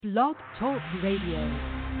Blog Talk Radio.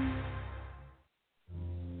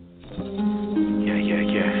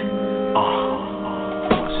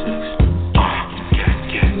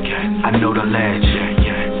 I know the ledge.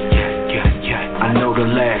 I know the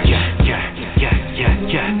ledge.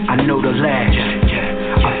 I know the ledge.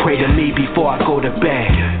 I pray to me before I go to bed.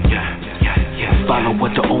 Follow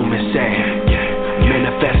what the omen said.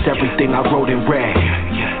 Manifest everything I wrote in red.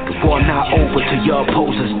 The war not over till your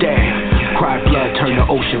opposers dead. Cry blood, turn the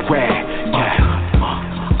ocean red.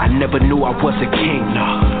 I never knew I was a king.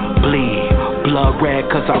 Bleed, blood red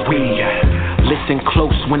cause I read. Listen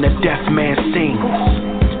close when the deaf man sings.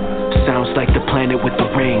 Sounds like the planet with the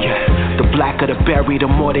ring. The blacker the berry, the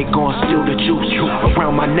more they gon' steal the juice.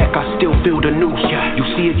 Around my neck I still feel the noose. You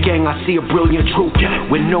see a gang, I see a brilliant troop.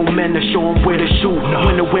 With no men to show them where to shoot.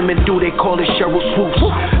 When the women do, they call it Cheryl Swoops.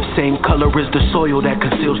 Same color as the soil that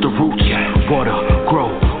conceals the roots. Water, grow,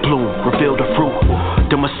 bloom, reveal the fruit.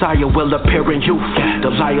 The Messiah will appear in youth. The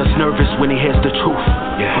liar's nervous when he hears the truth.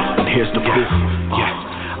 And here's the proof.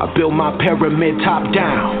 I build my pyramid top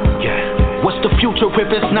down. What's the future if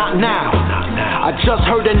it's not now? I just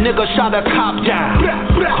heard a nigga shot a cop down.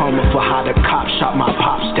 Karma for how the cop shot my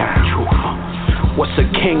pops down. What's a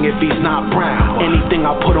king if he's not brown? Anything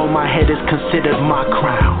I put on my head is considered my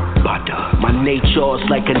crown. My nature's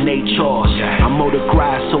like a nature. I mow the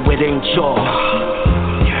grass so it ain't yours.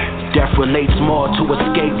 Death relates more to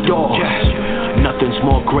escape doors. Nothing's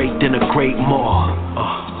more great than a great more.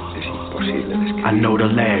 I know the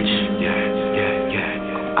ledge.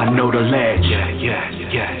 I know the ledge.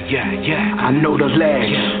 I know the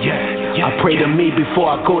ledge. I pray to me before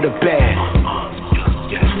I go to bed.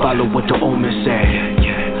 Follow what the omen said.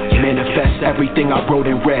 Manifest everything I wrote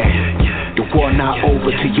in red. The war not over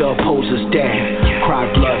till your opposers dead. Cry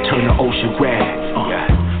blood, turn the ocean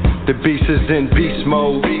red. The beast is in beast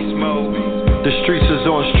mode. The streets is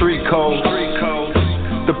on street code.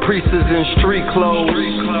 The priest is in street clothes.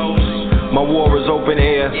 My war is open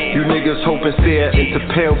air, you niggas hope and stare into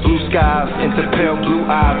pale blue skies, into pale blue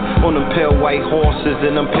eyes, on them pale white horses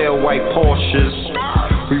and them pale white Porsches.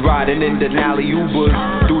 We riding in Denali Ubers,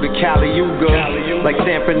 through the Cali Yuga, like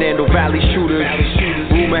San Fernando Valley shooters.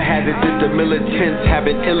 Rumor has it that the militants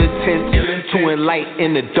having ill intent to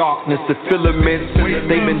enlighten the darkness, the filaments.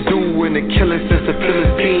 They've been doing the killing since the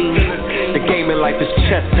Philistines. The game in life is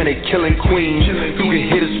chess and they killing queens. You can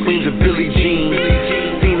hear the screams of Billie Jean.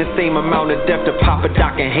 Seen the same amount of death that Papa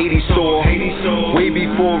Doc and Haiti saw. Way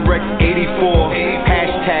before Rex 84.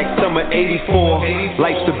 Hashtag summer 84.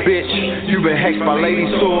 Life's a bitch. You been hexed by Lady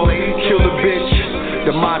Saw. Kill the bitch.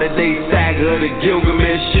 The modern day saga, the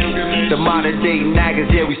Gilgamesh. The modern day naggers,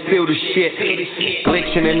 yeah, we steal the shit.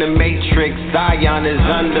 Glitching in the matrix. Zion is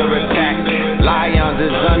under attack. Lions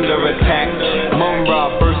is under attack.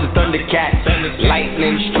 Mumra versus Thundercats.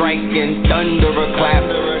 Lightning striking, thunder a clap.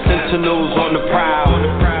 Sentinels on the prowl.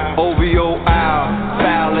 OVO owl,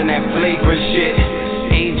 foul in that flagrant shit.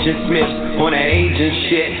 Agent Smith on that agent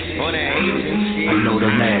shit. I know the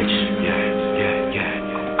ledge.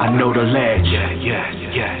 I know the ledge.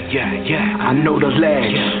 I know the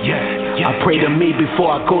ledge. I pray to me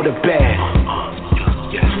before I go to bed.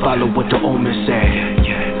 Follow what the omen said.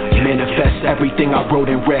 Manifest everything I wrote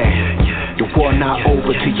in red. The war not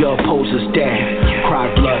over till your opposers dead. Cry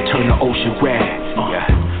blood, turn the ocean red.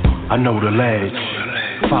 I know the ledge.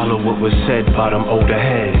 Follow what was said by them older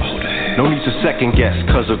heads. No need to second guess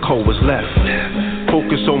cause a code was left.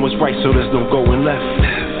 Focus on what's right so there's no going left.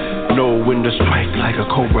 Know when to strike like a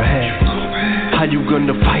cobra head. How you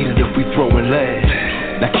gonna fight it if we throwing lead?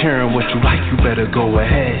 Not caring what you like, you better go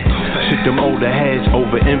ahead. Shit, them older heads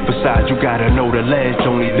overemphasize. You gotta know the ledge,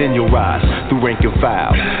 only then you'll rise through rank and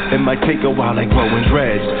file. It might take a while like growing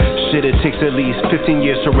dreads. Shit, it takes at least 15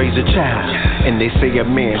 years to raise a child. And they say a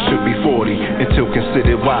man should be 40 until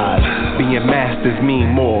considered wise. Being masters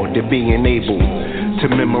mean more than being able to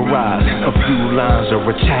memorize a few lines or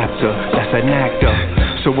a chapter. That's an actor.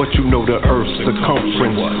 So what you know the earth's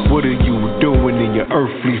circumference? What are you doing in your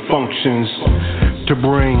earthly functions to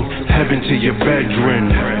bring heaven to your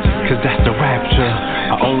bedroom? Cause that's the rapture.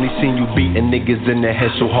 I only seen you beating niggas in the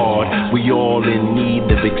head so hard. We all in need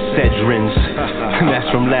of Excedrins. And that's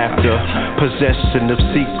from laughter. Possession of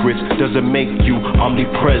secrets doesn't make you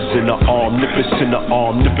omnipresent or omnipotent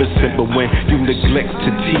or omnipotent. But when you neglect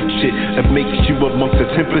to teach it, it makes you amongst the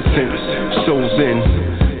 10%. So then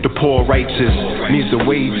the poor righteous needs the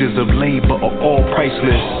wages of labor are all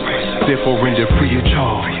priceless. Therefore render free of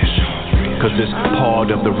charge. Cause it's part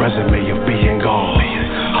of the resume of being God.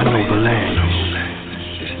 I know the ledge.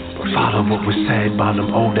 Follow what was said by them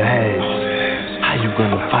older heads. How you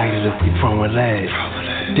gonna fight it if we throwing lead?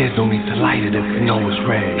 There's no need to light it if you know it's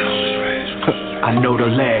red. I know the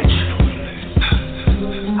ledge.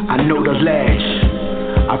 I know the ledge.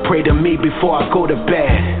 I pray to me before I go to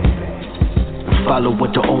bed. And follow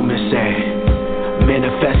what the omen said.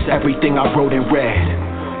 Manifest everything I wrote in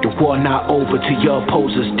red. The war not over till your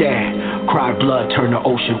opposer's dead. Cry blood, turn the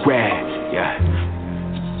ocean red. Yeah.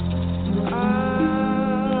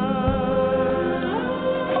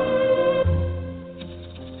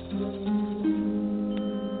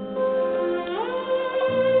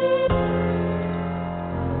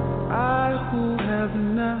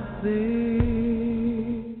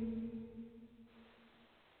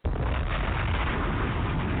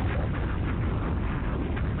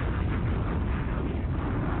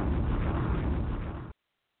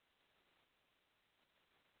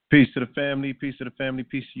 Peace to the family, peace to the family,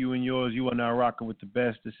 peace to you and yours. You are now rocking with the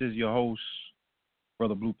best. This is your host,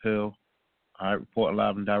 Brother Blue Pill. All right, reporting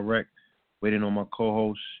live and direct. Waiting on my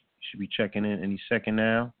co-host. Should be checking in any second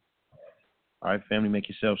now. All right, family, make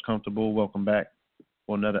yourselves comfortable. Welcome back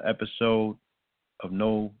for another episode of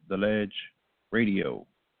Know the Ledge Radio.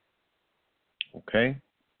 Okay.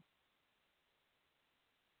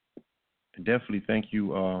 And definitely thank you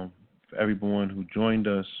for everyone who joined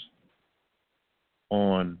us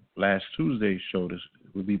on last Tuesday's show. This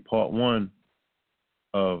will be part one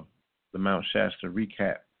of the Mount Shasta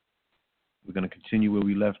recap. We're going to continue where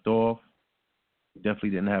we left off. We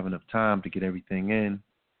definitely didn't have enough time to get everything in,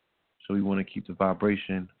 so we want to keep the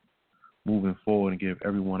vibration moving forward and give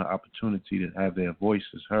everyone an opportunity to have their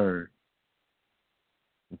voices heard.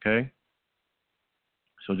 Okay?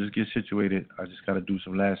 So just get situated. I just got to do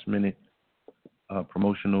some last minute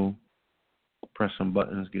promotional, press some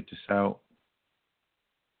buttons, get this out.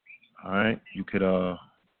 All right, you could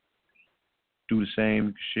do the same.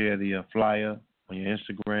 You can share the flyer on your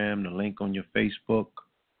Instagram, the link on your Facebook,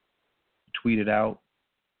 tweet it out.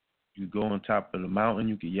 You go on top of the mountain,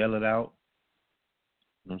 you can yell it out.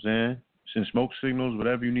 You know what I'm saying? Send smoke signals,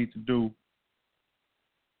 whatever you need to do.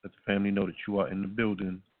 Let the family know that you are in the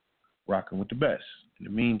building, rocking with the best. In the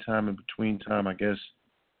meantime, in between time, I guess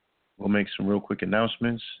we'll make some real quick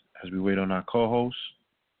announcements as we wait on our co-hosts.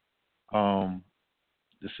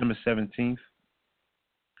 December 17th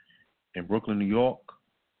in Brooklyn, New York,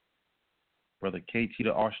 Brother KT,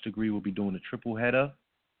 the Arch Degree, will be doing a triple header.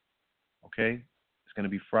 Okay? It's going to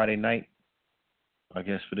be Friday night. I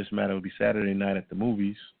guess for this matter, it'll be Saturday night at the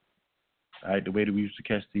movies. All right, the way that we used to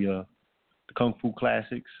catch the Kung Fu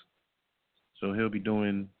classics. So he'll be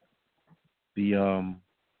doing the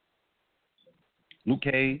Luke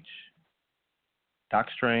Cage,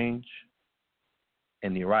 Doc Strange,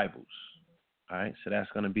 and The Arrivals. All right, so that's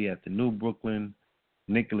going to be at the New Brooklyn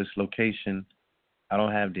Nicholas location. I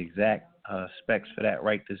don't have the exact specs for that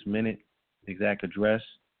right this minute, the exact address,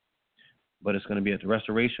 but it's going to be at the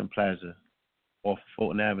Restoration Plaza off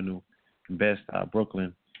Fulton Avenue in Bed-Stuy,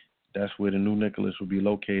 Brooklyn. That's where the New Nicholas will be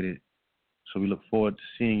located. So we look forward to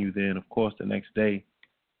seeing you there. And, of course, the next day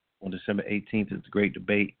on December 18th is the great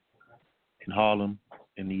debate in Harlem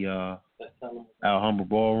in the Alhambra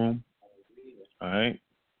Ballroom. All right.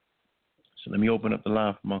 So let me open up the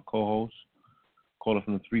line for my co-host. Caller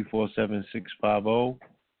from the 347-650.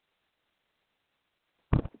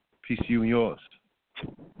 Peace to you and yours.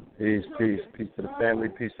 Peace, peace, peace to the family,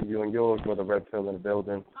 peace to you and yours. Brother Red Pill in the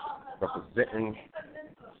building, representing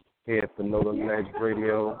here for Know the Ledge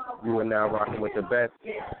Radio. You are now rocking with the best.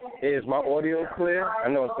 Is my audio clear? I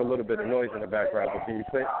know it's a little bit of noise in the background, but can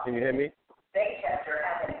you hear me?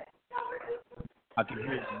 I can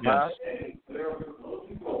hear you. Yes.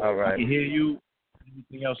 All right. I can hear you.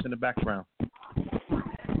 Anything else in the background?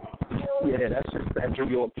 Yeah, that's just that New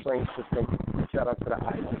York train system. Shout out to the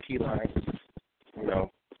ILP line. You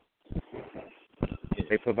know,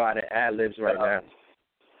 they provided ad-libs right now.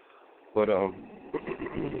 But,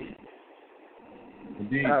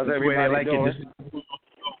 Indeed. how's everybody like doing?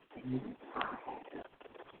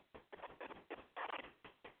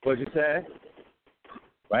 What'd you say?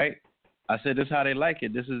 Right? I said this is how they like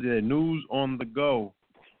it. This is their news on the go.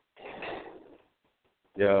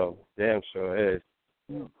 Yo, damn sure is.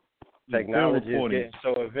 Technology is getting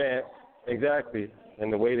so advanced. Exactly.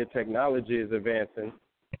 And the way the technology is advancing,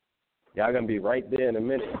 y'all going to be right there in a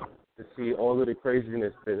minute to see all of the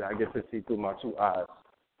craziness that I get to see through my two eyes.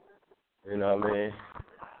 You know what I mean?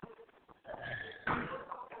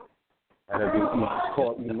 That'll be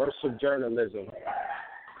called immersive journalism.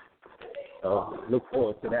 So look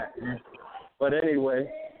forward to that. But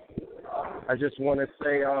anyway, I just want to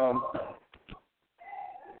say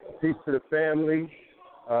peace to the family.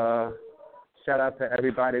 Shout out to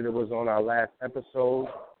everybody that was on our last episode.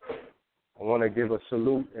 I want to give a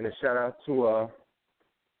salute and a shout out to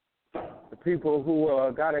people who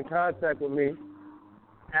got in contact with me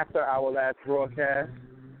after our last broadcast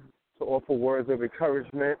to offer words of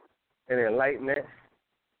encouragement and enlightenment,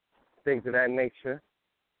 things of that nature.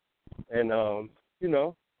 And, you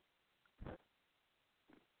know,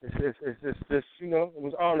 it's just, you know, it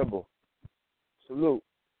was honorable. Salute,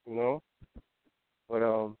 you know. But,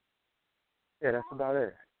 yeah, that's about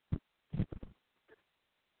it.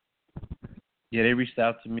 Yeah, they reached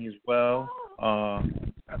out to me as well.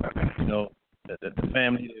 You know, the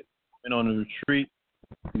family that went on the retreat,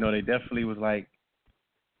 you know, they definitely was like,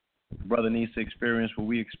 brother needs to experience what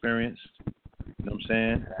we experienced. You know what I'm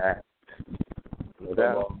saying? No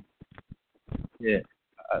doubt. Yeah,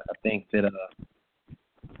 I think that, you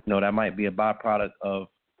know, that might be a byproduct of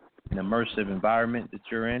an immersive environment that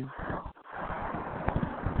you're in.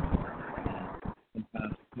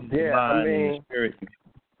 Yeah, I mean,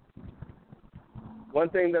 one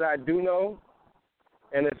thing that I do know,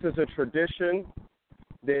 and this is a tradition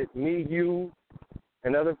that me, you,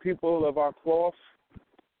 and other people of our cloth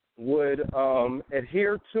would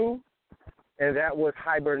adhere to, and that was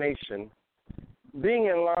hibernation. Being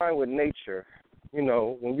in line with nature, you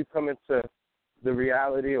know, when you come into the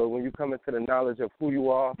reality or when you come into the knowledge of who you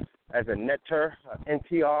are as a netter,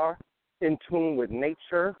 NTR, in tune with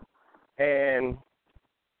nature, and,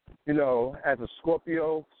 you know, as a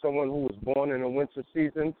Scorpio, someone who was born in the winter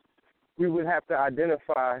seasons, we would have to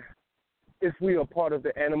identify if we are part of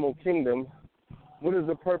the animal kingdom. What is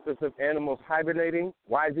the purpose of animals hibernating?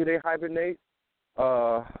 Why do they hibernate?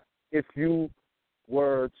 If you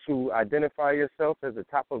were to identify yourself as the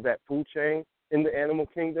top of that food chain in the animal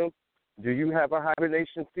kingdom, do you have a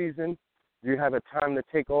hibernation season? Do you have a time to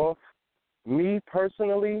take off? Me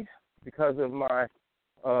personally, because of my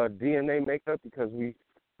DNA makeup, because we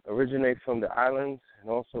originate from the islands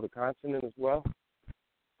and also the continent as well,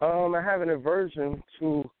 I have an aversion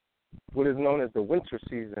to what is known as the winter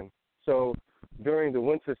season. So during the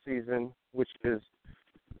winter season, which is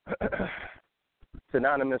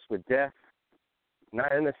synonymous with death,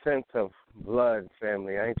 not in the sense of blood,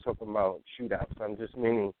 family. I ain't talking about shootouts. I'm just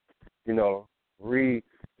meaning, you know,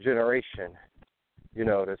 regeneration. You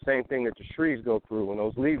know, the same thing that the trees go through when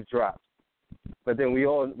those leaves drop. But then we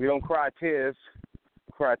don't cry tears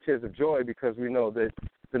of joy, because we know that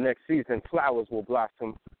the next season flowers will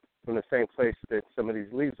blossom from the same place that some of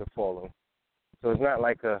these leaves are falling. So it's not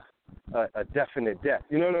like a definite death.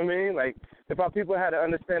 You know what I mean? Like, if our people had an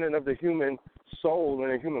understanding of the human soul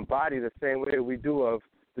and the human body the same way we do of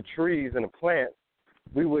the trees and the plants,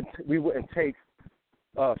 we wouldn't take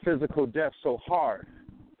physical death so hard.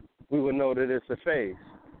 We would know that it's a phase,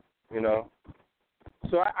 you know.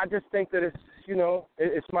 So I just think that it's, you know,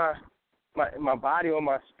 it's my body or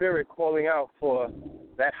my spirit calling out for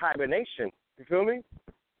that hibernation. You feel me?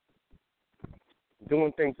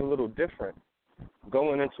 Doing things a little different.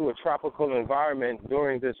 Going into a tropical environment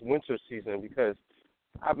during this winter season, because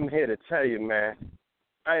I'm here to tell you, man,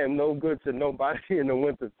 I am no good to nobody in the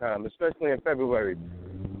wintertime, especially in February.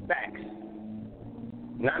 Facts.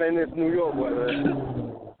 Not in this New York weather.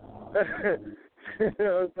 You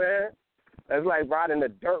know what I'm saying? That's like riding a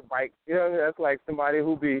dirt bike. You know what I mean? That's like somebody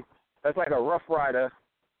that's like a rough rider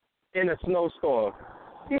in a snowstorm.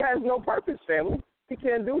 He has no purpose, family. He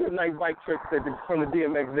can't do the night bike tricks from the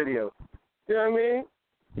DMX video. You know what I mean?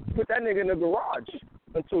 Put that nigga in the garage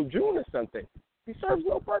until June or something. He serves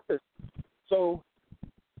no purpose. So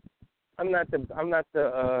I'm not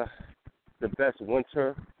the best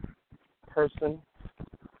winter person,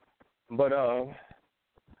 but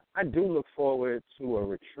I do look forward to a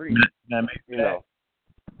retreat. You know.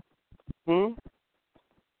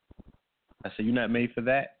 I said, you're not made for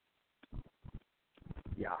that?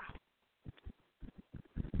 Yeah.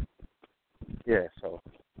 Yeah, so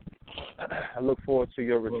I look forward to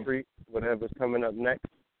your retreat, whatever's coming up next.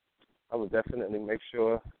 I will definitely make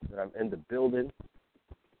sure that I'm in the building,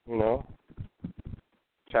 you know.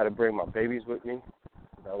 Try to bring my babies with me.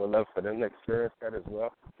 I would love for them to experience that as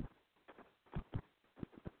well.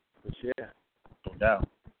 But yeah. No doubt.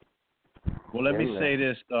 Well, let me say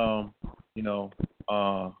this, you know,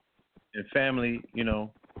 and family, you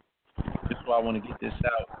know, this is why I want to get this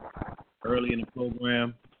out early in the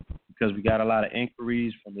program, because we got a lot of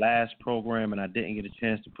inquiries from last program, and I didn't get a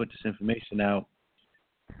chance to put this information out.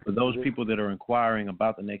 For those people that are inquiring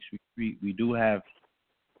about the next retreat, we do have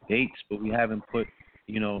dates, but we haven't put,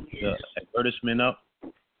 you know, the advertisement up.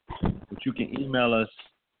 But you can email us,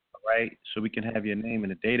 right, so we can have your name in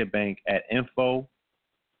the data bank at info@Shasta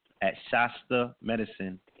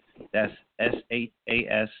Medicine. That's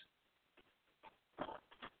SHAS.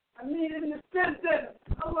 I need an assistant.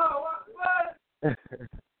 Hello, what?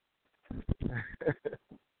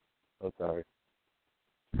 I'm sorry.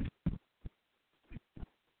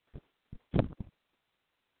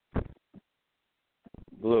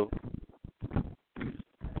 Blue.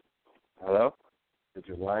 Hello? Did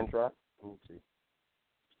your line drop? Let me see.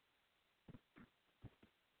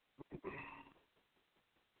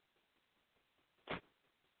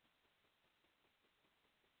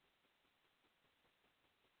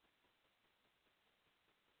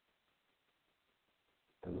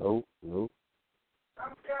 Hello? Hello?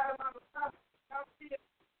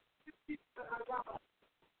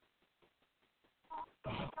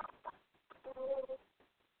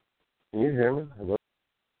 Can you hear me? Hello?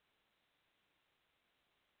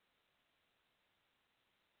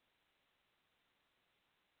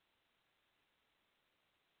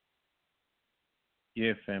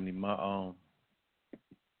 Yeah, family. My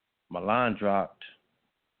line dropped.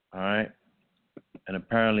 All right, and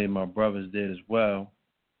apparently my brothers did as well.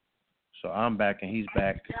 So I'm back and he's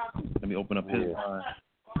back. Let me open up his line.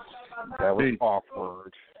 That was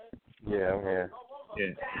awkward. Yeah, I'm here.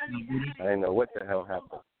 Yeah. I didn't know what the hell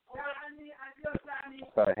happened.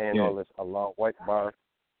 Started hearing all this Allah white bar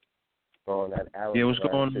throwing that arrow. Yeah, what's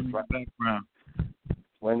going on in the background?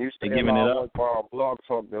 When you say Allah white bar on Blog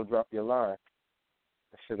Talk, they'll drop your line.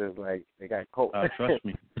 That shit is like they got coke. Trust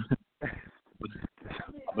me. I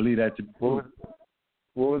believe that to be true.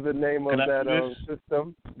 What was the name of that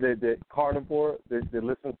system? The carnivore that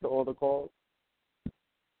listens to all the calls?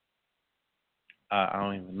 I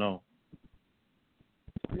don't even know.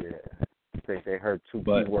 Yeah. They heard two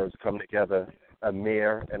key words come together,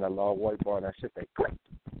 Amir and Allah white bar, and that shit they clicked.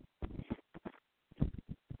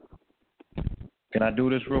 Can I do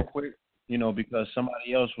this real quick? You know, because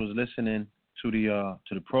somebody else was listening to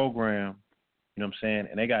the program, you know what I'm saying,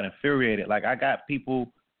 and they got infuriated. Like, I got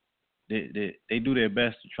people they do their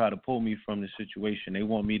best to try to pull me from the situation. They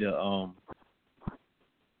want me to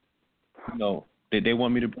they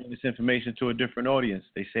want me to bring this information to a different audience.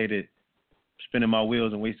 They say that I'm spinning my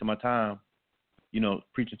wheels and wasting my time, you know,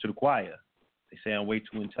 preaching to the choir. They say I'm way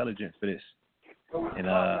too intelligent for this. And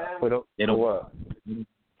they don't what?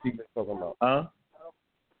 What talking about? Huh?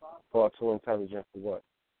 Far too intelligent for what?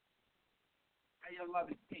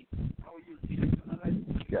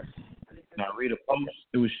 Yes. Now read a post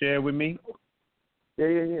that was shared with me. Yeah.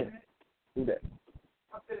 Do that.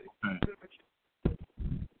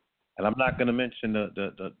 And I'm not going to mention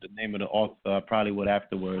the name of the author. I probably would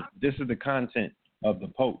afterwards. This is the content of the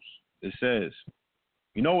post. It says,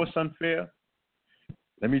 you know what's unfair?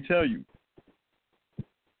 Let me tell you.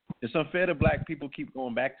 It's unfair that black people keep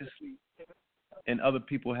going back to sleep and other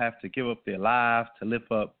people have to give up their lives to lift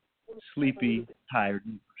up sleepy, tired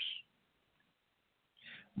neighbors.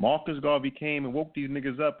 Marcus Garvey came and woke these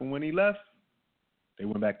niggas up, and when he left, they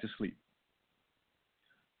went back to sleep.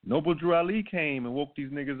 Noble Drew Ali came and woke these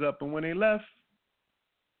niggas up, and when they left,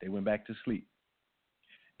 they went back to sleep.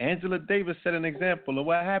 Angela Davis set an example of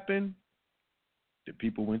what happened. The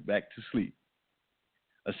people went back to sleep.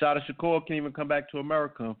 Assata Shakur can't even come back to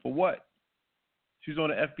America, and for what? She's on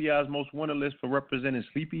the FBI's most wanted list for representing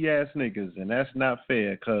sleepy-ass niggas, and that's not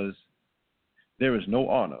fair because there is no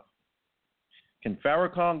honor. Can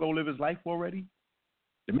Farrakhan go live his life already?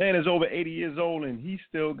 The man is over 80 years old, and he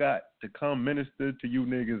still got to come minister to you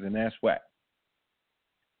niggas, and that's whack.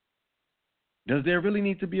 Does there really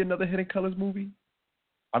need to be another Hidden Colors movie?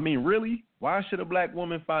 I mean, really? Why should a black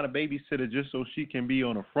woman find a babysitter just so she can be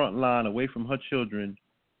on the front line away from her children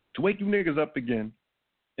to wake you niggas up again?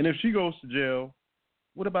 And if she goes to jail,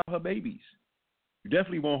 what about her babies? You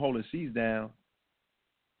definitely won't hold her seeds down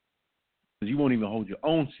because you won't even hold your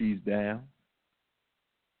own seeds down.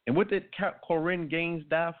 And what did Corinne Gaines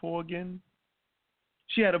die for again?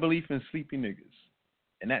 She had a belief in sleepy niggas,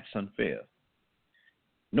 and that's unfair.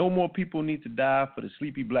 No more people need to die for the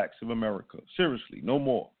sleepy blacks of America. Seriously, no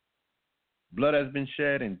more. Blood has been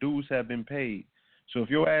shed and dues have been paid. So if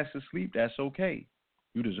your ass is asleep, that's okay.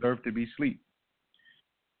 You deserve to be asleep.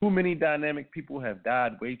 Too many dynamic people have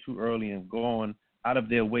died way too early and gone out of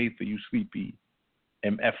their way for you sleepy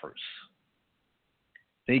MFers.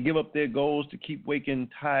 They give up their goals to keep waking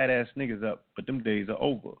tired-ass niggas up, but them days are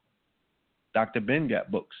over. Dr. Ben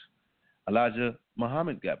got books. Elijah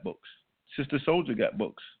Muhammad got books. Sister Soldier got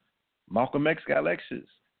books. Malcolm X got lectures.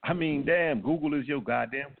 I mean, damn, Google is your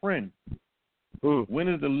goddamn friend. When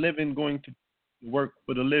is the living going to work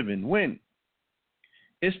for the living? When?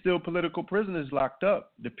 It's still political prisoners locked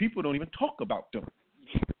up. The people don't even talk about them.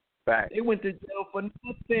 Fact. They went to jail for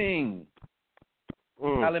nothing.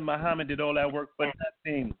 Ali Muhammad did all that work for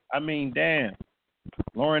nothing. I mean, damn.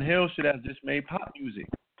 Lauryn Hill should have just made pop music.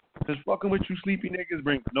 Because fucking with you sleepy niggas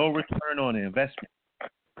brings no return on the investment.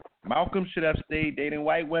 Malcolm should have stayed dating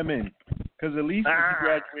white women, because at least if he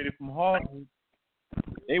graduated from Harvard,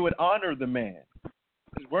 they would honor the man.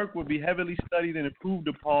 His work would be heavily studied and improved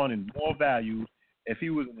upon and more valued if he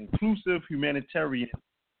was an inclusive humanitarian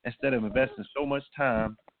instead of investing so much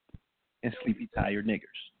time in sleepy, tired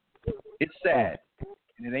niggers. It's sad,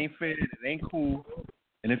 and it ain't fair, and it ain't cool.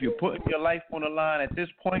 And if you're putting your life on the line at this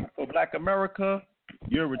point for Black America,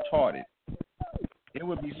 you're retarded. It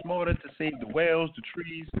would be smarter to save the whales, the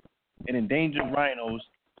trees, and endangered rhinos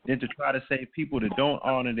than to try to save people that don't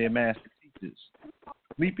honor their master teachers.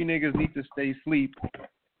 Sleepy niggas need to stay asleep,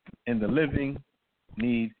 and the living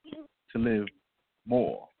need to live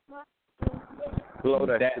more. Blow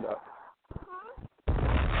that shit up.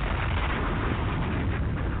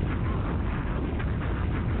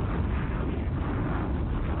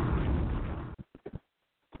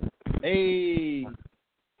 Hey,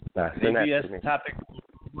 maybe that's the topic for the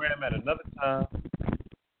program at another time.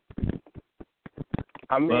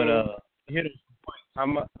 I mean, here's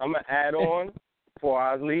I'm gonna add on before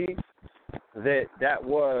I leave that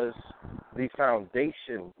was the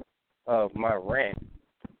foundation of my rant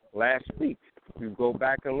last week. If you go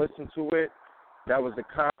back and listen to it, that was the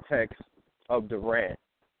context of the rant.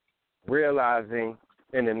 Realizing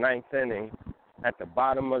in the ninth inning, at the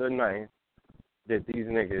bottom of the ninth, that these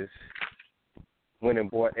niggas went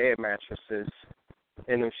and bought air mattresses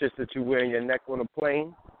and them shits that you wear in your neck on a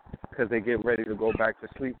plane because they get ready to go back to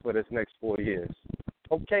sleep for this next 4 years.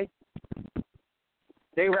 Okay?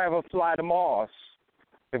 They rather fly to Mars.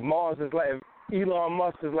 If Mars is like, if Elon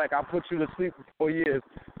Musk is like, I'll put you to sleep for 4 years,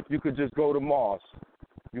 you could just go to Mars.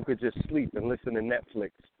 You could just sleep and listen to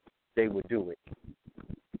Netflix. They would do it.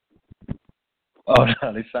 Oh,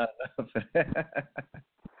 no, they signed up for that.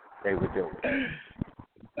 They would do it.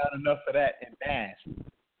 Not enough for that in mass.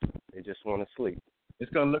 They just want to sleep.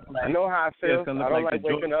 It's going to look like... I know how I feel. I don't like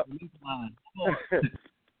waking up.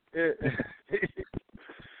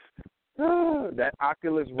 That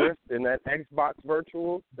Oculus Rift and that Xbox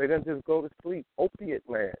Virtual, they're going to just go to sleep. Opiate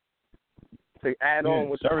land. To add on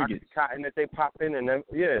with the Oxycontin that they pop in, and then,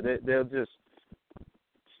 they'll just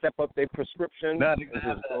step up their prescription. No, they're going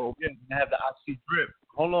to have the Oxy Drip.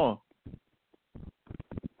 Hold on.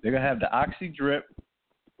 They're going to have the Oxy Drip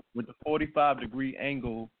with the 45-degree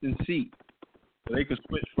angle in seat. So they could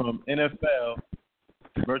switch from NFL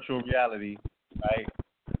to virtual reality, right?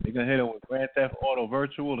 They're going to hit them with Grand Theft Auto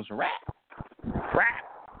Virtual. It's a wrap.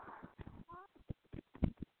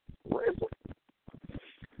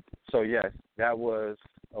 So, yes, that was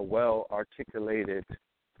a well-articulated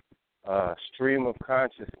stream of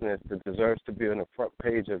consciousness that deserves to be on the front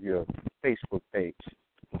page of your Facebook page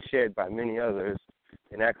and shared by many others.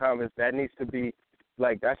 And that needs to be,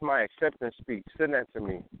 like, that's my acceptance speech. Send that to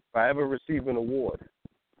me. If I ever receive an award,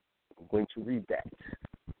 I'm going to read that.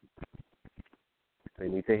 They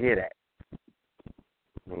need to hear that.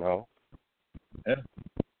 You know? Yeah.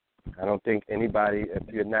 I don't think anybody, if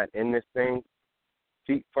you're not in this thing,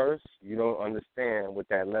 feet first, you don't understand what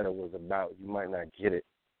that letter was about. You might not get it.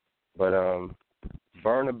 But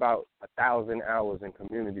burn about 1,000 hours in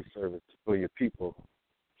community service for your people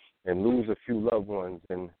and lose a few loved ones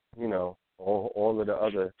and, you know, all of the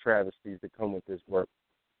other travesties that come with this work.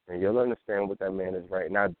 And you'll understand what that man is right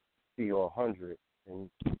now. 50 or 100, and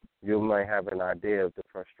you might have an idea of the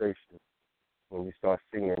frustration when you start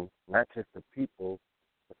seeing not just the people,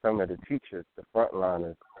 but some of the teachers, the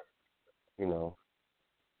frontliners, you know,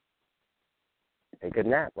 take a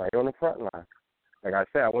nap right on the front line. Like I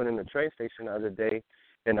said, I went in the train station the other day,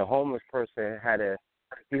 and the homeless person had a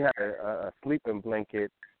sleeping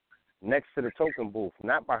blanket next to the token booth,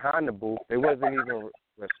 not behind the booth. They wasn't even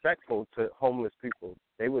respectful to homeless people.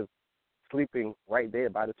 They was sleeping right there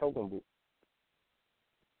by the token booth.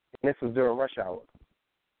 And this was during rush hour.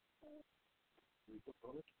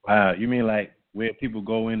 Wow, you mean like where people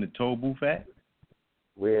go in the toll booth at?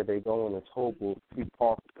 Where they go in the toll booth, he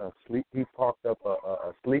parked up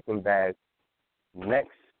a sleeping bag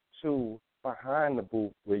next to behind the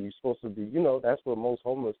booth where you're supposed to be. You know, that's where most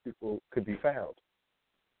homeless people could be found.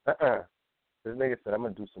 This nigga said, I'm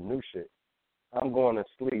going to do some new shit. I'm going to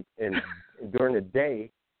sleep during the day,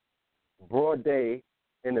 broad day,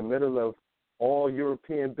 in the middle of all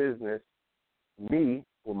European business. Me,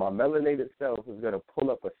 with my melanated self, is going to pull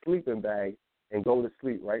up a sleeping bag and go to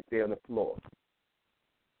sleep right there on the floor.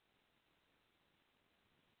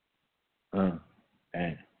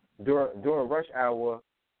 Dang. During rush hour,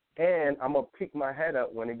 and I'm going to peek my head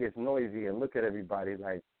up when it gets noisy and look at everybody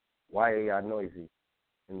like, why are y'all noisy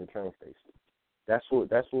in the train station? That's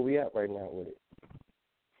where we at right now with it.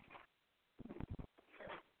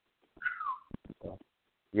 So,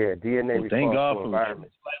 yeah, DNA response to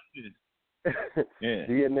environment. Yeah.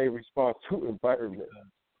 DNA response to environment.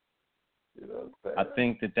 You know what I'm saying? I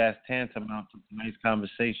think that's tantamount to tonight's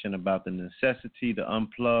conversation about the necessity to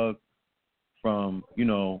unplug from,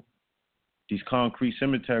 these concrete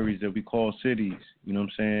cemeteries that we call cities. You know what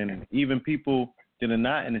I'm saying? And even people that are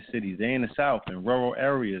not in the cities, they in the South, in rural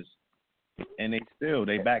areas, and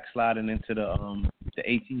they backsliding into the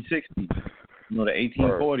 1860s, the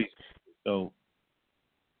 1840s. So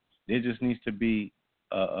there just needs to be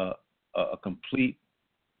a complete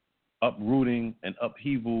uprooting and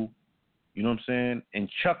upheaval, you know what I'm saying, and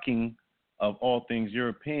chucking of all things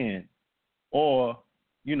European, or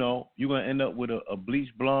you're going to end up with a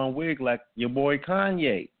bleached blonde wig like your boy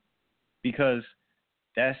Kanye, because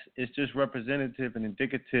it's just representative and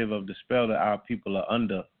indicative of the spell that our people are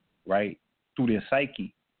under, right, through their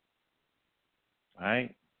psyche, all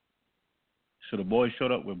right? So the boy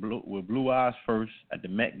showed up with blue eyes first at the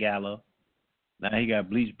Met Gala. Now he got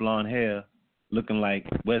bleached blonde hair, looking like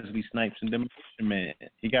Wesley Snipes in Demolition Man.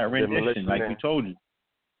 He got rendition, like we told you.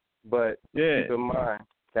 But keep in mind,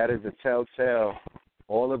 that is a telltale.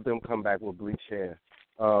 All of them come back with bleached hair.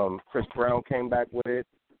 Chris Brown came back with it.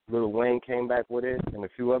 Lil Wayne came back with it, and a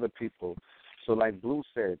few other people. So, like Blue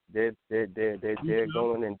said, they're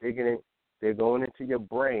going and digging it. They're going into your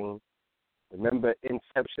brain. Remember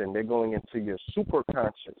Inception? They're going into your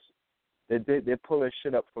superconscious. They're pulling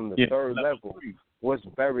shit up from the third level. What's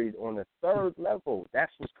buried on the third level?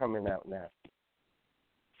 That's what's coming out now.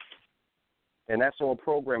 And that's all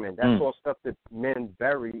programming. That's all stuff that men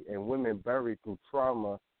bury and women bury through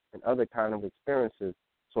trauma and other kind of experiences.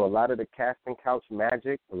 So a lot of the casting couch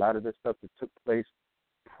magic, a lot of the stuff that took place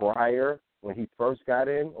prior when he first got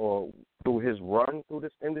in or through his run through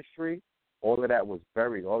this industry, all of that was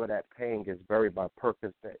buried. All of that pain gets buried by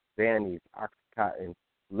Percocet, Xannies, Oxycontin,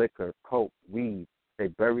 liquor, coke, weed. They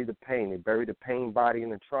bury the pain. They bury the pain body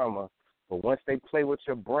and the trauma. But once they play with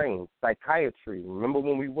your brain, psychiatry, remember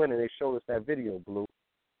when we went and they showed us that video, Blue,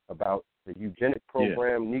 about the eugenic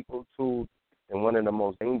program, Negro Tools, and one of the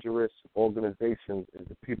most dangerous organizations is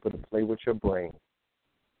the people that play with your brain.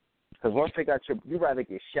 Because once they got you'd rather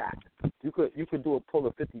get shot. You could do a pull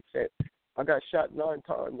of 50 Cent. I got shot 9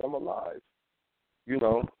 times. I'm alive. You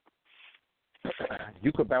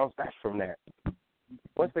could bounce back from that.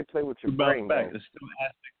 Once they play with your brain, back. There's still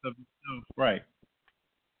aspects of yourself, right?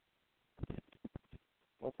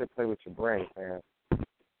 Once they play with your brain, man,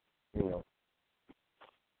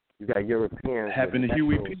 you got Europeans. Happened to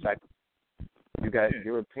Huey P. You got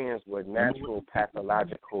Europeans with natural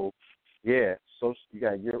pathological, so you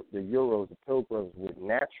got the Euros, the Pilgrims with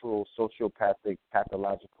natural sociopathic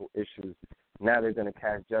pathological issues. Now they're going to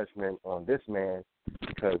cast judgment on this man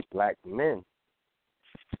because black men,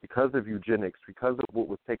 because of eugenics, because of what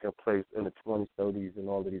was taking place in the 20s, 30s, and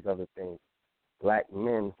all of these other things, black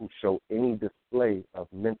men who show any display of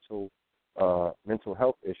mental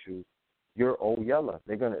health issues, you're old yeller.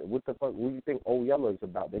 They're gonna, what the fuck? What do you think old yeller is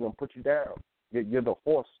about? They're gonna put you down. You're the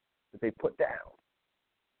horse that they put down.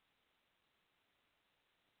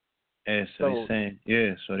 Yeah, so they're saying,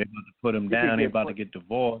 so they're about to put him down. They're about to get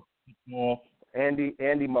divorced. Andy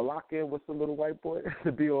Malakian, what's the little white boy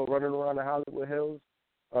to be all running around the Hollywood Hills,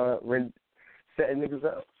 setting niggas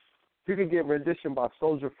up? You can get rendition by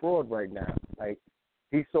Soldier Fraud right now. Like,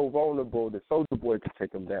 he's so vulnerable that Soldier Boy can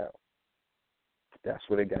take him down. That's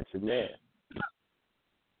where they got your man.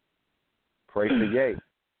 Pray for Ye.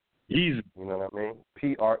 Easy. You know what I mean?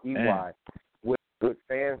 Prey. With good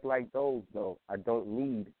fans like those, though, I don't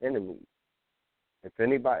need enemies. If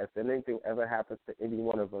anything ever happens to any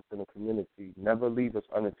one of us in the community, never leave us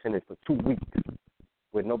unattended for 2 weeks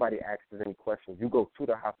where nobody asks us any questions. You go to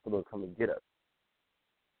the hospital and come and get us.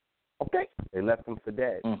 Okay. They left him for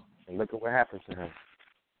dead. And look at what happened to him.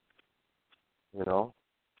 Look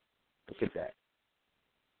at that.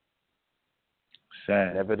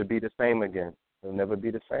 Sad. Never to be the same again. He'll never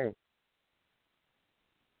be the same.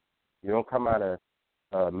 You don't come out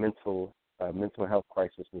of mental health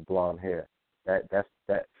crisis with blonde hair. That's.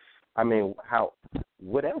 I mean, how?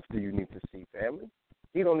 What else do you need to see, family?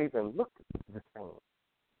 He don't even look the same.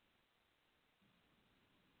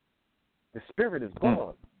 The spirit is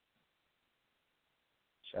gone.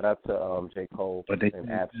 Shout out to J. Cole and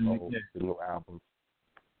Absol, the new album.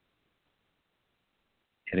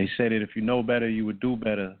 Yeah, they say that if you know better, you would do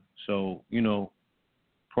better. So,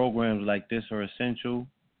 programs like this are essential.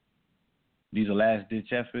 These are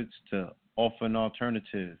last-ditch efforts to offer an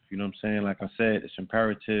alternative. You know what I'm saying? Like I said, it's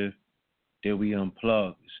imperative that we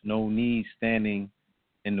unplug. There's no need standing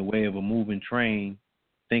in the way of a moving train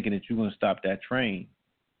thinking that you're going to stop that train.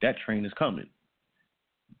 That train is coming.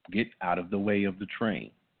 Get out of the way of the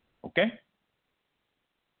train. Okay?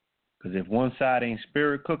 Because if one side ain't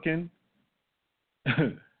spirit cooking,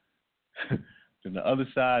 then the other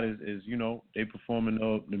side is they performing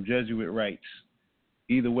them Jesuit rites.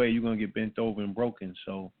 Either way, you're going to get bent over and broken.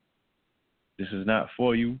 So this is not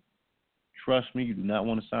for you. Trust me, you do not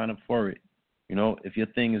want to sign up for it. If your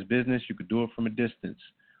thing is business, you could do it from a distance.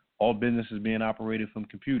 All business is being operated from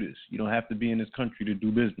computers. You don't have to be in this country to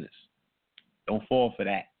do business. Don't fall for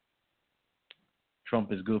that.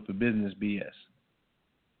 Trump is good for business BS.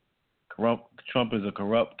 Trump is a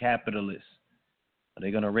corrupt capitalist.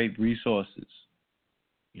 They're going to rape resources.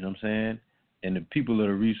 You know what I'm saying? And the people are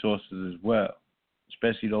the resources as well,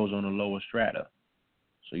 especially those on the lower strata.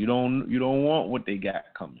 So you don't want what they got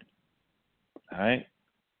coming. All right?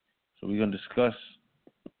 So we're going to discuss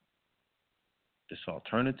this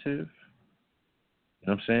alternative. You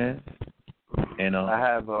know what I'm saying? And I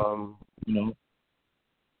have some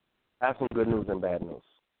good news and bad news.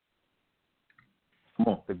 Come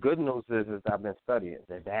on. The good news is I've been studying.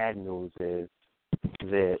 The bad news is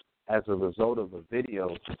that as a result of a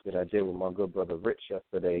video that I did with my good brother Rich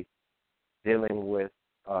yesterday, dealing with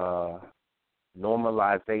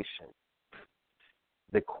normalization,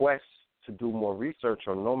 the quest to do more research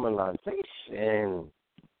on normalization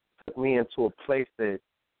took me into a place that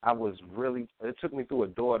it took me through a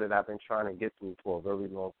door that I've been trying to get through for a very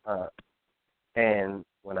long time. And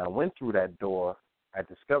when I went through that door, I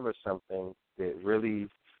discovered something that really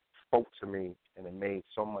spoke to me, and it made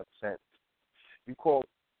so much sense. You call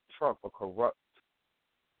Trump a corrupt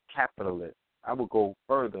capitalist. I would go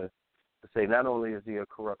further to say not only is he a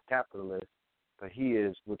corrupt capitalist, but he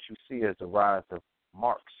is what you see as the rise of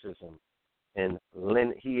Marxism. And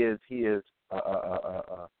he is,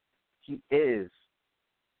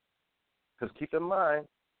 because keep in mind,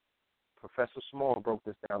 Professor Small broke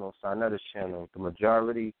this down on Sinetta's channel. The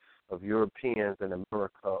majority of Europeans in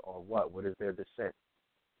America are what? What is their descent?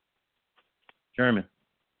 German.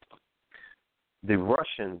 The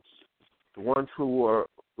Russians, the ones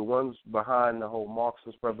behind the whole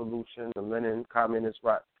Marxist revolution, the Lenin communist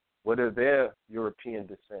right, what are their European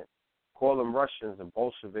descent? Call them Russians and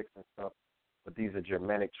Bolsheviks and stuff, but these are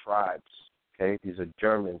Germanic tribes, okay? These are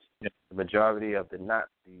Germans. Yeah. The majority of the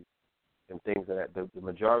Nazis and things like that, the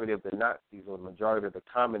majority of the Nazis or the majority of the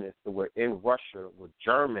communists that were in Russia were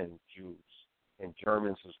German Jews and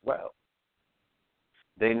Germans as well.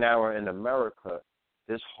 They now are in America.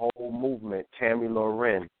 This whole movement, Tammy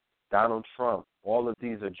Loren, Donald Trump, all of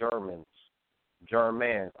these are Germans,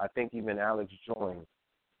 Germans. I think even Alex joined.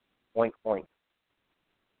 Oink, oink.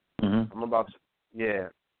 Mm-hmm. I'm about to, yeah.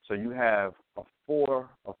 So you have a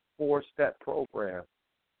four-step program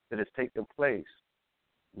that has taken place.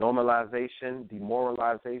 Normalization,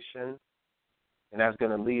 demoralization, and that's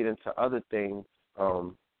going to lead into other things.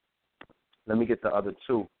 Let me get the other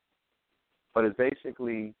two. But it's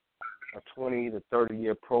basically a 20 to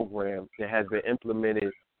 30-year program that has been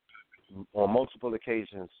implemented on multiple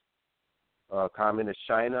occasions. Communist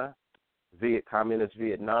China, Communist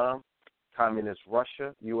Vietnam, Communist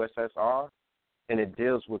Russia, USSR, and it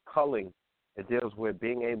deals with culling. It deals with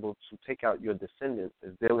being able to take out your descendants.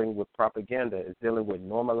 It's dealing with propaganda. It's dealing with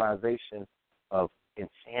normalization of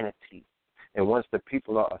insanity. And once the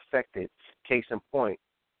people are affected, case in point,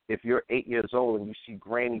 if you're 8 years old and you see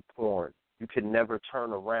granny porn, you can never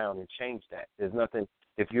turn around and change that. There's nothing.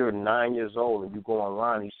 If you're 9 years old and you go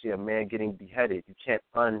online and you see a man getting beheaded, you can't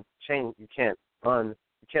unchange. You can't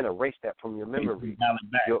erase that from your memory.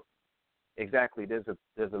 Exactly. There's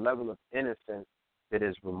a level of innocence that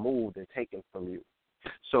is removed and taken from you.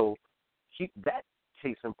 So keep that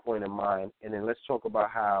case in point in mind, and then let's talk about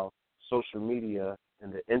how social media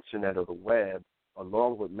and the internet or the web,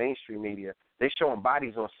 along with mainstream media, they showing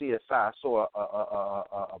bodies on CSI. I saw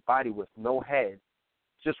a body with no head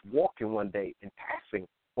just walking one day and passing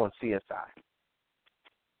on CSI.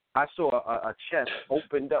 I saw a chest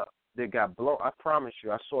opened up that got blown. I promise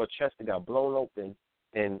you, I saw a chest that got blown open,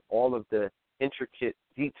 and all of the intricate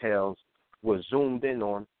details were zoomed in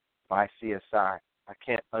on by CSI. I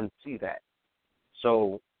can't unsee that.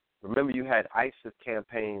 So remember, you had ISIS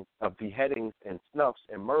campaigns of beheadings and snuffs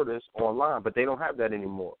and murders online, but they don't have that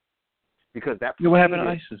anymore because that. What happened to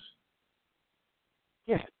ISIS?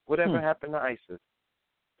 Yeah, whatever happened to ISIS?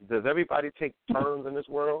 Does everybody take turns in this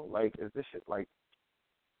world? Like, is this shit like?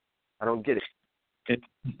 I don't get it.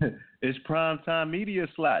 It's primetime media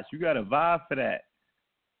slots. You got to vibe for that.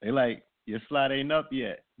 They like, your slot ain't up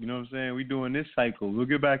yet. You know what I'm saying? We doing this cycle. We'll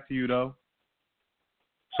get back to you, though.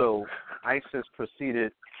 So ISIS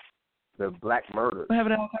preceded the black murders. What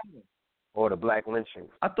happened to Al-Qaeda? Or the black lynching.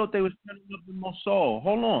 I thought they was turning up in Mosul.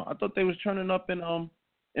 Hold on. I thought they was turning up in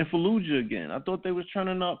Fallujah again. I thought they was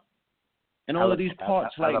turning up and all of these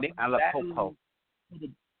parts, like they Aleppo.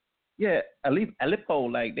 Yeah, Aleppo,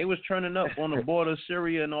 like they was turning up on the border of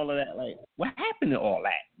Syria and all of that. Like, what happened to all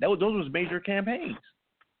that? Those was major campaigns.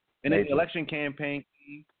 And then the election campaign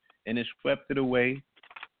came, and it swept it away.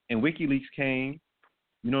 And WikiLeaks came,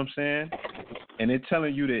 you know what I'm saying? And they're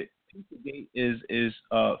telling you that Pizzagate is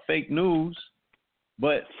fake news,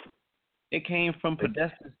 but it came from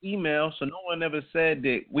Podesta's email, so no one ever said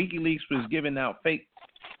that WikiLeaks was giving out fake.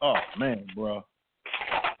 Oh man, bro.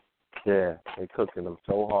 Yeah, they cooking them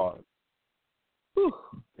so hard. Whew.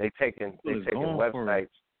 They taking websites,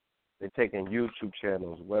 they taking YouTube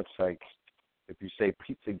channels, websites. If you say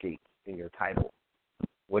Pizzagate in your title,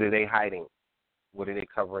 what are they hiding? What are they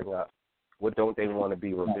covering up? What don't they want to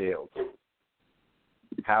be revealed?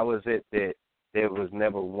 How is it that there was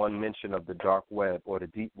never one mention of the dark web or the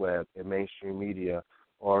deep web in mainstream media,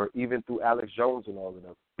 or even through Alex Jones and all of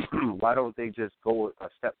them? Why don't they just go a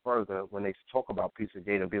step further when they talk about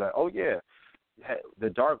Pizzagate and be like, oh, yeah, the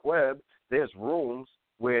dark web, there's rooms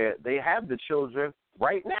where they have the children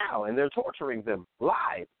right now and they're torturing them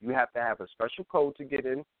live. You have to have a special code to get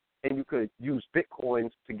in, and you could use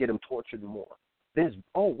Bitcoins to get them tortured more. There's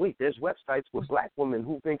websites with black women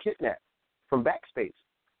who've been kidnapped from Backspace.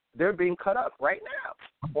 They're being cut up right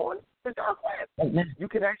now on the dark web. You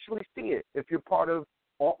can actually see it if you're part of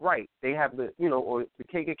alt-right. They have the, or the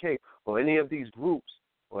KKK or any of these groups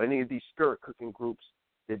or any of these spirit cooking groups,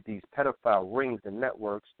 that these pedophile rings and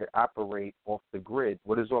networks that operate off the grid.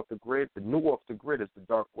 What is off the grid? The new off the grid is the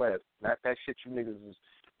dark web. Not that shit you niggas is,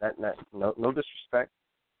 no disrespect.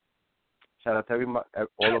 Shout out to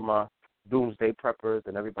all of my doomsday preppers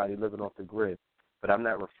and everybody living off the grid. But I'm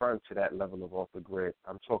not referring to that level of off the grid.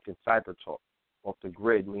 I'm talking cyber talk. Off the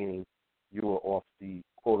grid meaning you are off the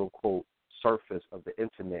quote-unquote surface of the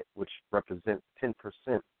internet, which represents 10%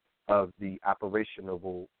 of the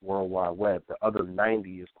operational World Wide Web. The other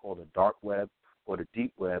 90 is called the dark web or the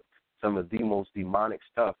deep web. Some of the most demonic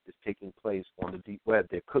stuff is taking place on the deep web.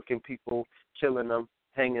 They're cooking people, killing them,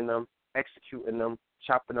 hanging them, executing them,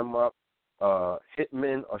 chopping them up.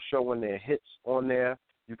 Hitmen are showing their hits on there.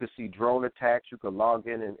 You can see drone attacks. You can log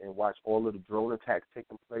in and watch all of the drone attacks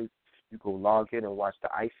taking place. You can log in and watch the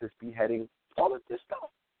ISIS beheading, all of this stuff.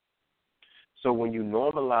 So when you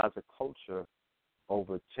normalize a culture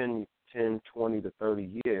over 10, 20 to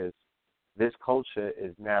 30 years, this culture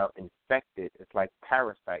is now infected. It's like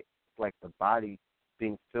parasites. It's like the body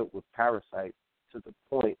being filled with parasites to the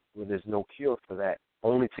point where there's no cure for that,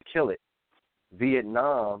 only to kill it.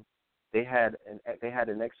 Vietnam, they had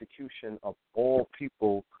an execution of all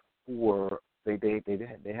people who were they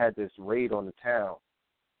had this raid on the town,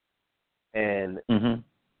 and the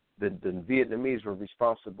Vietnamese were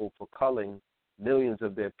responsible for culling millions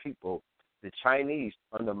of their people. The Chinese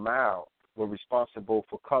under Mao were responsible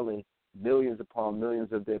for culling millions upon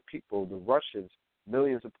millions of their people. The Russians,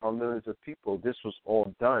 millions upon millions of people. This was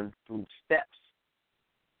all done through steps.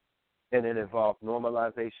 And it involved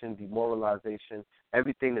normalization, demoralization,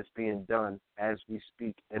 everything that's being done as we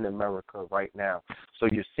speak in America right now. So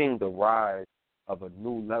you're seeing the rise of a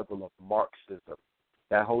new level of Marxism.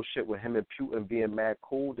 That whole shit with him and Putin being mad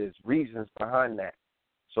cool, there's reasons behind that.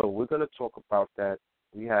 So we're going to talk about that.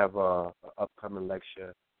 We have an upcoming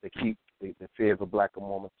lecture, the Fear of a Black and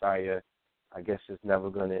More Messiah. I guess it's never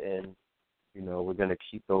going to end. We're going to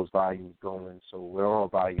keep those volumes going. So we're on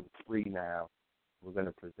volume 3 now. We're going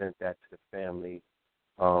to present that to the family.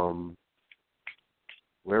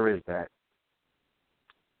 Where is that?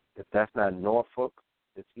 If that's not Norfolk,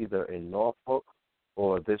 it's either in Norfolk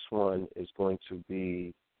or this one is going to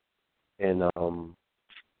be in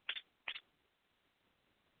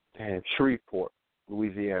Shreveport,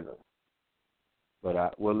 Louisiana.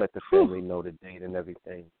 But we'll let the family know the date and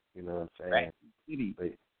everything. You know what I'm saying? Ratchet City.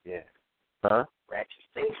 But, yeah. Huh? Ratchet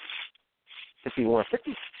City.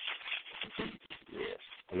 5150. Yeah,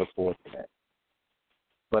 I look forward to that.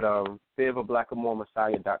 But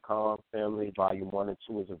fearofablackandmoremessiah.com, family, Volume 1 and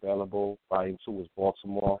 2 is available. Volume 2 was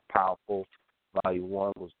Baltimore, powerful. Volume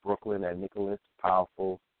 1 was Brooklyn at Nicholas,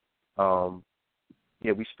 powerful.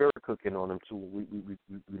 We spirit cooking on them, too. We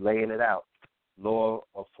laying it out. Law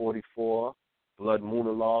of 44, Blood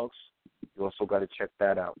Moonologues. You also got to check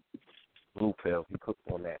that out. Blue Pill, he cooked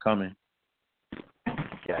on that. Coming.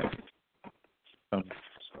 Yes. Coming.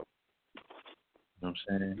 So. You know what I'm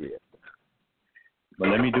saying? Yeah. But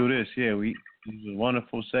let me do this. Yeah, this is a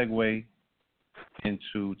wonderful segue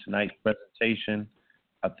into tonight's presentation.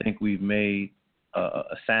 I think we've made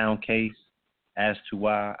a sound case as to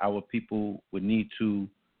why our people would need to,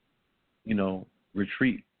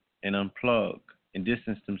 retreat and unplug and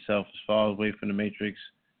distance themselves as far away from the matrix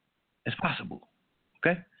as possible.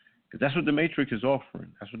 Okay? Because that's what the Matrix is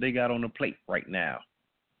offering. That's what they got on the plate right now.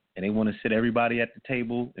 And they want to sit everybody at the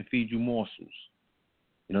table and feed you morsels.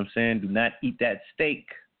 You know what I'm saying? Do not eat that steak.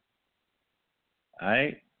 All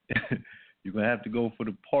right? You're going to have to go for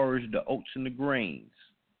the porridge, the oats, and the grains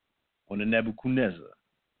on the Nebuchadnezzar.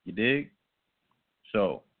 You dig?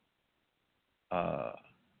 So, let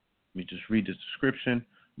me just read the description.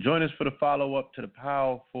 Join us for the follow-up to the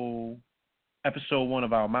powerful episode 1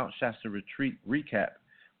 of our Mount Shasta retreat recap.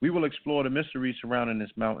 We will explore the mystery surrounding this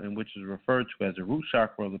mountain, which is referred to as the root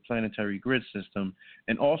chakra of the planetary grid system,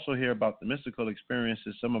 and also hear about the mystical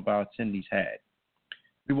experiences some of our attendees had.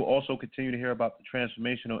 We will also continue to hear about the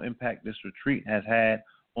transformational impact this retreat has had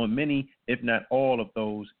on many, if not all, of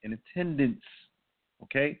those in attendance.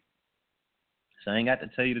 Okay? So I ain't got to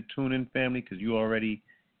tell you to tune in, family, because you already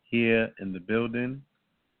here in the building.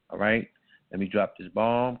 All right? Let me drop this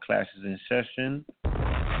bomb. Class is in session.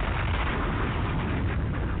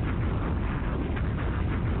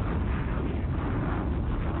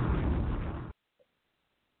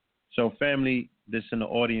 So, family, this in the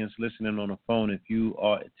audience listening on the phone, if you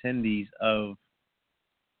are attendees of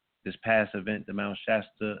this past event, the Mount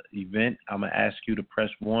Shasta event, I'm going to ask you to press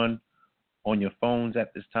 1 on your phones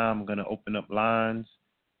at this time. I'm going to open up lines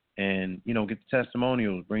and, get the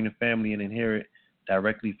testimonials. Bring the family in and hear it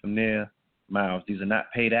directly from their mouths. These are not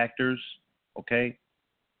paid actors, okay?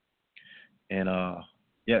 And,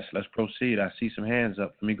 yes, let's proceed. I see some hands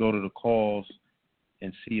up. Let me go to the calls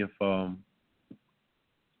and see if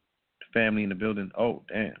family in the building. Oh,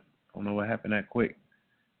 damn. I don't know what happened that quick.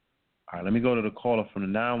 All right, let me go to the caller from the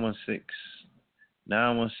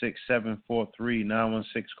 916-743-916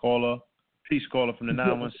 caller. Peace, caller from the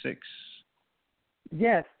 916.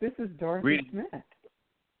 Yes, this is Dorothy Smith.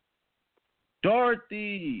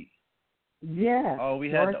 Dorothy. Yes. Oh,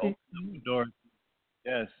 we had to open up with Dorothy.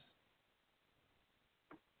 Yes.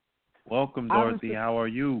 Welcome, Dorothy. How are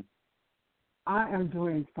you? I am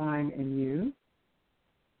doing fine, and you?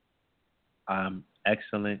 I'm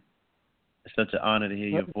excellent. It's such an honor to hear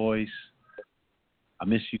your voice. I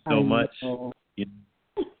miss you so much.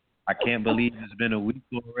 I can't believe it's been a week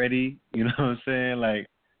already. You know what I'm saying? Like,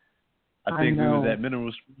 I think we was at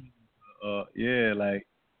Mineral Springs.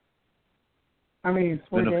 It's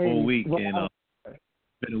been a full week, and it's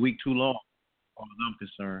been a week too long, as far as I'm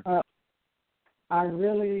concerned.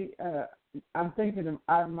 I'm thinking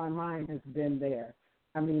my mind has been there.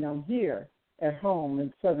 I'm here at home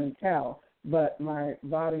in Southern Cal, but my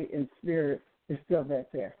body and spirit is still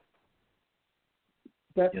back there.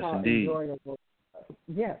 That's yes, how indeed. enjoyable.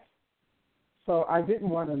 Yes. So I didn't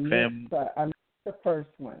want to miss. I missed the first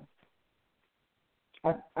one.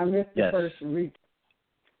 I missed the first week,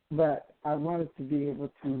 but I wanted to be able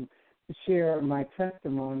to share my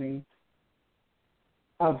testimony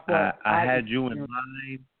of what I had you in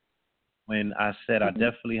mind when I said I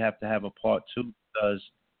definitely have to have a part 2 because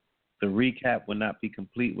the recap would not be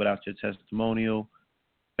complete without your testimonial.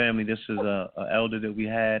 Family, this is a elder that we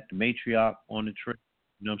had, the matriarch on the trip.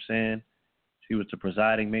 You know what I'm saying? She was the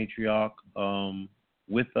presiding matriarch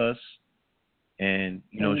with us. And,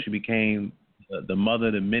 she became the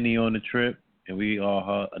mother to many on the trip. And we are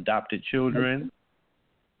her adopted children.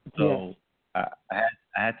 So I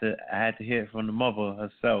had to hear it from the mother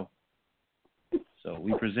herself. So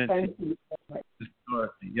we present you this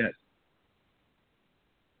Dorothy. Yes.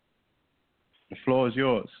 The floor is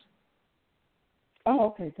yours. Oh,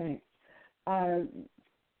 okay, thanks.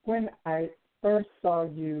 When I first saw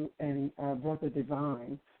you and Brother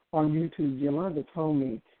Divine on YouTube, Yolanda told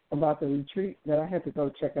me about the retreat that I had to go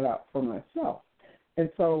check it out for myself. And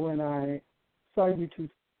so when I saw you two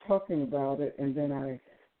talking about it and then I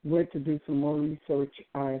went to do some more research,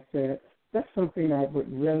 I said, that's something I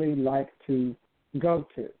would really like to go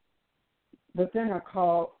to. But then I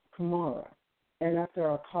called Kamara, and after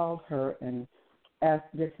I called her and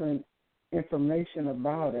asked different information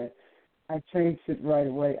about it, I changed it right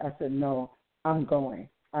away. I said, no, I'm going.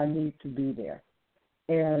 I need to be there.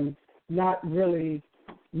 And not really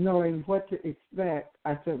knowing what to expect,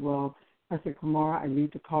 I said, Kamara, I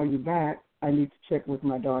need to call you back. I need to check with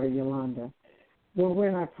my daughter, Yolanda. Well,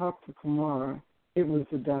 when I talked to Kamara, it was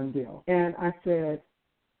a done deal. And I said,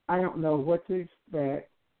 I don't know what to expect.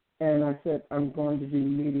 And I said, I'm going to be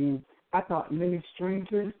meeting, I thought, many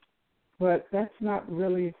strangers, but that's not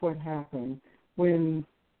really what happened. When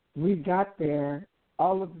we got there,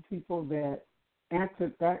 all of the people that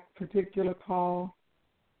answered that particular call,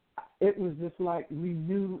 it was just like we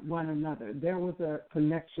knew one another. There was a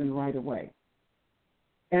connection right away.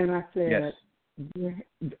 And I said,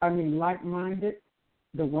 like-minded,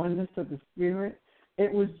 the oneness of the spirit,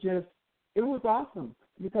 it was awesome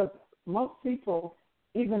because most people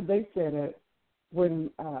even they said it when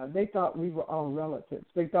they thought we were all relatives.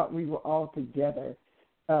 They thought we were all together,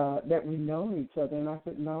 that we know each other. And I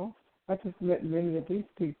said, no, I just met many of these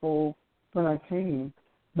people when I came.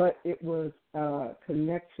 But it was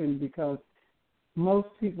connection because most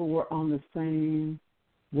people were on the same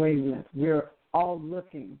wavelength. We're all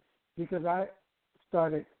looking because I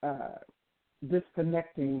started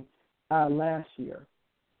disconnecting last year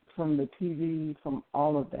from the TV, from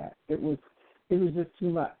all of that. It was just too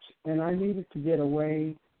much, and I needed to get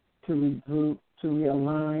away, to regroup, to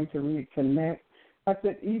realign, to reconnect. I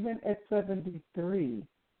said, even at 73,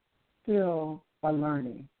 still a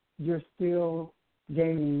learning. You're still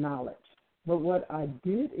gaining knowledge. But what I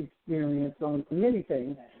did experience on many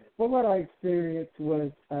things, what I experienced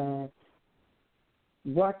was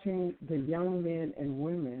watching the young men and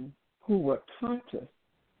women who were conscious,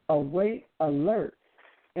 awake, alert,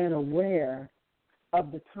 and aware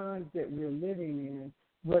of the times that we're living in,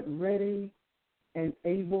 but ready and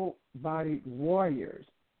able-bodied warriors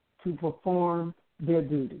to perform their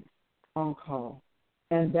duties on call.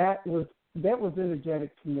 And that was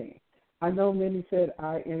energetic to me. I know many said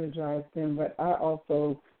I energized them, but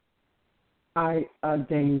I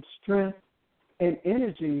gained strength and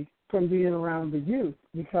energy from being around the youth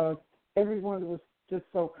because everyone was just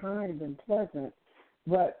so kind and pleasant.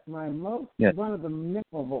 But one of the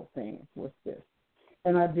memorable things was this,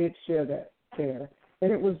 and I did share that there.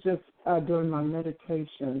 And it was just during my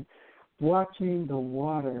meditation, watching the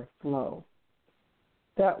water flow.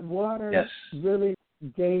 That water really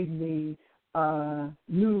gave me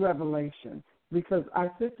new revelation because I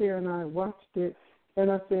sit there and I watched it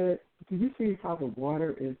and I said, do you see how the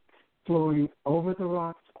water is flowing over the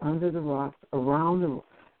rocks, under the rocks, around the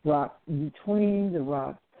rocks, between the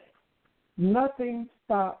rocks? Nothing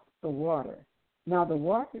stops the water. Now, the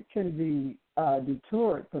water can be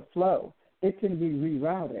detoured to flow. It can be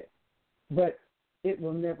rerouted, but it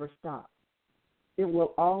will never stop. It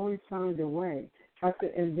will always find a way.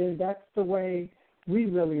 And then that's the way we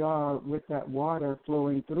really are with that water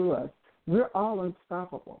flowing through us. We're all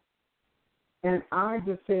unstoppable. And I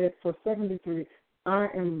just said for 73, I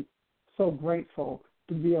am so grateful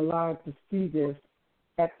to be alive to see this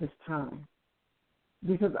at this time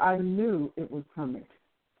because I knew it was coming.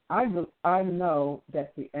 I know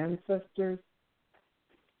that the ancestors,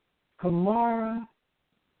 Kamara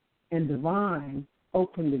and Divine,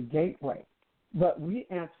 opened the gateway, but we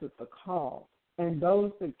answered the call. And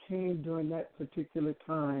those that came during that particular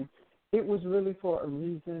time, it was really for a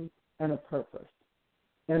reason and a purpose.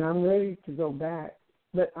 And I'm ready to go back,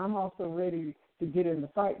 but I'm also ready to get in the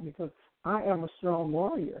fight because I am a strong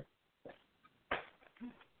warrior,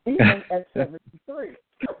 even at 73.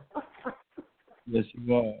 Yes,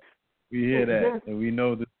 you are. We hear that, and we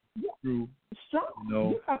know this is true. Strong.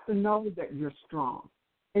 You have to know that you're strong,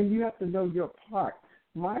 and you have to know your part.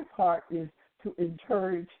 My part is to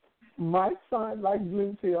encourage my son, like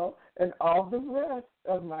Bluefield, and all the rest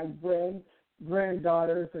of my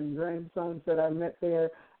granddaughters and grandsons that I met there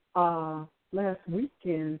last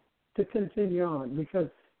weekend to continue on because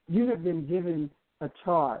you have been given a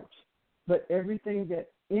charge. But everything that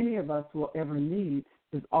any of us will ever need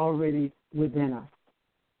is already within us.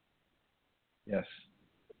 Yes.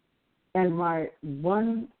 And my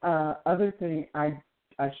one other thing I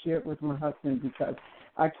shared with my husband because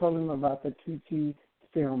I told him about the TT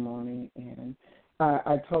ceremony, and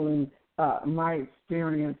I told him my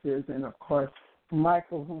experiences, and of course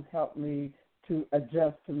Michael, who helped me to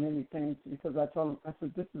adjust to many things, because I told him, I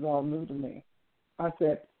said, this is all new to me. I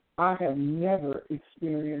said, I have never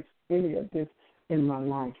experienced any of this in my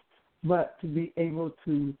life, but to be able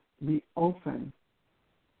to be open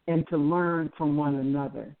and to learn from one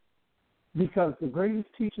another, because the greatest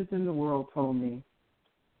teachers in the world told me,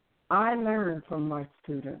 I learned from my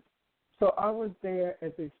students. So I was there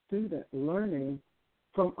as a student learning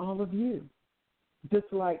from all of you. Just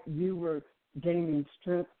like you were gaining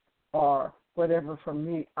strength or whatever from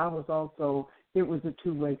me, I was also, it was a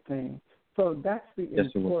two-way thing. So that's the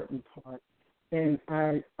important part. And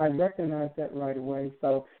I recognized that right away.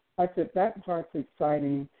 So I said that part's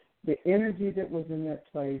exciting. The energy that was in that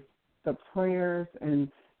place, the prayers and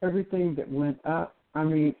everything that went up. I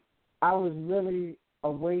mean, I was really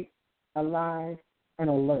awake, alive, and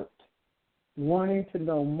alert, wanting to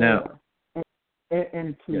know more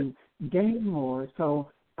and to gain more. So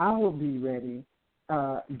I will be ready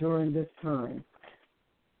during this time.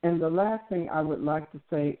 And the last thing I would like to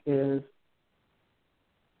say is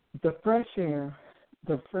the fresh air,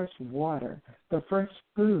 the fresh water, the fresh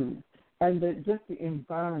food, and just the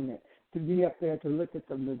environment, to be up there to look at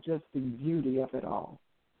the majestic beauty of it all,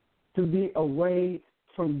 to be away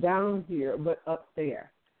from down here, but up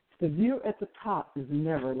there. The view at the top is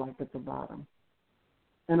never like at the bottom.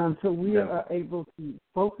 And until we are able to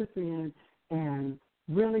focus in and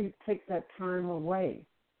really take that time away,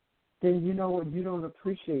 then you know what, you don't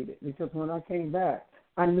appreciate it. Because when I came back,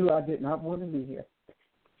 I knew I did not want to be here.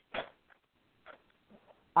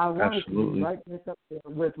 I wanted to be right back up there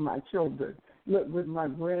with my children, look, with my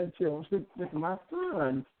grandchildren, with my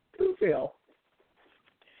son, too, Phil.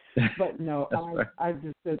 But no, I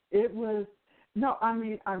just said it was, no, I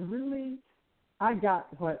mean, I got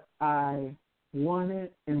what I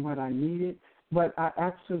wanted and what I needed, but I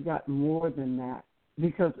actually got more than that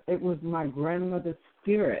because it was my grandmother's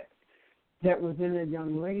spirit that was in a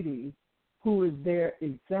young lady who was there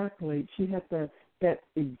exactly. She had that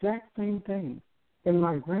exact same thing. And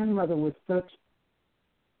my grandmother was such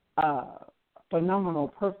a phenomenal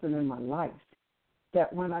person in my life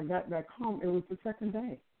that when I got back home, it was the second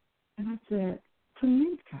day. And I said,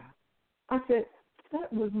 Tanika, I said,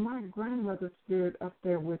 that was my grandmother's spirit up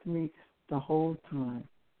there with me the whole time.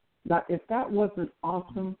 Now, if that wasn't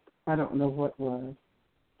awesome, I don't know what was.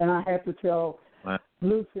 And I had to tell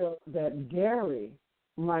Bluefield that Gary,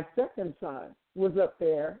 my second son, was up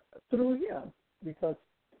there through him because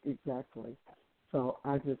exactly. So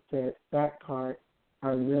I just said that part I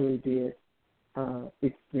really did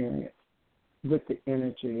experience with the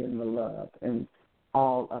energy and the love and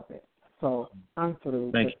all of it. So I'm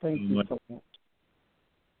through. Thank you so much.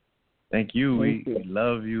 Thank you. We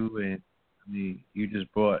love you, and I mean, you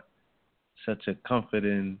just brought such a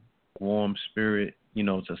comforting, warm spirit, you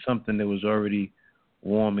know, to something that was already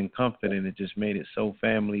warm and comforting. It just made it so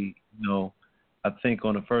family. You know, I think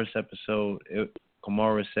on the first episode,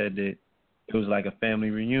 Kamara said that it was like a family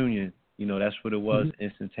reunion. You know, that's what it was,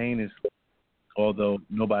 instantaneously. Although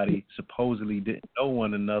nobody supposedly didn't know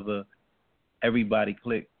one another, everybody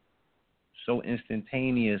clicked so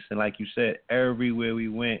instantaneous. And like you said, everywhere we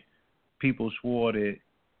went, people swore that,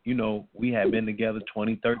 you know, we had been together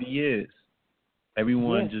 20, 30 years.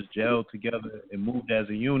 Everyone just gelled together and moved as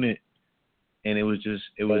a unit. And it was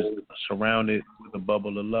surrounded with a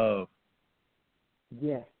bubble of love.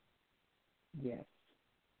 Yes. Yes.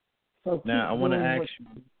 So now I want to ask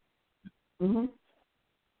you,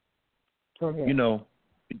 Go ahead. You know,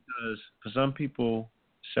 because for some people,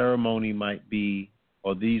 ceremony might be,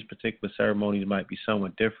 or these particular ceremonies might be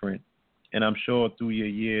somewhat different. And I'm sure through your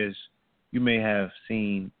years, you may have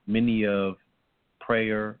seen many of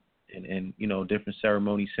prayer and you know, different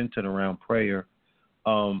ceremonies centered around prayer.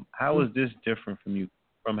 How is this different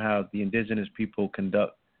from how the indigenous people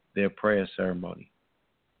conduct their prayer ceremony?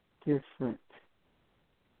 Different.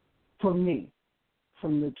 For me,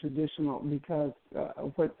 from the traditional, because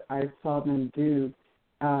what I saw them do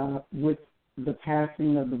with the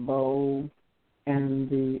passing of the bowl and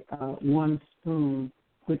the one spoon,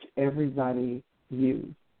 which everybody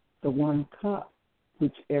used, the one cup,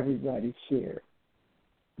 which everybody shared.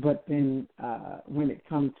 But then when it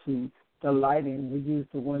comes to the lighting, we used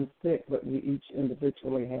the one stick, but we each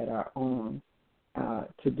individually had our own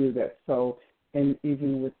to do that. So, and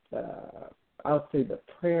even with, I'll say the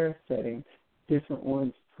prayer setting, different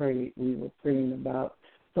ones prayed. We were praying about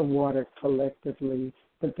the water collectively,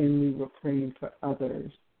 but then we were praying for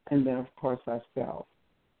others, and then, of course, ourselves.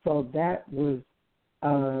 So that was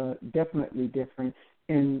definitely different.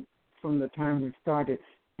 And from the time we started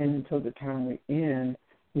and until the time we end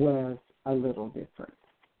was a little different.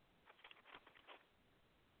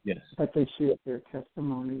 Yes. But they shared their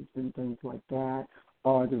testimonies and things like that,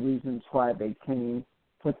 or the reasons why they came,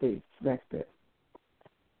 what they expected.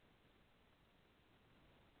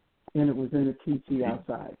 And it was in a teepee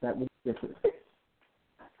outside. That was different.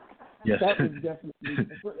 Yes. That was definitely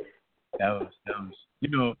different. That was, you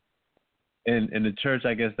know, in the church,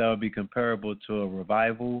 I guess that would be comparable to a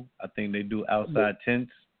revival. I think they do outside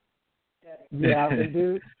tents. Yeah, they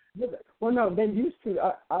do. Well, no, they used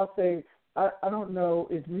to. I'll say, I don't know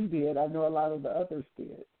if we did. I know a lot of the others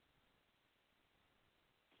did.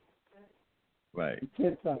 Right.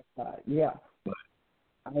 Tents outside, yeah.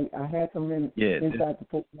 Right. I had them inside the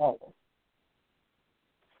 4 walls,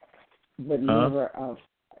 but never outside.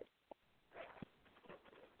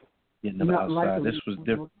 Yeah, never outside. Like this was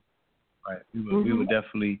different. Right. We were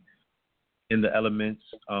definitely in the elements.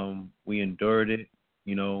 We endured it,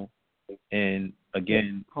 you know, and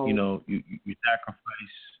again, you know, you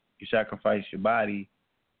sacrifice your body,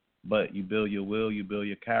 but you build your will, you build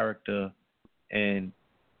your character, and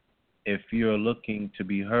if you're looking to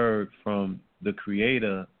be heard from the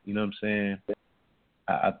Creator, you know what I'm saying?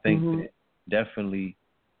 I think that definitely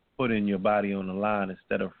putting your body on the line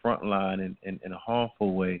instead of front line in a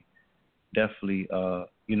harmful way, definitely,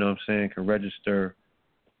 you know what I'm saying, can register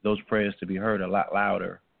those prayers to be heard a lot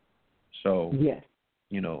louder. So, yes.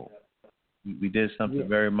 you know, we did something yes.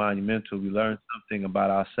 very monumental. We learned something about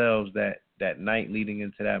ourselves that night leading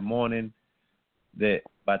into that morning, that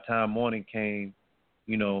by the time morning came,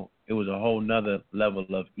 you know, it was a whole nother level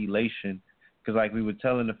of elation. Because like we were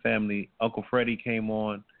telling the family, Uncle Freddie came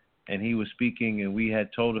on and he was speaking, and we had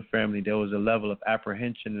told the family there was a level of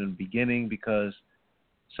apprehension in the beginning because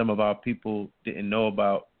some of our people didn't know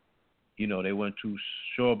about, you know, they weren't too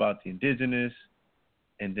sure about the indigenous,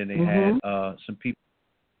 and then they had some people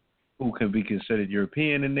who could be considered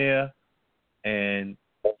European in there, and,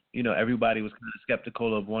 you know, everybody was kind of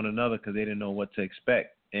skeptical of one another because they didn't know what to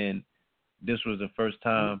expect. And this was the first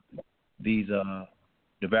time these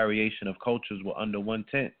the variation of cultures were under one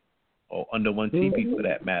tent, or under one teepee for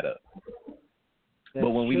that matter.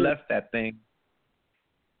 But when we left that thing,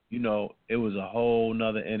 you know, it was a whole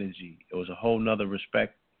nother energy. It was a whole nother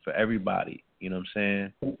respect for everybody. You know what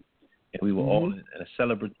I'm saying? And we were all in a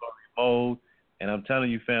celebratory mode. And I'm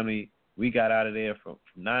telling you, family, we got out of there from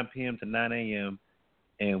 9 p.m. to 9 a.m.,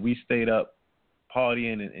 and we stayed up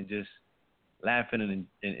partying and just laughing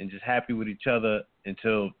and just happy with each other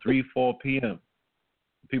until 3, 4 p.m.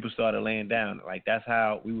 People started laying down. Like, that's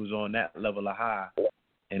how we was on that level of high.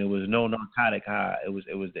 And it was no narcotic high. It was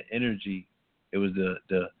the energy. It was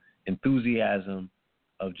the enthusiasm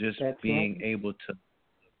of just being able to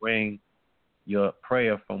bring your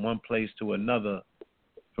prayer from one place to another,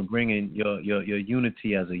 from bringing your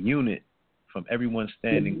unity as a unit, from everyone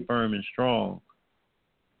standing firm and strong.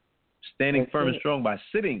 Standing firm and strong by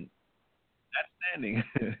sitting, not standing.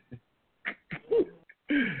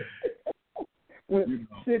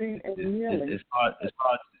 Sitting and kneeling. It's hard.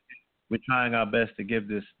 We're trying our best to give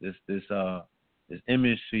this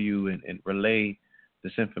image to you and relay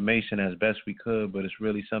this information as best we could, but it's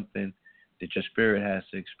really something that your spirit has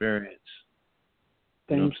to experience.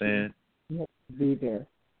 You know what I'm saying? You have to be there.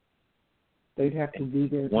 They'd have to be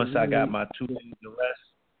there. Once I got my 2 days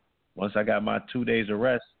of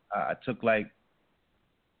rest, I took like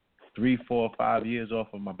 3, 4, 5 years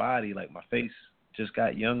off of my body. Like, my face just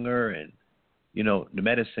got younger, and, you know, the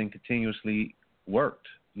medicine continuously worked.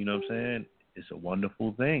 You know what I'm saying? It's a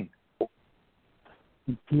wonderful thing.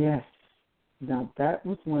 Yes. Now, that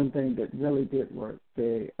was one thing that really did work.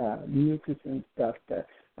 The mucus and stuff that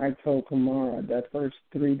I told Kamara, that first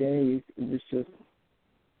 3 days, it was just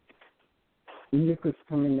mucus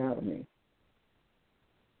coming out of me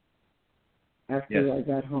after I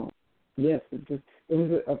got home. Yes, it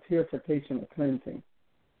was a purification, a cleansing.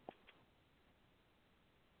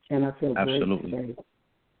 And I feel absolutely great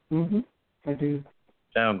today. I do.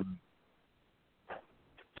 Sound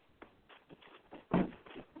good.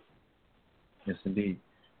 Yes, indeed.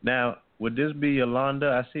 Now, would this be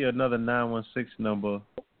Yolanda? I see another 916 number.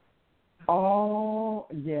 Oh,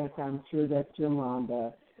 yes, I'm sure that's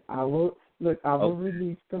Yolanda. I will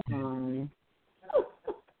release the line.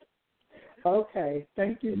 Okay,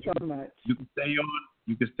 thank you so much. You can stay on.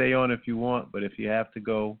 You can stay on if you want, but if you have to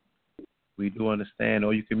go, we do understand.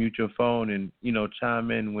 Or you can mute your phone and, you know, chime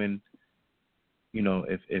in when, you know,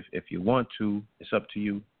 if you want to. It's up to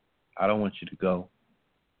you. I don't want you to go.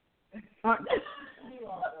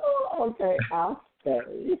 Okay, I'll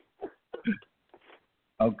stay.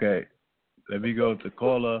 Okay, let me go to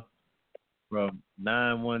caller from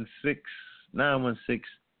 916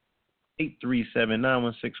 837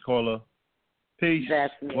 916 caller. Peace.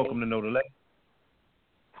 That's me. Welcome to Know the Lake.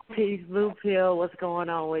 Peace, Blue Pill. What's going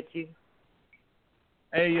on with you?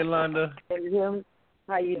 Hey, Yolanda. Can you hear me?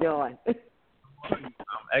 How you doing? I'm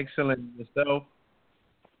excellent. Yourself?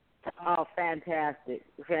 Oh, fantastic.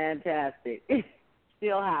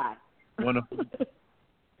 Still high. Wonderful.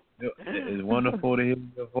 It's wonderful to hear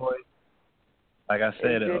your voice. Like I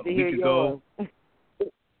said, a week ago.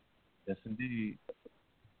 Yes, indeed.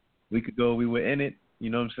 A week ago, we were in it. You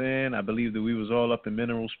know what I'm saying? I believe that we was all up in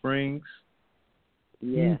Mineral Springs.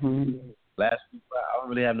 Yeah. Last week, I don't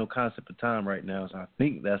really have no concept of time right now, so I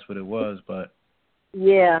think that's what it was. But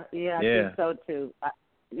yeah, I think so too.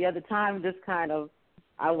 The time just kind of.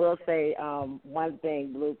 I will say one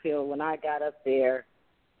thing, Blue Pill. When I got up there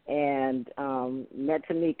and met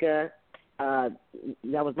Tamika, that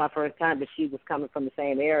was my first time, but she was coming from the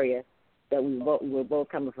same area that we were both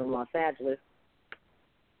coming from, Los Angeles.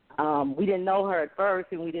 We didn't know her at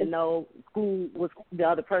first, and we didn't know who was the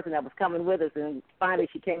other person that was coming with us. And finally,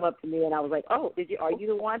 she came up to me, and I was like, "Oh, are you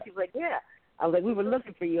the one?" She was like, "Yeah." I was like, "We were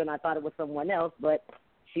looking for you," and I thought it was someone else, but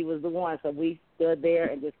she was the one. So we stood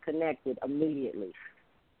there and just connected immediately.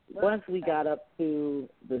 Once we got up to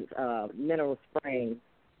the Mineral Springs,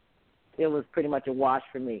 it was pretty much a wash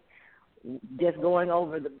for me. just going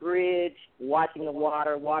over the bridge, watching the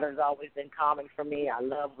water. Water's always been calming for me. I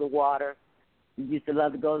love the water. Used to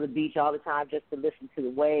love to go to the beach all the time just to listen to the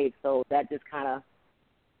waves. So that just kind of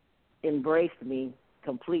embraced me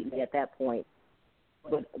completely at that point.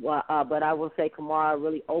 But I will say Kamara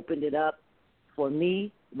really opened it up for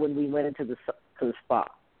me when we went into the spa.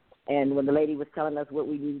 And when the lady was telling us what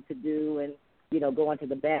we needed to do and, you know, go into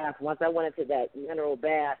the bath, once I went into that mineral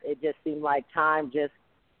bath, it just seemed like time just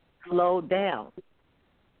slowed down.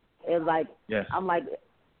 It was like, yes. I'm like,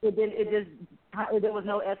 there was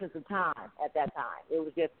no essence of time at that time. It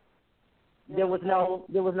was just, there was no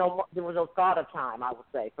thought of time, I would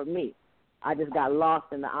say, for me. I just got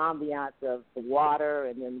lost in the ambiance of the water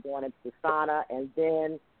and then going into the sauna, and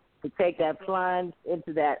then to take that plunge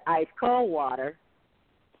into that ice cold water,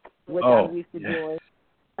 which I'm used to doing.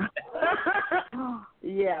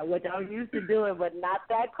 Yeah, which I'm used to doing, but not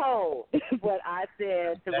that cold. But I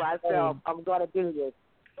said to myself, I'm going to do this.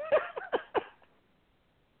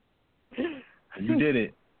 You did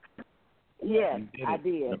it. Yes, I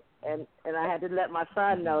did. And I had to let my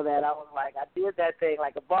son know that. I was like, I did that thing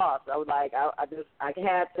like a boss. I was like, I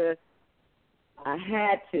had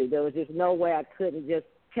to. There was just no way I couldn't just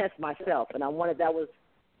test myself. And that was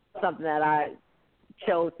something that I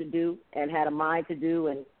chose to do and had a mind to do.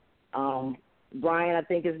 And Brian, I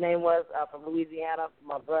think his name was, from Louisiana,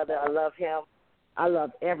 my brother, I love him. I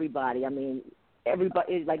love everybody. I mean,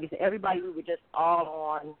 everybody, like you said, everybody, we were just all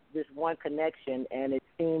on this one connection, and it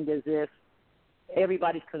seemed as if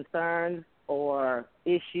everybody's concerns or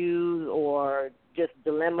issues or just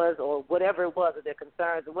dilemmas or whatever it was, or their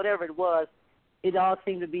concerns or whatever it was, it all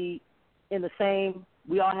seemed to be in the same,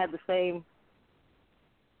 we all had the same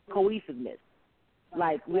cohesiveness.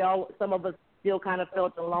 Like some of us still kind of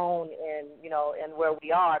felt alone in where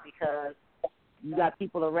we are, because you got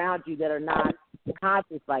people around you that are not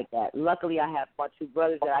conscious like that. Luckily, I have my two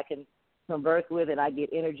brothers that I can converse with and I get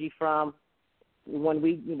energy from when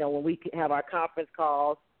we have our conference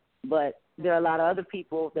calls. But there are a lot of other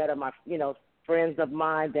people that are my, friends of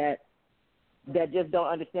mine that just don't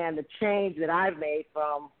understand the change that I've made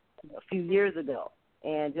from a few years ago.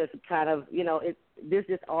 And just kind of, this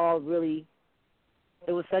just all really,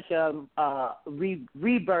 it was such a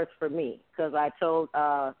rebirth for me, because I told,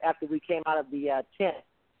 after we came out of the tent,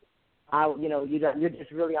 you're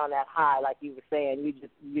just really on that high, like you were saying.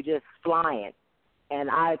 You're just flying. And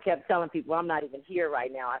I kept telling people, I'm not even here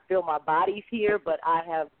right now. I feel my body's here, but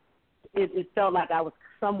it felt like I was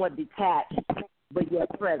somewhat detached, but yet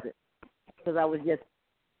present, because I was just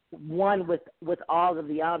one with all of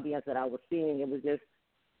the ambience that I was seeing. It was just,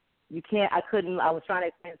 I was trying to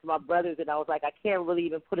explain to my brothers, and I was like, I can't really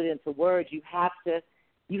even put it into words. You have to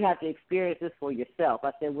experience this for yourself.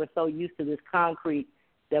 I said, we're so used to this concrete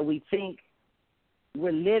that we think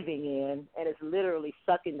we're living in, and it's literally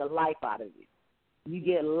sucking the life out of you. You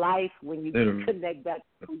get life when you connect back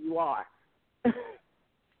to who you are.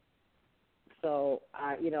 So,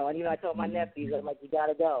 I told my nephews, I'm like, you got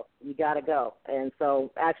to go. And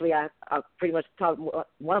so, actually, I pretty much talked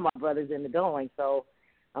one of my brothers into going, so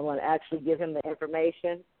I'm going to actually give him the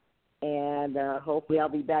information, and hopefully I'll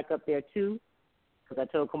be back up there, too, because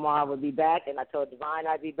I told Kamar I would be back, and I told Divine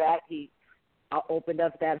I'd be back. He opened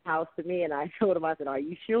up that house to me, and I told him, I said, are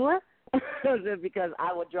you sure? Because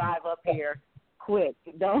I would drive up here quick.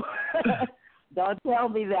 Don't tell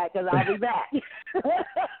me that, because I'll be back.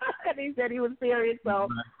 And he said he was serious, so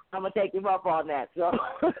I'm gonna take him up on that. So,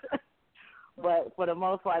 but for the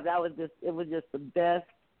most part, it was just the best.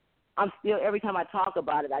 I'm still, every time I talk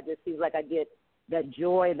about it, I just seems like I get that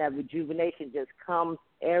joy and that rejuvenation just comes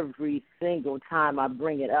every single time I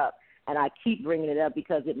bring it up, and I keep bringing it up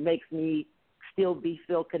because it makes me still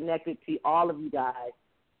feel connected to all of you guys.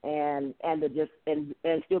 And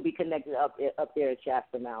still be connected up there at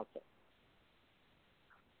Shasta Mountain.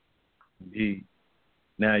 Indeed.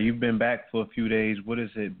 Now, you've been back for a few days. What has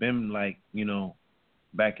it been like,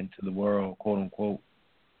 back into the world, quote unquote?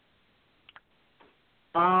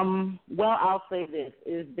 Well, I'll say this: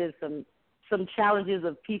 there's been some challenges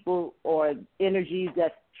of people or energies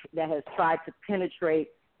that has tried to penetrate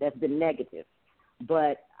that's been negative.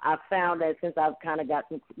 But I found that since I've kind of got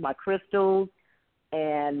my crystals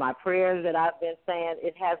and my prayers that I've been saying,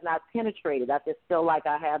 it has not penetrated. I just feel like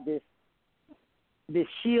I have this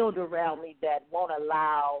shield around me that won't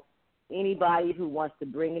allow anybody who wants to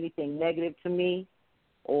bring anything negative to me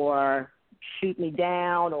or shoot me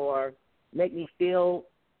down or make me feel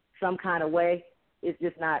some kind of way. It's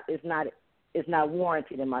just not. It's not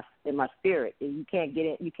warranted in my spirit. You can't get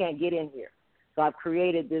in here. So I've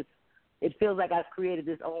created this it feels like I've created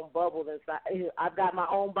this own bubble inside. I've got my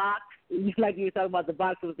own box, like you were talking about the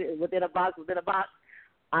box within a box within a box.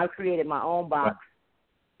 I've created my own box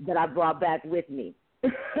that I brought back with me.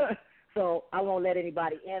 So I won't let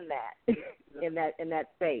anybody in that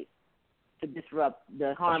space to disrupt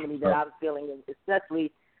the harmony that I'm feeling,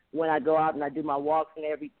 especially when I go out and I do my walks and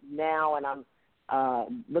every now and I'm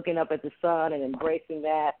looking up at the sun and embracing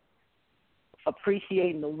that,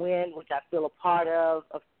 appreciating the wind, which I feel a part of,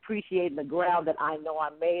 appreciating the ground that I know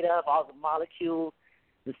I'm made of, all the molecules,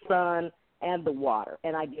 the sun, and the water.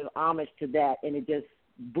 And I give homage to that, and it just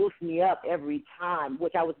boosts me up every time,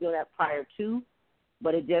 which I was doing that prior to,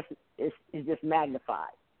 but it's just magnified.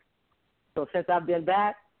 So since I've been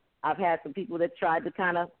back, I've had some people that tried to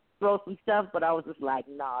kind of throw some stuff, but I was just like,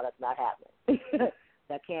 no, that's not happening.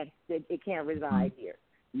 It can't reside here.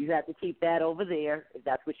 You have to keep that over there. If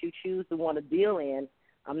that's what you choose to want to deal in,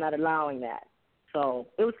 I'm not allowing that. So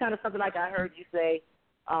it was kind of something like I heard you say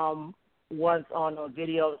once on a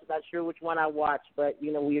video. Not sure which one I watched, but,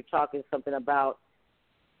 we were talking something about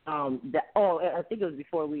that. Oh, I think it was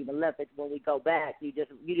before we even left it. When we go back, you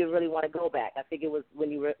didn't really want to go back. I think it was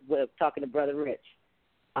when you were talking to Brother Rich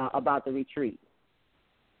about the retreat.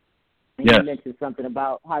 And yes. You mentioned something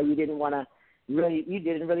about how you didn't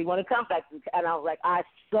really want to come back. And I was like, I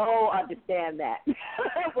so understand that.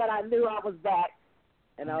 But I knew I was back.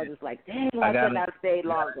 And I was just like, dang, I could have stayed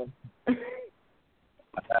longer. I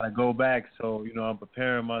got to go back. So, I'm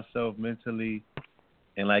preparing myself mentally.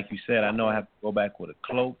 And like you said, I know I have to go back with a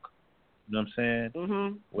cloak. You know what I'm saying?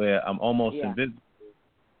 Mm-hmm. Where I'm almost invisible.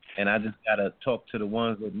 And I just got to talk to the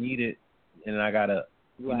ones that need it. And I got to,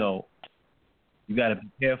 you got to be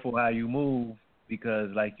careful how you move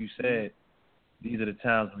because, like you said, these are the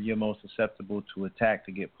times when you're most susceptible to attack,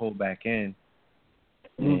 to get pulled back in.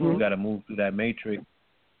 And you got to move through that matrix.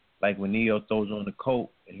 Like when Neo throws on the coat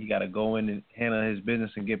and he got to go in and handle his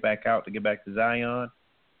business and get back out to get back to Zion.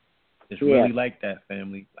 It's really like that,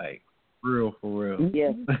 family. Like, for real.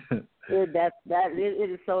 Yes.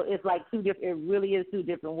 It is so, it's like it really is two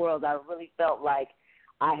different worlds. I really felt like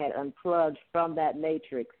I had unplugged from that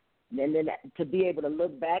matrix. And then to be able to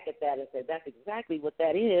look back at that and say, that's exactly what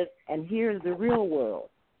that is, and here's the real world.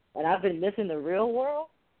 And I've been missing the real world.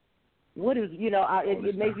 What is,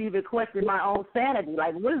 it makes me even question my own sanity.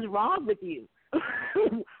 Like, what is wrong with you?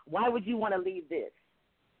 Why would you want to leave this?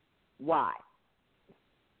 Why?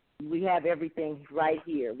 We have everything right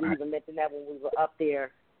here. We even mentioned that when we were up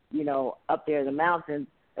there, up there in the mountains,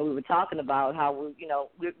 and we were talking about how,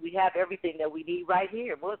 we have everything that we need right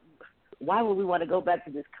here. Why would we want to go back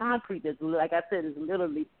to this concrete that's, like I said, is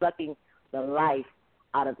literally sucking the life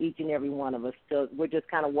out of each and every one of us? So we're just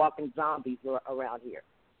kind of walking zombies around here.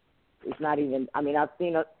 It's not even, I've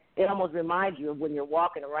seen it almost reminds you of when you're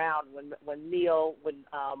walking around, when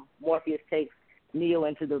Morpheus takes Neo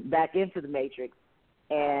back into the Matrix,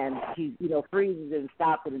 and he, freezes it and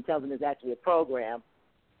stops it and tells him it's actually a program.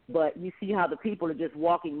 But you see how the people are just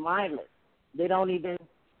walking mindless. They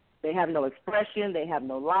have no expression. They have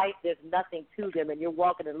no life. There's nothing to them. And you're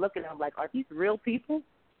walking and looking at them like, are these real people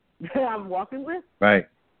that I'm walking with? Right.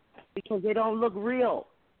 Because they don't look real.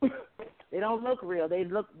 They don't look real. They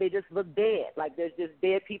just look dead. Like there's just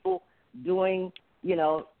dead people doing,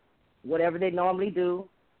 whatever they normally do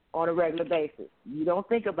on a regular basis. You don't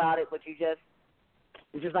think about it, but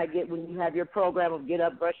it's just like when you have your program of get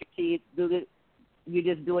up, brush your teeth, you're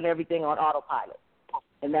just doing everything on autopilot.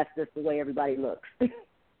 And that's just the way everybody looks.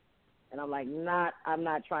 And I'm like, I'm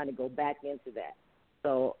not trying to go back into that.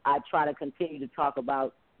 So I try to continue to talk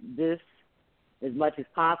about this as much as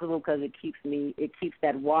possible because it keeps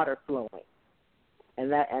that water flowing.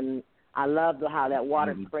 And I love how that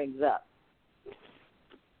water springs up.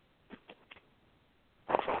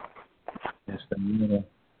 Yes, the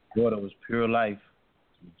water was pure life.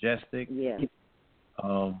 Majestic. Yeah.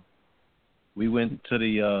 We went to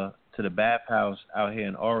the bathhouse out here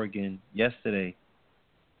in Oregon yesterday.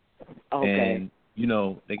 Okay. And they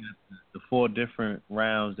got the 4 different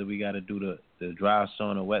rounds that we got to do: the dry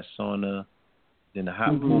sauna, wet sauna, then the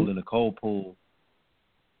hot pool, and the cold pool.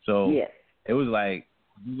 So it was like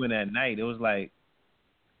we went at night. It was like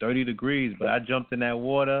 30 degrees, but I jumped in that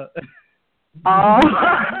water.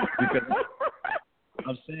 Because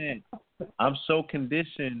I'm saying I'm so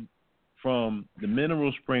conditioned from the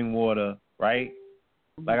mineral spring water, right?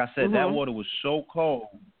 Like I said, that water was so cold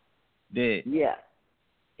that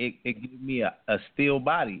it gave me a steel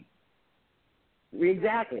body.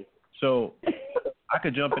 Exactly. So I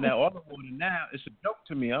could jump in that other water now. It's a joke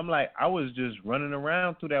to me. I'm like, I was just running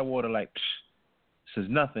around through that water like, this is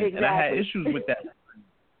nothing. Exactly. And I had issues with that.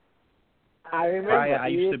 I remember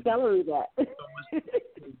you telling me that.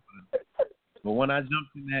 But when I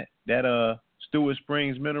jumped in that Stewart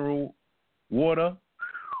Springs mineral water,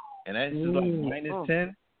 and that's just like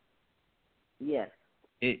 -10. Yes.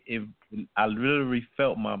 I literally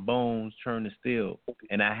felt my bones turn to steel,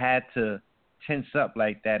 and I had to tense up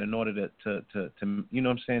like that in order to you know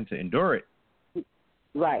what I'm saying, to endure it.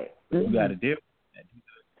 Right. You got to deal with that. These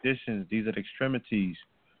are the conditions. These are the extremities.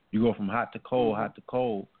 You go from hot to cold, hot to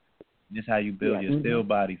cold. This is how you build your steel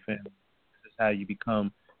body, fam. This is how you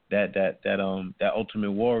become that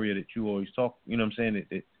ultimate warrior that you always talk. You know what I'm saying?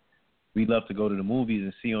 That we love to go to the movies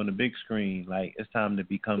and see on the big screen. Like, it's time to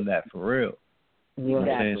become that for real. You know what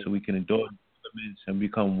I'm saying? So we can endure the elements and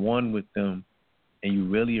become one with them, and you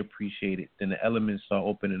really appreciate it. Then the elements start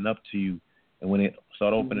opening up to you. And when they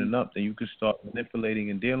start opening up, then you can start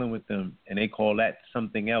manipulating and dealing with them. And they call that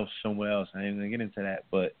something else somewhere else. I ain't going to get into that.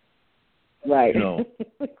 But, right. You know,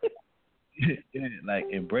 like,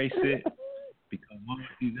 embrace it. Become one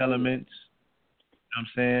with these elements. You know what I'm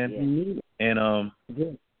saying? Yeah.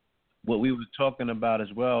 And what we were talking about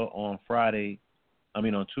as well on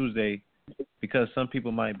Tuesday, because some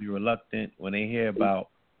people might be reluctant when they hear about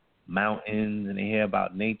mountains and they hear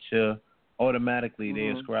about nature, automatically they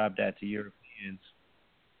ascribe that to Europeans,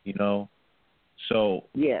 you know. So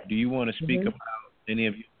do you want to speak about any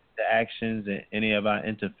of your interactions and any of our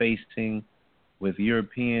interfacing with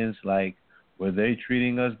Europeans? Like, were they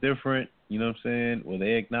treating us different? You know what I'm saying? Were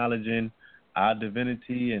they acknowledging our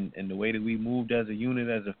divinity and the way that we moved as a unit,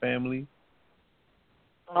 as a family?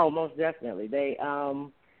 Oh, most definitely.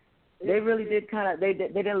 They really did they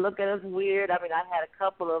didn't look at us weird. I mean, I had a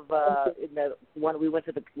couple of in the one we went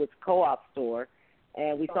to the co-op store,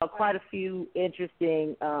 and we saw quite a few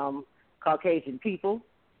interesting Caucasian people,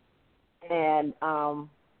 and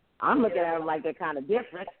I'm looking at them like they're kind of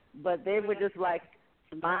different, but they were just like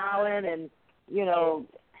smiling and, you know,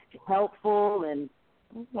 helpful, and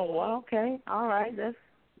I'm like, well, okay, all right,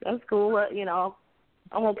 that's cool. You know,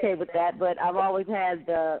 I'm okay with that. But I've always had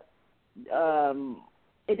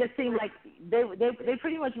it just seemed like they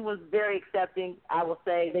pretty much was very accepting. I will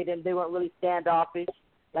say they weren't really standoffish.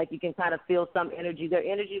 Like, you can kind of feel some energy. Their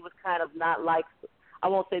energy was kind of not like, I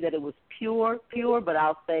won't say that it was pure, but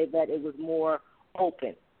I'll say that it was more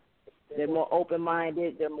open. They're more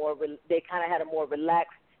open-minded. They kind of had a more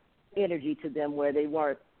relaxed energy to them, where they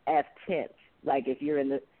weren't as tense. Like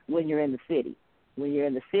when you're in the city. When you're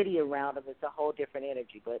in the city around them, it's a whole different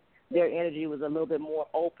energy. But their energy was a little bit more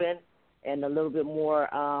open and a little bit more,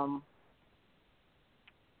 I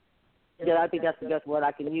think that's the best word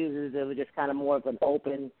I can use, is it was just kind of more of an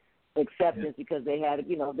open acceptance, because they had,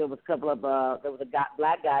 you know, there was a couple of, there was a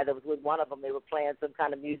black guy that was with one of them. They were playing some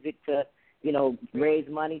kind of music to, you know, raise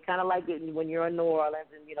money, kind of like when you're in New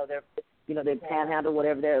Orleans and, they panhandle,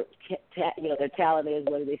 whatever their talent is,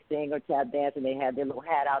 whether they sing or tap dance, and they had their little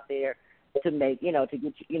hat out there to make, to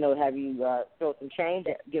get have you throw some change,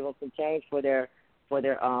 give them some change for their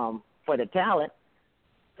talent.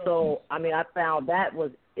 So, I mean, I found that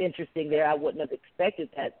was interesting there. I wouldn't have expected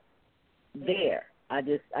that there. I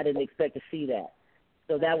didn't expect to see that.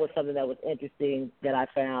 So that was something that was interesting that I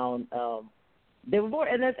found. They were more,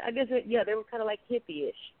 and that's, I guess, they were kind of like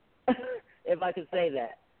hippie-ish, if I could say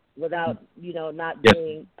that, without, not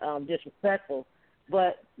being disrespectful,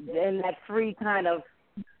 but in that free kind of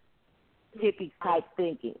hippie-type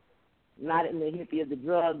thinking. Not in the hippie of the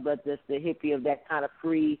drug, but just the hippie of that kind of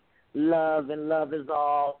free love and love is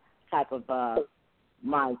all type of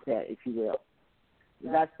mindset, if you will.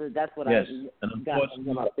 That's what I got from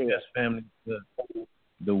them up there. Yes, family.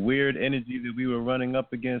 The weird energy that we were running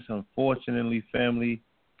up against, unfortunately, family,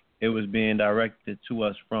 it was being directed to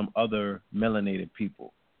us from other melanated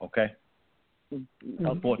people. Okay. Mm-hmm.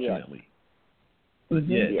 Unfortunately.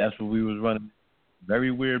 Mm-hmm. Yeah, that's what we was running.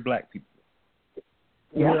 Very weird black people.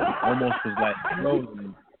 Yeah. Almost was like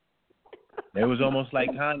frozen. It was almost like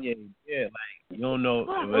Kanye. Yeah, like, you don't know,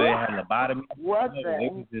 they had lobotomy. What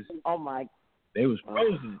oh my. They was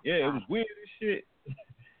frozen. Yeah, it was weird as shit.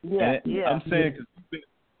 Yeah, and I'm saying, because we've been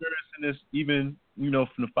experiencing this even,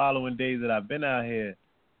 from the following days that I've been out here,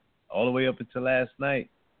 all the way up until last night,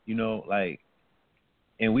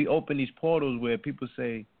 and we open these portals where people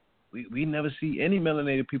say, we never see any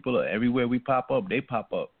melanated people. Everywhere we pop up, they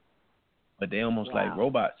pop up. But they almost like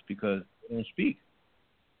robots because they don't speak.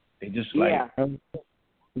 They just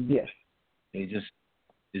yes. They just,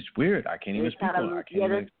 it's weird. I can't even speak on it. I can't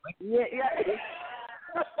even explain it. Yeah.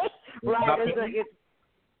 Right.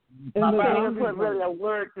 They can't put really a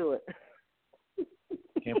word to it.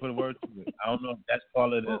 Can't put a word to it. I don't know if that's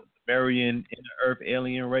part of the Bavarian inner Earth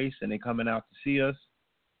alien race and they coming out to see us.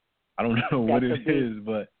 I don't know what it is,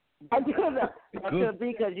 but Because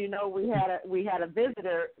we had a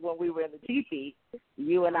visitor when we were in the teepee.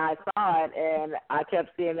 You and I saw it, and I kept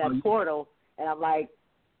seeing that portal, and I'm like,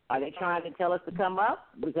 are they trying to tell us to come up?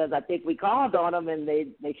 Because I think we called on them, and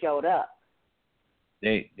they showed up.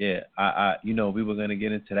 We were going to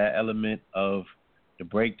get into that element of the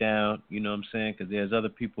breakdown, you know what I'm saying? Because there's other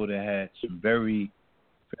people that had some very,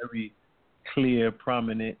 very clear,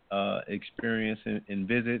 prominent experience in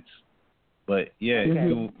visits. But yeah,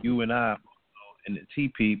 you and I in the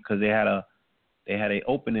teepee, because they had a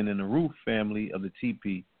opening in the roof family of the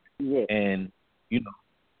teepee, and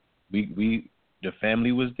we the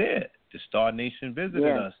family was there. The Star Nation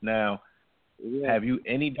visited us. Now, have you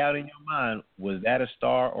any doubt in your mind, was that a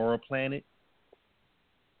star or a planet?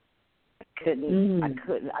 I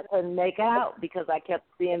couldn't make out because I kept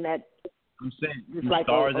seeing that. I'm saying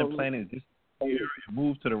stars and planets disappear and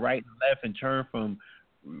move to the right and left and turn from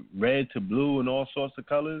red to blue and all sorts of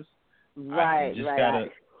colors. Right,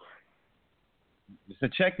 it's a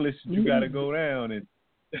checklist that you gotta go down and.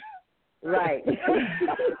 Right. In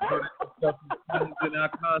our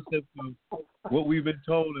concept of what we've been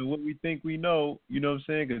told and what we think we know, you know what I'm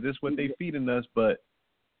saying? Because this is what they feeding us. But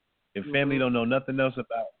if family don't know nothing else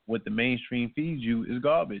about what the mainstream feeds you, is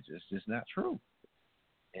garbage. It's just not true.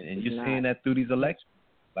 And you're seeing that through these elections.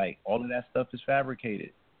 Like, all of that stuff is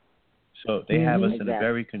fabricated. So they have us in a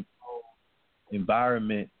very controlled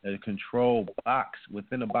environment, a controlled box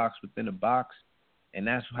within a box within a box. And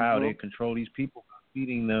that's how they control these people,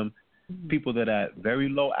 feeding them people that are at very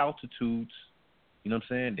low altitudes, you know what I'm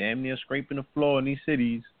saying, damn near scraping the floor in these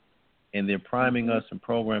cities, and they're priming us and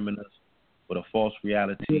programming us with a false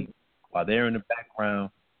reality while they're in the background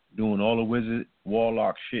doing all the wizard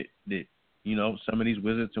warlock shit that, some of these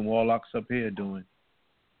wizards and warlocks up here are doing.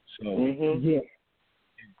 So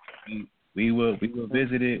we were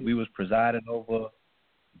visited, we was presided over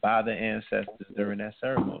by the ancestors during that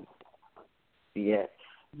ceremony. Yes.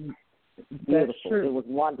 Beautiful. It was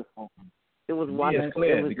wonderful. It was wonderful.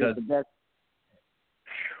 Yeah, it was because the best.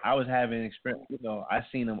 I was having experience. I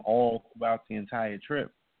seen them all throughout the entire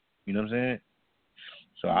trip. You know what I'm saying?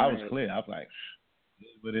 So I was clear. I was like, "This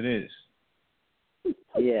is what it is."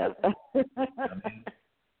 Yeah.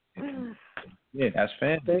 That's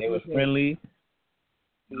family. They was friendly.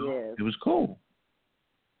 It was cool.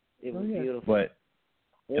 It was beautiful. But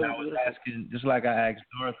I was asking, just like I asked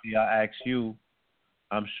Dorothy, I asked you.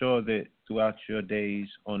 I'm sure that throughout your days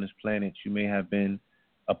on this planet, you may have been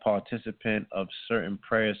a participant of certain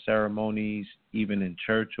prayer ceremonies, even in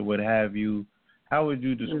church or what have you. How would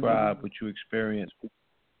you describe what you experienced with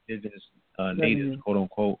indigenous natives, quote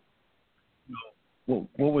unquote? What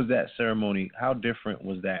was that ceremony? How different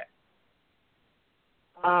was that?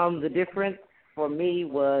 The difference for me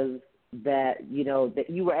was that, that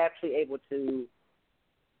you were actually able to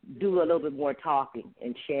do a little bit more talking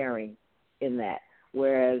and sharing in that.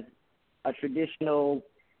 Whereas a traditional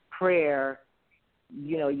prayer,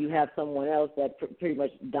 you have someone else that pretty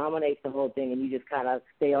much dominates the whole thing, and you just kind of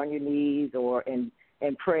stay on your knees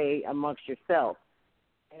and pray amongst yourself.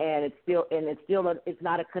 And it's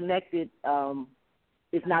not a connected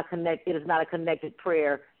it is not a connected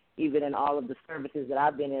prayer. Even in all of the services that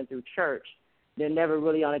I've been in through church, they're never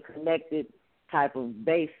really on a connected type of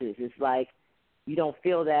basis. It's like you don't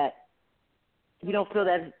feel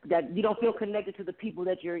connected to the people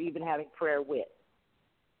that you're even having prayer with.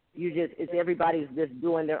 Everybody's just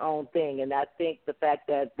doing their own thing. And I think the fact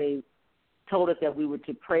that they told us that we were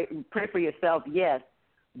to pray for yourself, yes,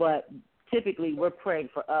 but typically we're praying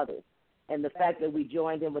for others. And the fact that we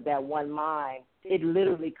joined in with that one mind, it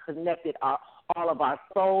literally connected all of our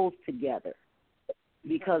souls together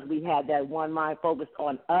because we had that one mind focused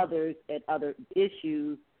on others and other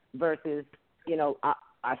issues versus,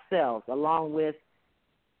 ourselves, along with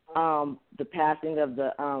the passing of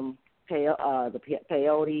the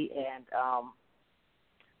peyote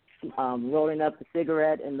and rolling up the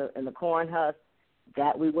cigarette in the corn husk.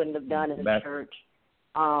 That we wouldn't have done in the church.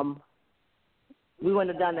 We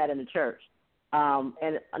wouldn't have done that in the church.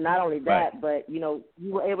 And not only that, but, you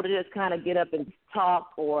were able to just kind of get up and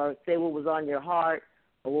talk or say what was on your heart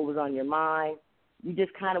or what was on your mind. You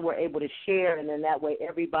just kind of were able to share, and then that way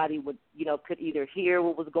everybody would, could either hear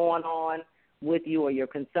what was going on with you or your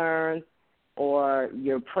concerns or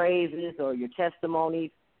your praises or your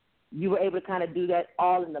testimonies. You were able to kind of do that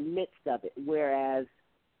all in the midst of it, whereas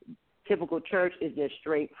typical church is just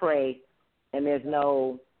straight pray, and there's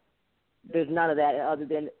none of that other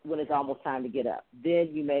than when it's almost time to get up.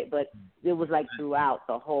 But it was like throughout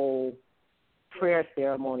the whole prayer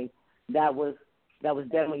ceremony, that was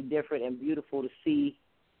definitely different and beautiful to see.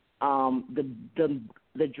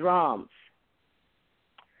 The drums,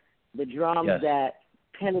 the drums that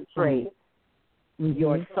penetrate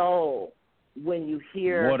your soul when you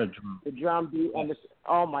hear the drum beat and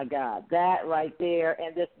oh my God, that right there,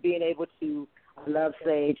 and just being able to, I love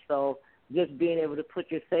sage, so just being able to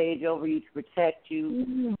put your sage over you to protect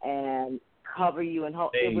you and cover you and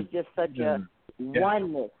hold, it was just such a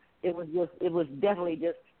oneness. It was definitely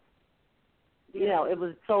just, you know, it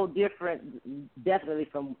was so different, definitely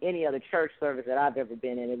from any other church service that I've ever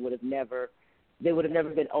been in. They would have never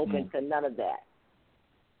been open to none of that.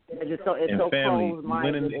 It's so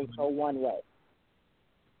closed-minded and so one way.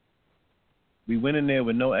 We went in there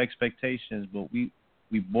with no expectations, but we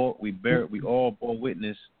all bore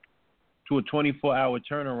witness to a 24-hour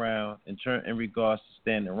turnaround in regards to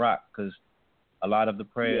Standing Rock, because a lot of the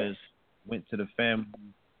prayers went to the family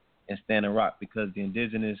and Standing Rock, because the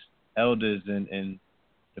indigenous elders and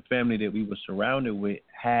the family that we were surrounded with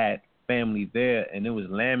had family there, and it was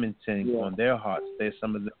lamenting on their hearts. There's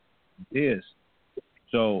some of the tears.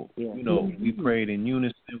 So, you know, we prayed in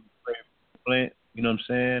unison, we prayed for Flint, you know what I'm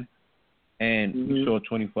saying? And we saw a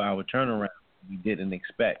 24-hour turnaround we didn't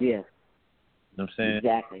expect. You know what I'm saying?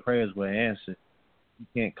 Exactly. Prayers were answered. You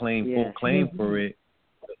can't claim full claim for it.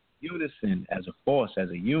 But unison, as a force, as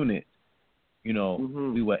a unit, you know,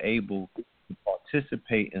 we were able to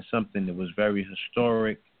participate in something that was very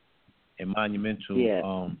historic and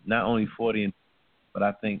monumental, not only for the, but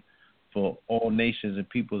I think for all nations and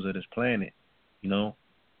peoples of this planet, you know?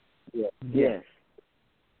 Yes.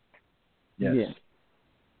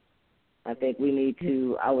 I think we need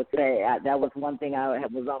to, I would say, that was one thing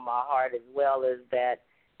was on my heart as well, is that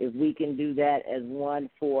if we can do that as one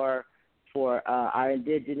for our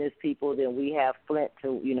indigenous people, then we have Flint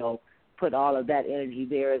to, you know, put all of that energy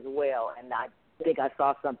there as well. And I think I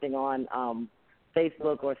saw something on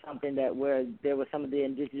Facebook or something that where there were some of the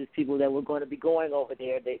indigenous people that were going to be going over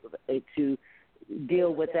there to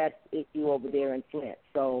deal with that issue over there in Flint.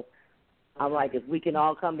 So I'm like, if we can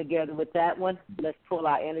all come together with that one, let's pull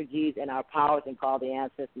our energies and our powers and call the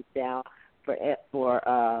ancestors down for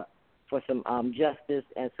some justice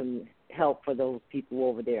and some help for those people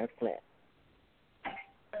over there in Flint.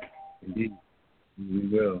 Indeed, we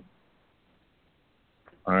will.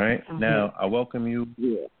 All right. Now I welcome you.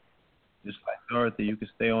 Just like Dorothy, you can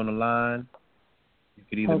stay on the line. You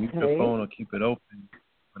could either mute your phone or keep it open.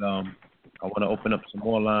 But I want to open up some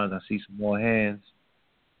more lines. I see some more hands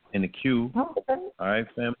in the queue. All right,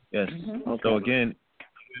 fam? Yes. So, again,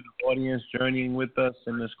 you're in the audience journeying with us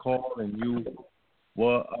in this call, and you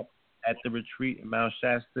were up at the retreat in Mount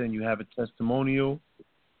Shasta, and you have a testimonial,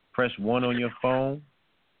 press 1 on your phone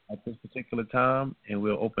at this particular time, and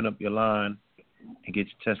we'll open up your line and get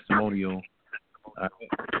your testimonial. All right.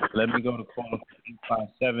 Let me go to caller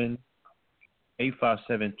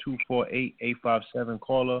 857-248-857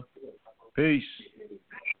 caller. Peace.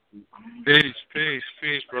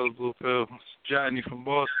 Peace, Brother Blue Pill. It's Johnny from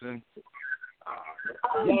Boston.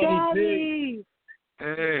 Johnny!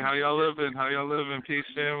 Hey, how y'all living? Peace,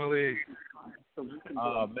 family.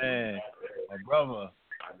 Oh, man. My brother.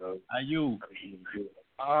 How you?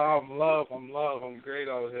 I'm love. I'm great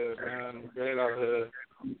out here, man.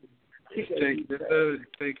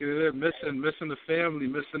 Taking it in. Missing the family,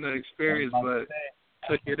 missing the experience, but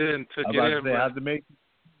took it in. How's the Matrix?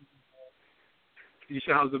 You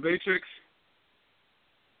said, how's the Matrix?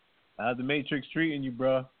 How's the Matrix treating you,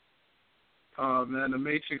 bro? Oh, man, the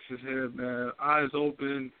Matrix is here, man. Eyes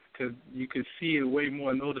open, because you can see it way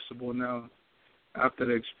more noticeable now after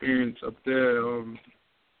the experience up there.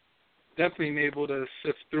 Definitely able to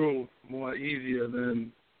sift through more easier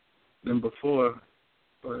than before.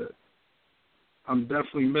 But I'm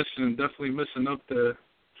definitely missing up there,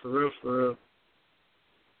 for real.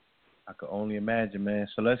 I could only imagine, man.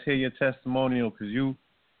 So let's hear your testimonial, because you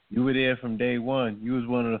were there from day one. You was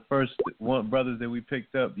one of the first brothers that we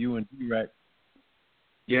picked up, you and D-Rack.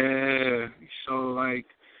 Yeah. So, like,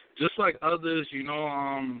 just like others, you know,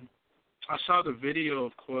 I saw the video,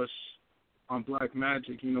 of course, on Black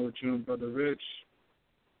Magic, you know, with you and Brother Rich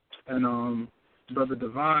and Brother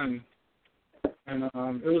Divine. And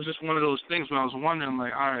it was just one of those things where I was wondering,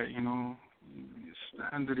 like, all right, you know, it's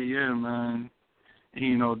the end of the year, man. And,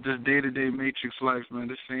 you know, this day-to-day Matrix life, man,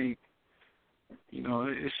 this ain't, you know,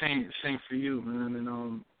 it ain't for you, man.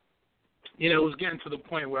 And, you know, it was getting to the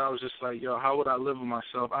point where I was just like, yo, how would I live with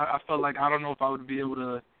myself? I felt like I don't know if I would be able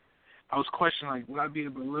to, I was questioning, like, would I be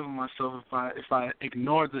able to live with myself if I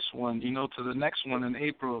ignored this one, you know, to the next one in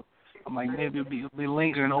April? I'm like, maybe it'll be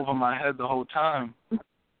lingering over my head the whole time.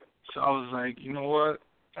 So I was like, you know what?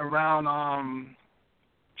 Around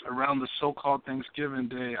the so-called Thanksgiving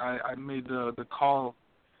Day, I made the call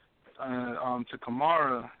to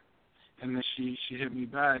Kamara, And then she hit me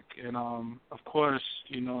back, and of course,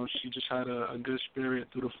 you know, she just had a good spirit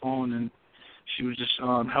through the phone, and she was just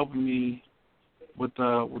helping me with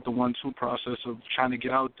the 1-2 process of trying to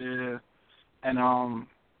get out there, and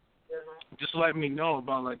just let me know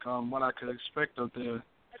about like what I could expect out there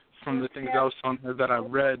from the things I was telling her that I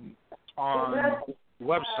read on the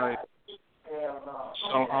website.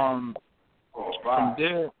 So from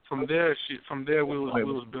there we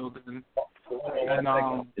was building. And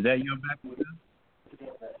is that your background?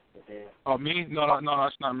 Oh, me? No,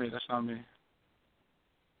 that's not me. That's not me.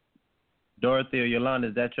 Dorothy or Yolanda,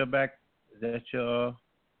 is that your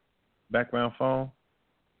background phone?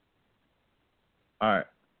 All right.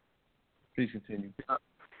 Please continue.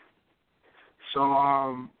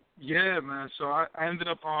 So yeah, man. So I ended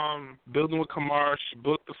up building with Kamar. She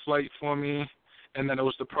booked the flight for me, and then it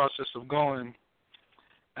was the process of going.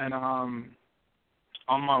 And on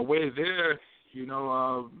my way there, you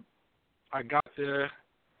know, I got there,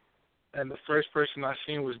 and the first person I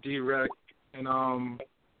seen was D-Rec, and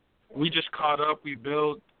we just caught up, we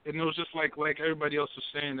built, and it was just like everybody else was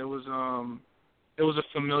saying, it was a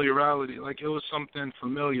familiarity, like it was something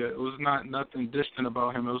familiar. It was nothing distant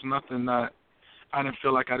about him. It was nothing that I didn't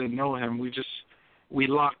feel like I didn't know him. We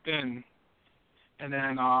locked in, and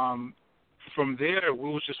then from there we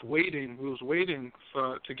was just waiting. We was waiting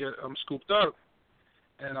to get scooped up.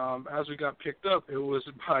 And as we got picked up, it was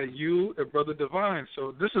by you and Brother Divine.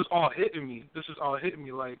 So this is all hitting me.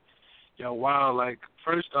 Like, yo, wow. Like,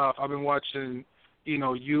 first off, I've been watching, you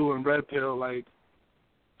know, you and Red Pill, like,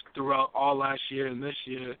 throughout all last year and this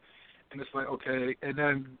year. And it's like, okay. And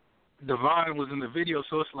then Divine was in the video,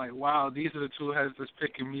 so it's like, wow, these are the two heads that's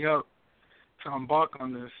picking me up to embark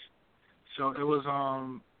on this. So it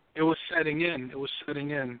was setting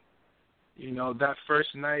in. You know, that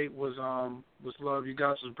first night was love. You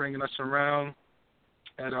guys was bringing us around,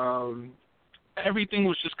 and everything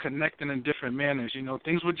was just connecting in different manners. You know,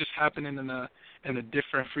 things were just happening in a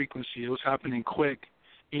different frequency. It was happening quick.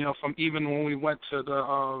 You know, from even when we went to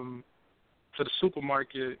the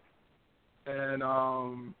supermarket, and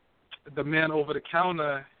the man over the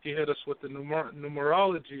counter, he hit us with the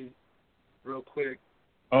numerology real quick.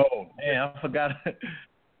 Oh man, I forgot.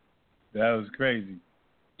 That was crazy.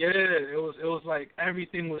 Yeah, it was like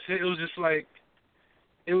everything was hit. It was just like,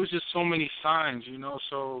 it was just so many signs, you know.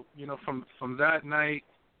 So, you know, from that night,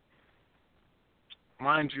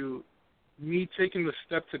 mind you, me taking the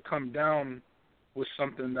step to come down was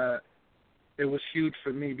something that it was huge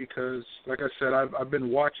for me because, like I said, I've been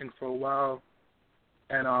watching for a while,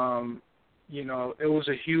 and you know, it was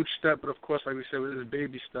a huge step. But of course, like we said, it was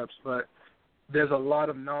baby steps. But there's a lot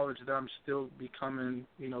of knowledge that I'm still becoming,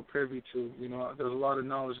 you know, privy to. You know, there's a lot of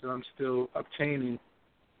knowledge that I'm still obtaining.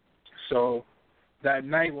 So that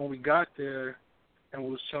night when we got there and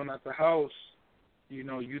we was chilling at the house, you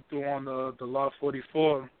know, you threw on the Law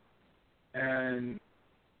 44, and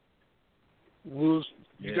you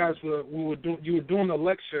were doing the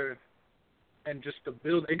lecture, and just the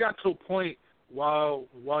build. It got to a point while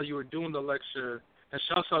you were doing the lecture, and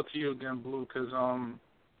shouts out to you again, Blue, because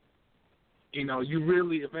you know, you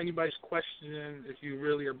really, if anybody's questioning if you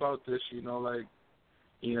really about this, you know, like,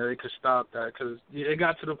 you know, they could stop that, because it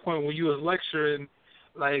got to the point when you was lecturing,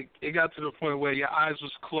 like, it got to the point where your eyes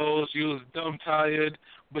was closed, you was dumb tired,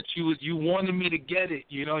 but you wanted me to get it,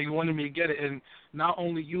 you know, and not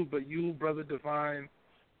only you, but you, Brother Divine,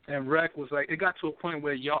 and Rec was like, it got to a point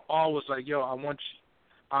where y'all all was like, yo, I want you,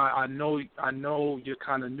 I know you're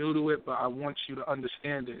kind of new to it, but I want you to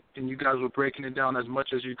understand it, and you guys were breaking it down as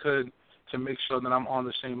much as you could to make sure that I'm on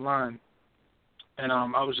the same line. And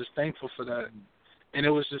I was just thankful for that. And it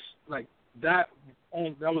was just like that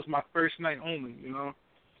was my first night only, you know.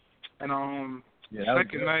 And the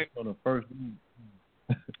second night on the first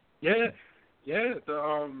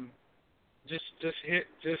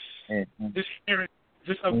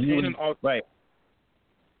just obtaining all right.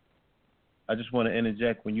 I just want to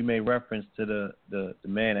interject, when you made reference to the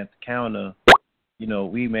man at the counter, you know,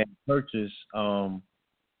 we made a purchase.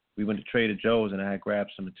 We went to Trader Joe's and I had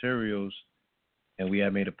grabbed some materials, and we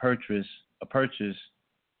had made a purchase,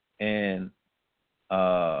 and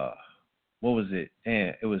what was it?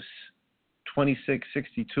 And it was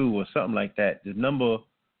 2662 or something like that. The number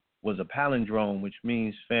was a palindrome, which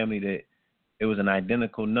means, family, that it was an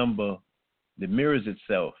identical number that mirrors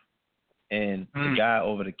itself. And the guy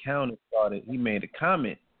over the counter he made a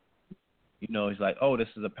comment. You know, he's like, oh, this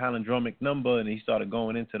is a palindromic number, and he started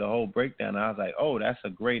going into the whole breakdown. And I was like, oh, that's a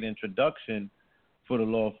great introduction for the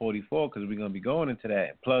Law 44, because we're going to be going into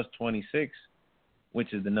that. Plus 26,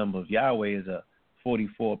 which is the number of Yahweh, is a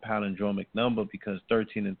 44 palindromic number, because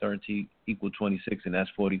 13 and 13 equal 26, and that's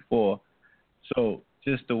 44. So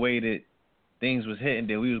just the way that things was hitting,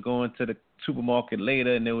 that we was going to the supermarket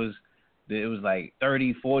later, and it was like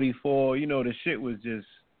 30, 44. You know, the shit was just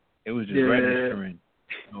registering.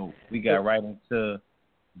 So we got right into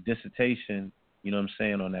dissertation. You know what I'm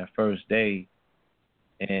saying, on that first day,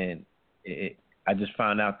 and I just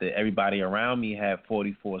found out that everybody around me had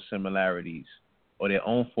 44 similarities or their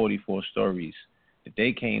own 44 stories that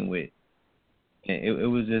they came with. And it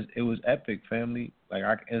was epic, family. Like,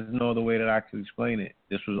 there's no other way that I could explain it.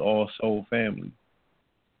 This was all soul family.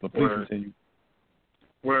 But please continue.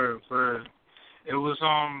 Word. It was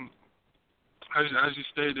as you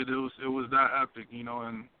stated, it was that epic, you know.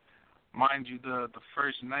 And mind you, the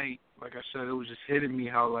first night, like I said, it was just hitting me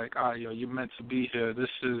how like, you're meant to be here.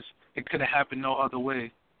 It couldn't happen no other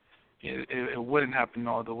way. It wouldn't happen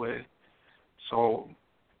no other way. So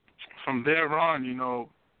from there on, you know,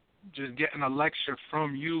 just getting a lecture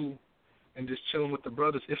from you and just chilling with the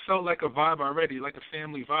brothers, it felt like a vibe already, like a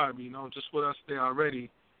family vibe, you know, just with us there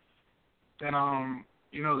already. And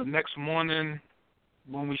you know, the next morning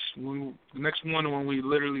when we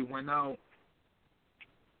literally went out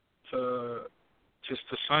to just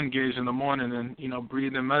to sun gaze in the morning and, you know,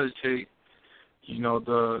 breathe and meditate, you know,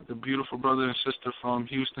 the beautiful brother and sister from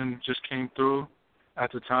Houston just came through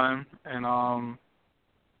at the time, and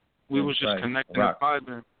we was just connecting and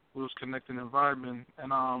vibing. We was connecting and vibing,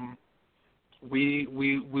 and we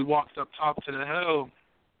walked up top to the hill,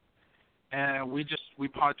 and we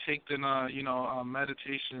partaked in a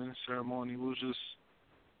meditation ceremony. We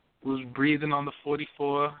was breathing on the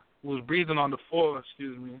 44. We was breathing on the 4,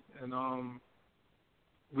 excuse me, and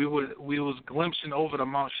we was glimpsing over to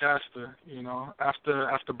Mount Shasta, you know,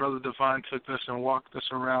 after Brother Divine took us and walked us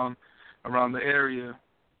around the area,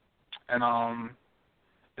 and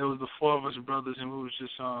it was the 4 of us brothers, and we was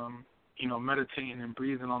just you know, meditating and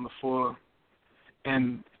breathing on the 4,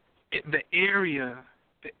 and the area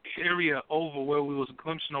over where we was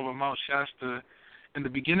glimpsing over Mount Shasta, in the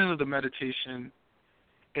beginning of the meditation,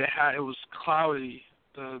 it was cloudy.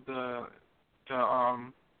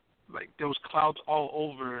 Like there was clouds all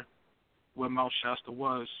over where Mount Shasta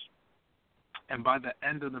was, and by the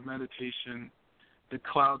end of the meditation, the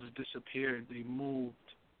clouds disappeared. They moved,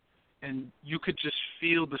 and you could just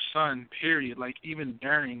feel the sun. Period. Like even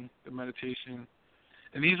during the meditation.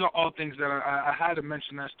 And these are all things that I had to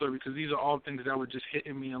mention that story because these are all things that were just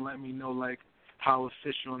hitting me and letting me know like how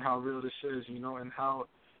official and how real this is, you know, and how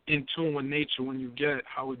in tune with nature when you get it,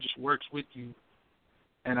 how it just works with you.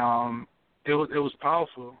 And it was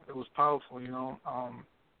powerful. It was powerful, you know.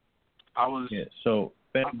 So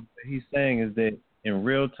what he's saying is that in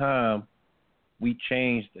real time, we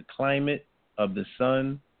changed the climate of the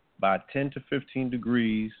sun by 10 to 15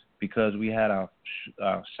 degrees because we had our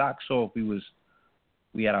socks off.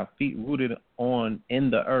 We had our feet rooted in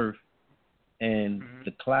the earth, and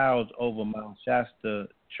the clouds over Mount Shasta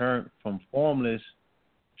turned from formless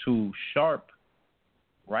to sharp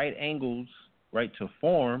right angles, right to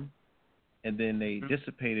form, and then they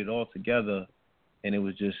dissipated altogether, and it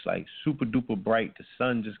was just like super duper bright. The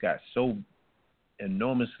sun just got so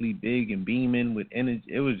enormously big and beaming with energy.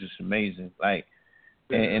 It was just amazing. Like,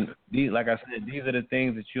 and these, like I said, these are the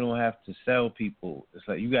things that you don't have to sell people. It's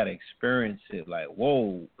like you got to experience it. Like,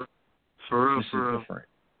 whoa, for real, this is different.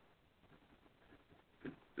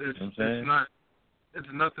 It's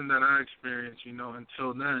nothing that I experienced, you know,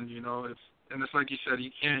 until then, you know. It's like you said,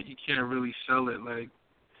 you can't really sell it. Like,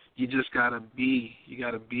 you just gotta be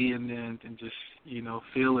in there and just, you know,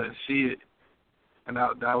 feel it and see it. And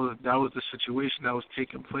that was the situation that was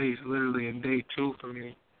taking place literally in day 2 for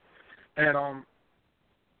me. And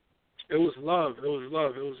it was love. It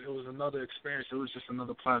was another experience. It was just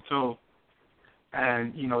another plateau.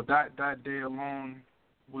 And, you know, that day alone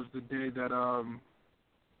was the day that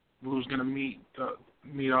we was gonna meet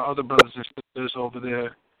our other brothers and sisters over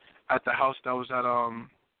there at the house that was at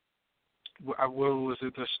where was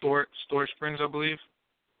it, the Storage Springs, I believe?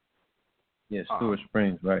 Yeah, Storage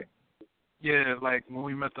Springs, right. Yeah, like when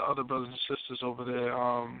we met the other brothers and sisters over there,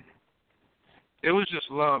 it was just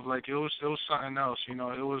love. Like it was something else, you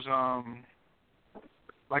know. It was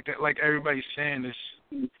like everybody's saying,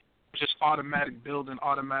 it's just automatic building,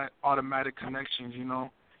 automatic connections, you know.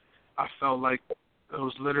 I felt like it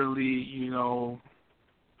was literally, you know,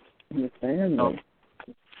 family.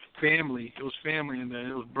 It was family in there.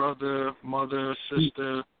 It was brother, mother,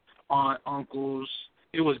 sister, aunt, uncles.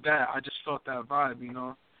 It was that. I just felt that vibe, you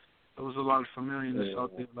know. There was a lot of familiarness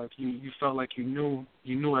out there. Like you felt like you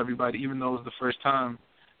knew everybody, even though it was the first time.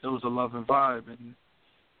 There was a loving vibe, and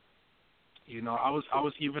you know, I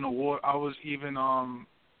was even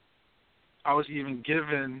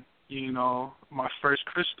given, you know, my first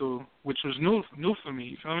crystal, which was new for me,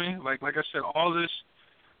 you feel me? Like I said, all this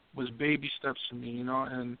was baby steps for me, you know,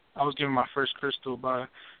 and I was given my first crystal by,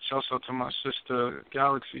 shouts out to my sister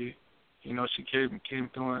Galaxy. You know, she came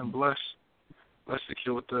through and blessed the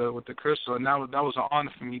kid with the crystal, and that was an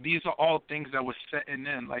honor for me. These are all things that were setting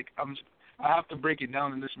in. Like I have to break it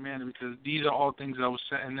down in this manner because these are all things that were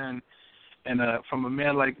setting in, and from a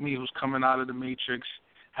man like me who's coming out of the matrix,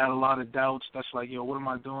 had a lot of doubts. That's like, yo, what am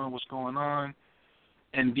I doing? What's going on?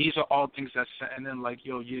 And these are all things that's setting in. Like,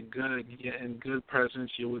 yo, you're good. You're in good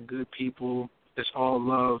presence. You're with good people. It's all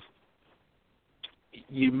love.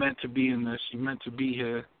 You're meant to be in this. You're meant to be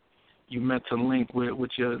here. You're meant to link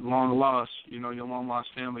with your long lost, you know, your long lost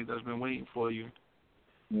family that's been waiting for you.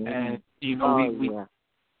 Mm-hmm. And you know,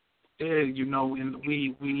 you know, and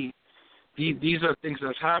these are things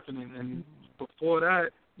that's happening. And before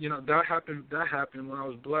that, you know, that happened when I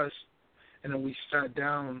was blessed, and then we sat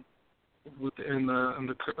down in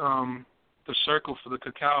the circle for the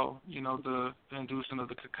cacao, you know, the inducing of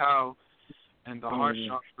the cacao and the heart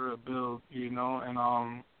chakra build, you know,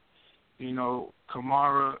 and you know,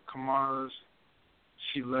 Kamara's,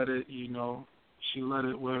 she let it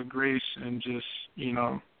with grace and just, you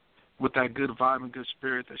know, with that good vibe and good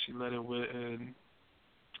spirit that she let it with, and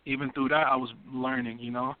even through that I was learning,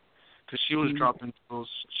 you know, because she was dropping those,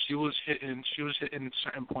 she was hitting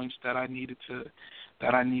certain points that I need to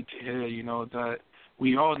hear, you know, that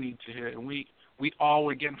we all need to hear, and we all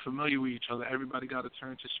were getting familiar with each other. Everybody got a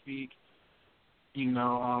turn to speak. You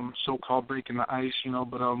know, so-called breaking the ice, you know,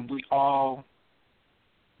 but we all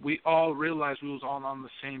realized we was all on the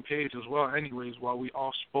same page as well anyways, while we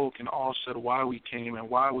all spoke and all said why we came and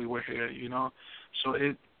why we were here, you know. So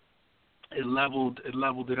it leveled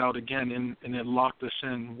it out again, and it locked us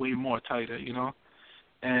in way more tighter, you know.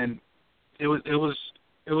 And it was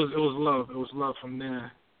love. It was love from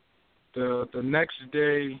there. The next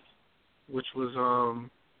day, which was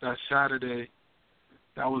that Saturday,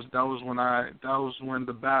 that was when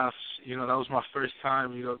the baths, you know, that was my first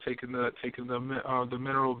time, you know, taking the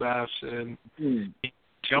mineral baths and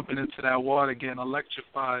jumping into that water, getting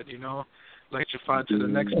electrified, you know, to the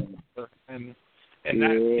next and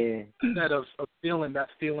that of feeling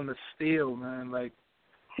the steel, man, like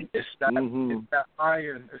it's that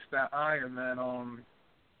iron, man. I'm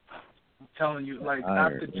telling you, like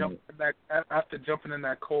after jumping in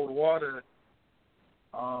that cold water.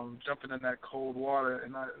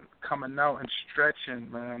 And I coming out and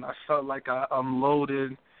stretching, man, I felt like I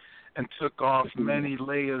unloaded and took off many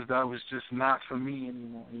layers that was just not for me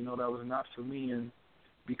anymore. You know, that was not for me, and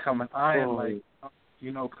becoming iron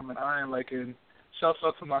like. And shout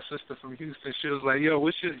out to my sister from Houston. She was like, "Yo,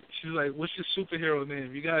 what's your superhero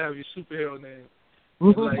name? You gotta have your superhero name."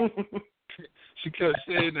 And like, she kept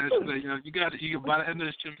saying that. She's like, you by the end of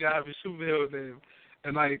this trip, you gotta have your superhero name.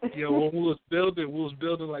 And like, you know, when we was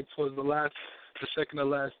building like towards the second to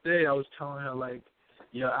last day, I was telling her like,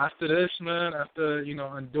 yeah, after this, man, after, you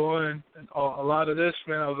know, enduring a lot of this,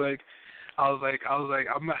 man, I was like, I'm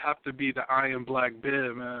gonna have to be the Iron Black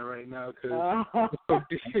Bear, man, right now, because I was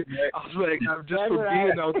like, I'm just for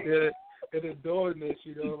being out there and enduring this,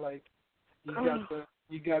 you know, like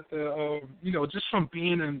you got the you know, just from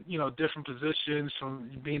being in, you know, different positions, from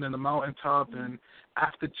being in the mountaintop, and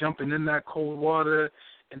after jumping in that cold water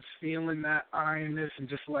and feeling that ironness, and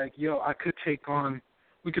just like, yo,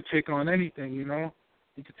 we could take on anything, you know,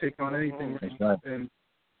 we could take on anything, right? And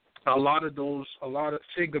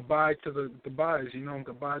say goodbye to the goodbyes, you know,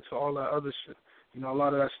 goodbye to all that other shit, you know, a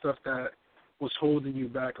lot of that stuff that was holding you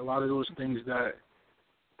back, a lot of those things that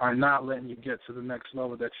are not letting you get to the next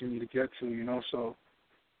level that you need to get to, you know. So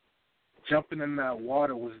jumping in that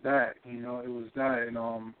water was that, you know, it was that, and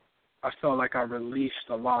I felt like I released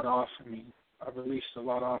a lot off of me.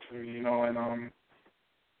 You know, and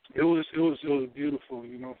it was beautiful,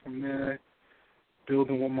 you know. From there,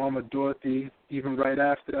 building with Mama Dorothy, even right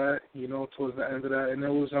after that, you know, towards the end of that, and it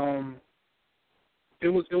was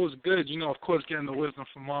good, you know. Of course, getting the wisdom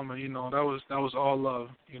from Mama, you know, that was all love,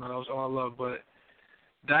 you know, that was all love. But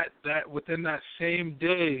that within that same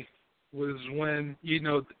day was when, you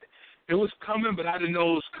know, it was coming, but I didn't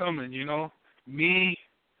know it was coming, you know. Me,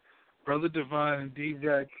 Brother Divine, and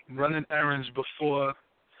D-Rec running errands before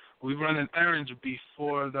the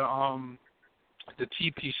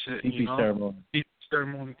TP shit, you know. TP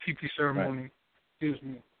ceremony. Right. Excuse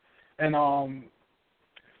me. And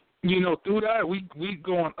you know, through that we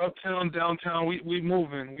going uptown, downtown, we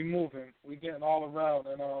moving. We getting all around,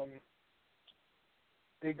 and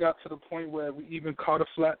it got to the point where we even caught a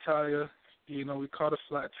flat tire. You know, we caught a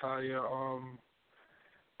flat tire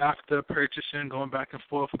after purchasing, going back and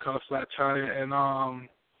forth, we caught a flat tire, and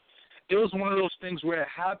it was one of those things where it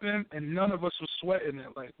happened and none of us was sweating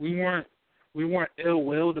it. Like we weren't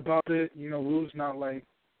ill-willed about it. You know, we was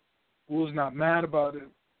not mad about it.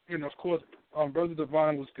 You know, of course, Brother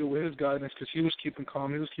Divine was good with his guidance because he was keeping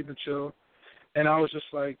calm, he was keeping chill, and I was just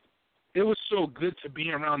like, it was so good to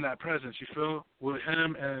be around that presence, you feel, with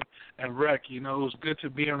him and Rec. You know, it was good to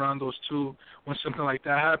be around those two when something like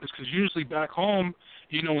that happens. Because usually back home,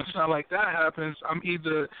 you know, when something like that happens,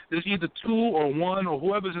 there's either two or one or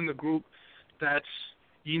whoever's in the group that's,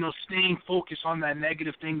 you know, staying focused on that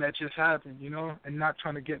negative thing that just happened, you know, and not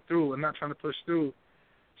trying to get through and not trying to push through.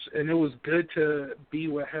 And it was good to be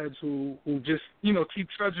with heads who just, you know, keep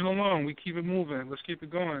trudging along. We keep it moving. Let's keep it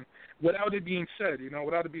going. Without it being said, you know, it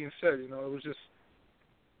was just,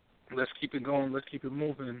 let's keep it going. Let's keep it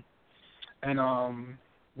moving. And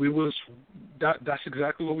that's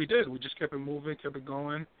exactly what we did. We just kept it moving, kept it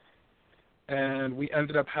going. And we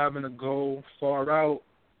ended up having to go far out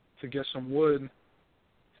to get some wood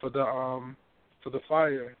for the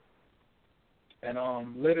fire. And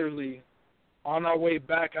literally, on our way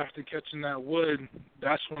back after catching that wood,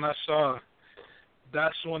 that's when I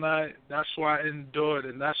endured,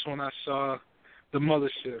 and that's when I saw the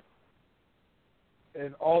mothership.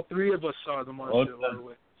 And all three of us saw the mothership, by the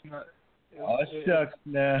way. Shucks,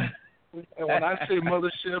 nah. And when I say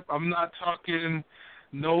mothership, I'm not talking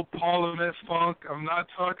no Parliament funk. I'm not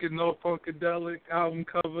talking no Funkadelic album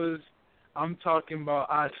covers. I'm talking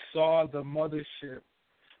about I saw the mothership.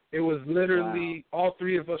 It was literally, all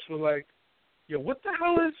three of us were like, yo, what the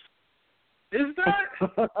hell is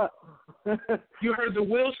that? You heard the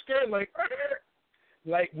wheel skirt,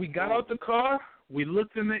 like we got out the car, we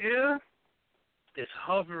looked in the air, it's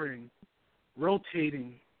hovering,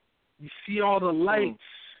 rotating. You see all the lights,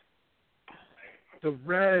 the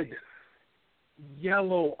red,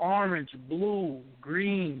 yellow, orange, blue,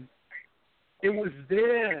 green. It was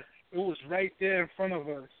there. It was right there in front of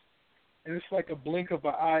us. And it's like a blink of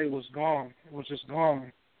an eye, it was gone. It was just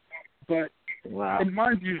gone. But and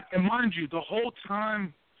mind you, the whole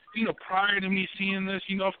time, you know, prior to me seeing this,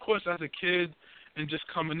 you know, of course, as a kid and just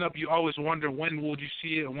coming up, you always wonder when will you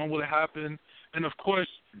see it and when will it happen. And of course,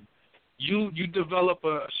 you develop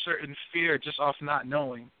a certain fear just off not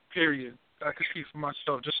knowing. Period. I could speak for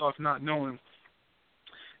myself, just off not knowing.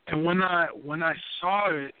 And when I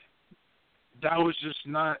saw it, that was just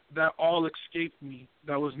not, that all escaped me.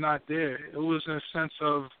 That was not there. It was a sense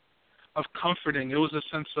of comforting. It was a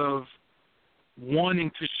sense of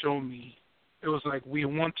wanting to show me. It was like, we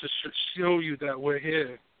want to show you that we're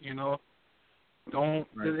here, you know. Don't.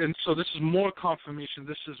 Right. And so this is more confirmation.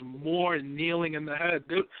 This is more kneeling in the head.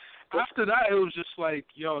 After that, it was just like,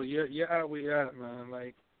 yo, yeah, we at, man.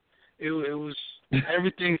 Like, it was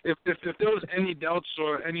everything. If there was any doubts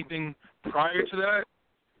or anything prior to that,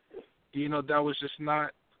 you know, that was just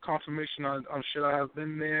not confirmation on should I have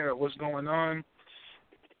been there or what's going on.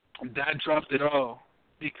 That dropped it all,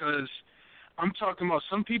 because I'm talking about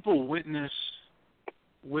some people witness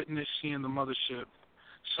seeing the mothership.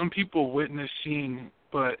 Some people witness seeing,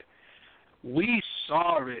 but we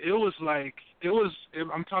saw it. It was like,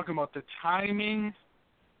 I'm talking about the timing,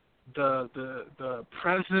 the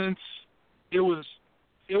presence. It was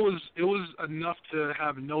enough to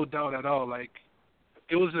have no doubt at all. Like,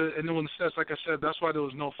 it was and then when it says, like I said, that's why there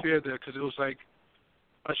was no fear there, because it was like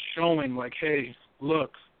a showing, like, hey,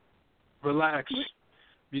 look, relax,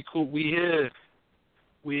 be cool, we here,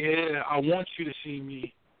 I want you to see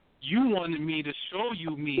me. You wanted me to show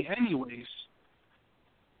you me anyways.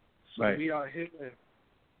 So right. We are here.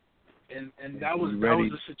 And that was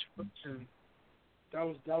the situation. That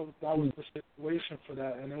was the situation for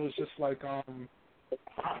that. And it was just like it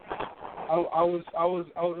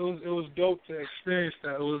was dope to experience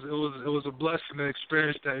that. It was a blessing to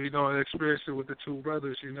experience that, you know, and experience it with the two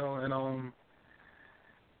brothers, you know, and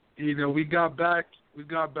you know, we got back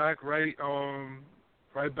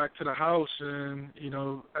right back to the house, and you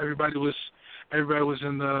know, everybody was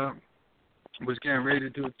getting ready to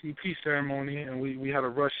do a TP ceremony, and we had to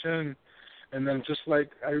rush in, and then just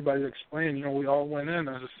like everybody explained, you know, we all went in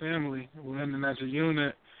as a family, we went in as a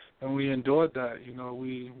unit, and we endured that. You know,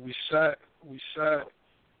 we sat,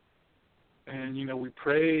 and you know, we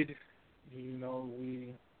prayed, you know,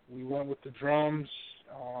 we went with the drums.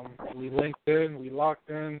 We linked in, we locked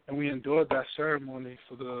in, and we endured that ceremony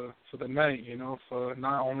for the night, you know, for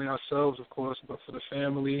not only ourselves, of course, but for the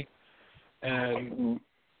family, and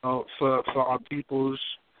for our peoples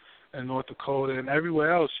in North Dakota and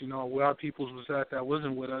everywhere else, you know, where our peoples was at that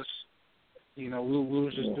wasn't with us. You know, we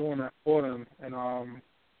was just doing that for them, and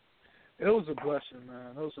it was a blessing,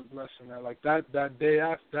 man. It was a blessing, man. Like that day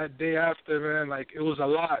after, man, like it was a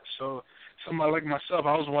lot. So somebody like myself,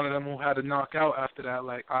 I was one of them who had to knock out after that.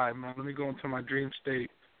 Like, all right, man, let me go into my dream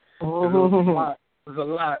state. It was a lot. It was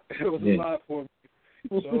a lot for me.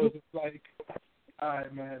 So it was like, all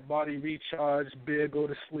right, man, body recharge, beer, go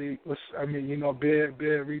to sleep.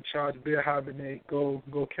 Beer recharge, beer hibernate, go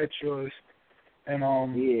catch yours. And I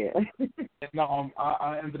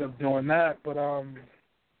ended up doing that, but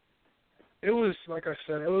it was, like I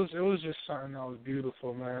said, it was just something that was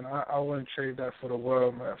beautiful, man. I wouldn't trade that for the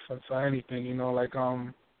world, man, for anything, it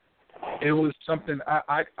was something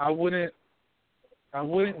I wouldn't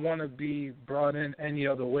want to be brought in any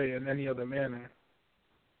other way, in any other manner.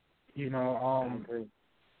 It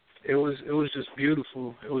was just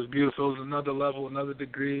beautiful. It was beautiful. It was another level, another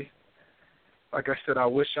degree. Like I said, I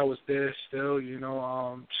wish I was there still,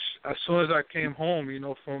 as soon as I came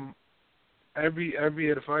home, from every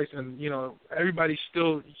advice, and, everybody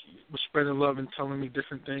still was spreading love and telling me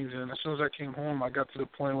different things, and as soon as I came home, I got to the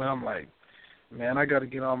point where I'm like, man, I got to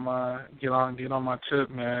get on my tip,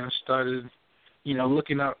 man. I started,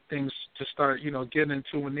 looking at things to start, getting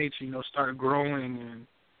into with nature, start growing and,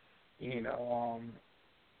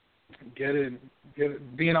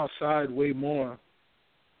 being outside way more.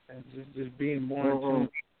 And just being more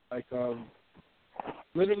into,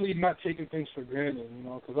 literally not taking things for granted,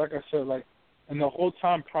 because like I said, and the whole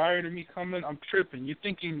time prior to me coming, I'm tripping. You're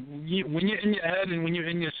thinking, when you're in your head and when you're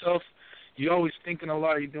in yourself, you're always thinking a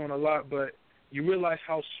lot, you're doing a lot, but you realize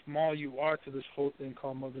how small you are to this whole thing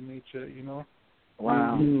called Mother Nature,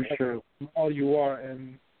 Wow, true. How small you are,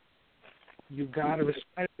 and you gotta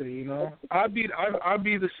respect it, I'd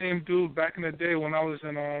be the same dude back in the day when I was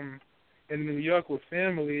in New York with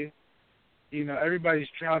family. Everybody's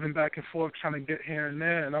driving back and forth trying to get here and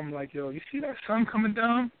there, and I'm like, yo, you see that sun coming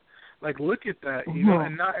down? Like, look at that,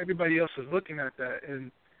 and not everybody else is looking at that,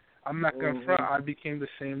 and I'm not gonna front. I became the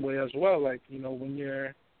same way as well. Like, when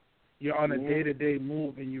you're on a day-to-day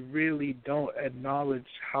move and you really don't acknowledge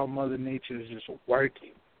how Mother Nature is just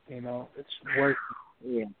working, it's working.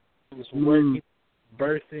 Yeah. It's working,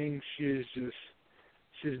 birthing. She's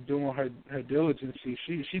doing her diligence.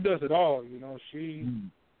 She does it all, She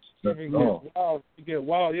gets wild. She gets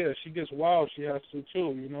wild. Yeah, she gets wild. She has to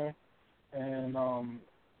too, And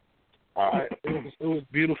it was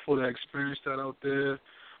beautiful to experience that out there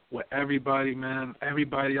with everybody, man.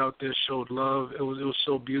 Everybody out there showed love. It was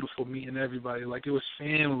so beautiful meeting everybody. Like, it was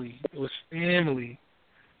family. It was family.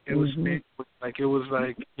 It was family. Like, it was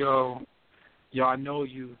like, yo, I know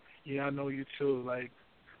you. Yeah, I know you too. Like,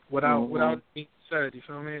 without being said, you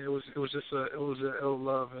feel me? It was just a ill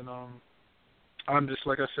love, and I'm just,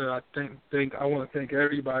 like I said, I want to thank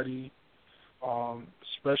everybody,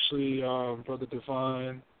 especially Brother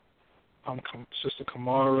Divine, Sister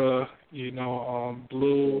Kamara,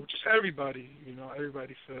 Blue, just everybody,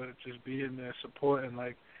 everybody for just being there, supporting.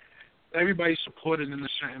 Like, everybody supported in a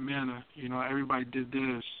certain manner. Everybody did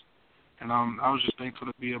this. And I was just thankful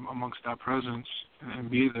to be amongst that presence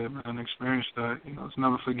and be there and experience that. It's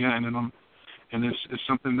never forgetting, and it's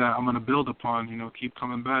something that I'm going to build upon. Keep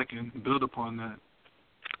coming back and build upon that.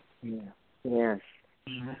 Yeah. Yes.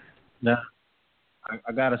 Now,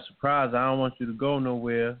 I got a surprise. I don't want you to go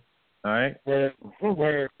nowhere. All right. Word.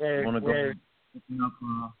 I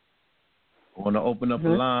want to open up a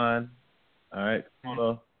line. All right.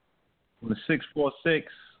 From the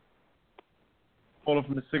 646. Caller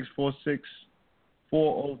from the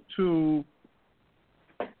 646-402.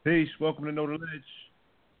 Peace. Welcome to Know the Ledge.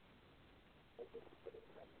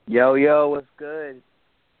 Yo, what's good?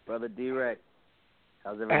 Brother D-Rec.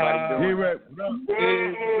 How's everybody doing? D-Rec, what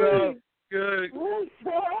up? Good.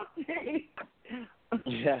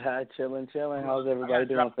 Yeah, chilling. How's everybody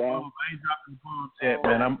doing, fam? I ain't dropping the bombs yet,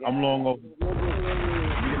 man. I'm long over.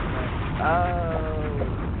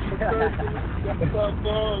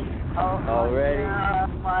 Already?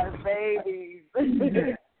 My babies.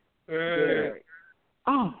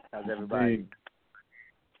 How's everybody?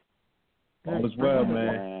 All is well,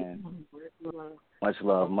 man. Much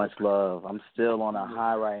love. I'm still on a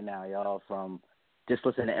high right now, y'all, from just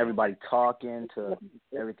listening to everybody talking to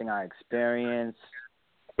everything I experienced.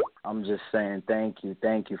 I'm just saying thank you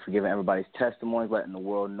for giving everybody's testimonies, letting the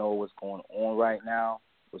world know what's going on right now,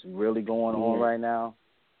 what's really going on right now.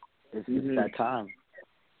 It's that time.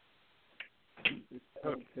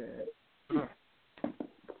 Okay.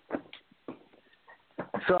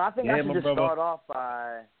 So I think I should just start off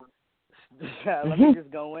by let me just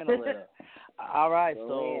go in a little. All right,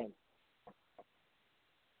 so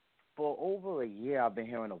for over a year I've been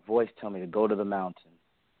hearing a voice tell me to go to the mountains.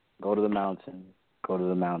 And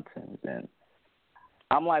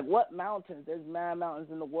I'm like, what mountains? There's mad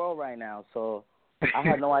mountains in the world right now. So I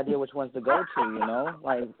had no idea which ones to go to, you know?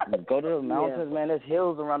 Like, go to the mountains, man. There's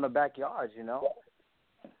hills around the backyards, you know?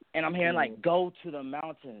 And I'm hearing, like, go to the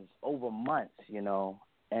mountains over months, you know?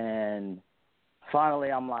 And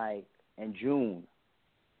finally, I'm like, in June,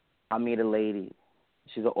 I meet a lady.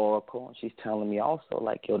 She's an oracle, and she's telling me also,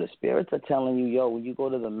 like, yo, the spirits are telling you, yo, when you go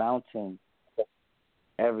to the mountain,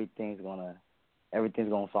 everything's gonna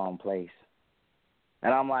fall in place.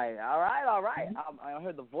 And I'm like, all right. I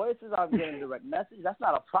heard the voices. I'm getting direct message. That's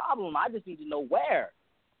not a problem. I just need to know where.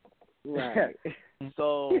 Right.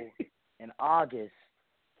 So in August,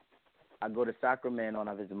 I go to Sacramento and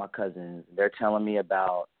I visit my cousins. They're telling me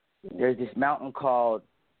about there's this mountain called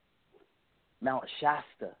Mount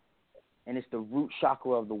Shasta, and it's the root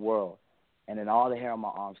chakra of the world. And then all the hair on my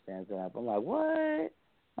arm stands up. I'm like, what?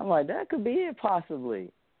 I'm like, that could be it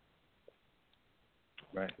possibly.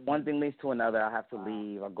 Right. One thing leads to another. I have to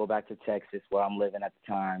leave. I go back to Texas where I'm living at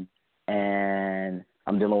the time, and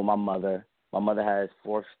I'm dealing with my mother. My mother has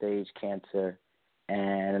 4th stage cancer,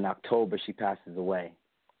 and in October she passes away.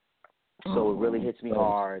 So it really hits me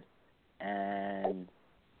hard, and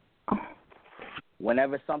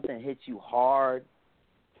whenever something hits you hard,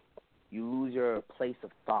 you lose your place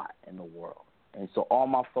of thought in the world. And so all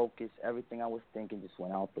my focus, everything I was thinking just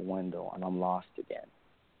went out the window, and I'm lost again.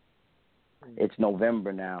 It's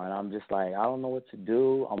November now, and I'm just like, I don't know what to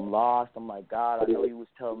do. I'm lost. I'm like, God, I know you was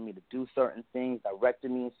telling me to do certain things, directed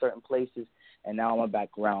me in certain places, and now I'm back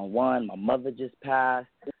round one. My mother just passed.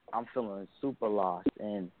 I'm feeling super lost.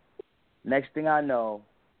 And next thing I know,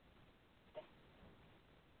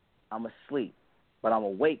 I'm asleep, but I'm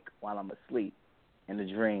awake while I'm asleep in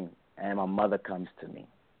a dream, and my mother comes to me.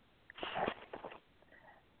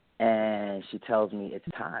 And she tells me it's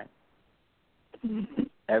time.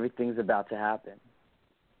 Everything's about to happen.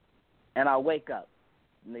 And I wake up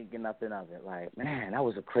thinking nothing of it. Like, man, that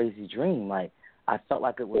was a crazy dream. Like, I felt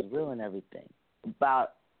like it was real and everything.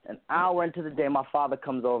 About an hour into the day, my father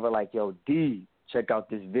comes over like, yo, D, check out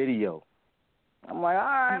this video. I'm like, all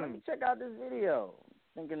right, let me check out this video.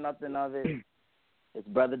 Thinking nothing of it. It's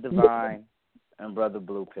Brother Divine and Brother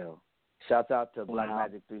Blue Pill. Shouts out to Black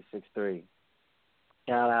Magic 363.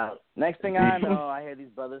 Shout out. Next thing I know, I hear these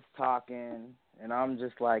brothers talking, and I'm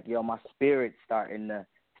just like, yo, my spirit's starting to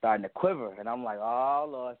quiver, and I'm like, oh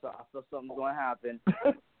Lord, so I feel something's going to happen.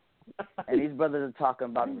 And these brothers are talking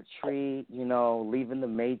about retreat, you know, leaving the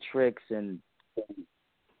matrix, and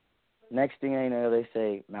next thing I know, they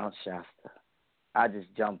say Mount Shasta. I just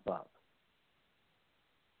jump up.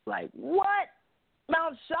 Like, what?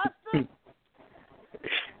 Mount Shasta?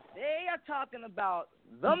 They are talking about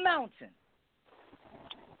the mountain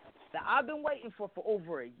that I've been waiting for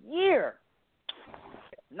over a year.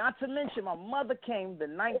 Not to mention my mother came the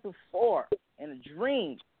night before in a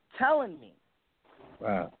dream telling me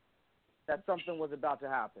that something was about to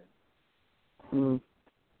happen.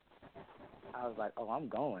 I was like, oh, I'm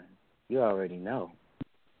going. You already know.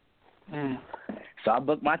 So I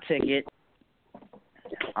booked my ticket.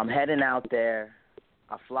 I'm heading out there.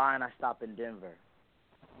 I fly and I stop in Denver.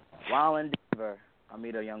 While in Denver, I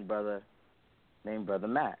meet a young brother named Brother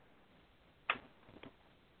Matt.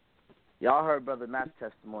 Y'all heard Brother Matt's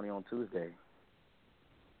testimony on Tuesday.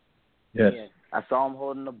 Yes. I saw him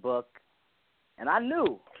holding a book, and I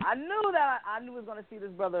knew I was going to see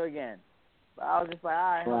this brother again. But I was just like,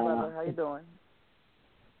 all right, hey, brother, how you doing?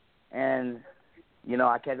 And, you know,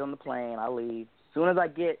 I catch on the plane, I leave. As soon as I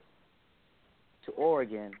get to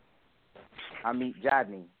Oregon, I meet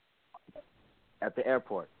Jadney at the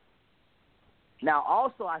airport. Now,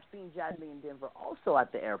 also, I've seen Jadney in Denver also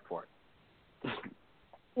at the airport.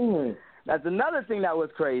 That's another thing that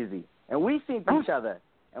was crazy. And we seen each other.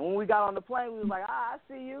 And when we got on the plane, we was like, I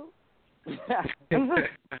see you.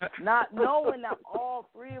 Not knowing that all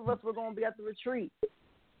three of us were going to be at the retreat.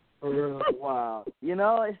 Wow. You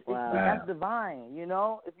know, that's divine, you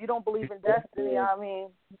know? If you don't believe in destiny, I mean,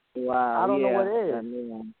 wow. I don't know what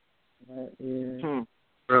is.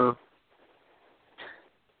 Bro.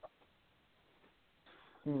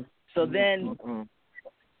 So then,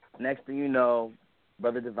 next thing you know,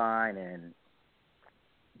 Brother Divine and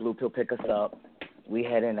Blue Pill pick us up. We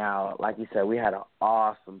heading out. Like you said, we had an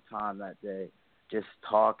awesome time that day, just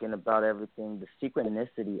talking about everything. The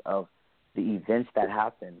synchronicity of the events that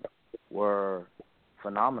happened were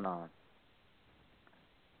phenomenon.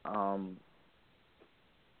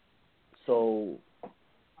 So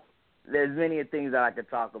there's many things that I could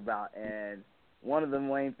talk about, and one of the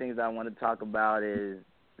main things I want to talk about is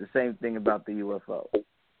the same thing about the UFO.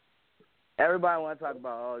 Everybody want to talk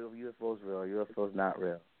about, oh, UFO's real, UFO's not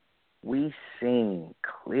real. We seen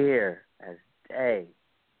clear as day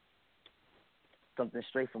something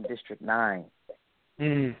straight from District 9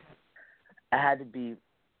 Mm. I had to be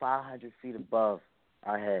 500 feet above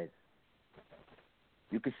our heads.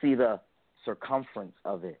 You could see the circumference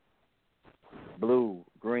of it. Blue,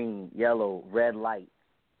 green, yellow, red light.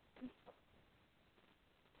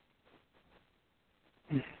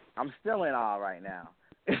 I'm still in awe right now.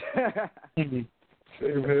 Same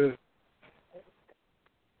here.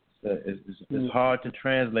 It's hard to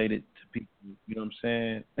translate it to people. You know what I'm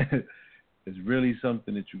saying? It's really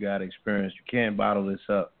something that you got to experience. You can't bottle this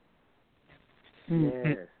up.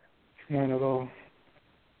 Yes. Not at all.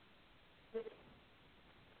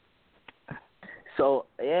 So,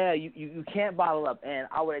 yeah, you can't bottle up. And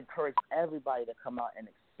I would encourage everybody to come out and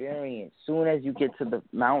experience. Soon as you get to the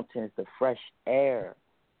mountains, the fresh air,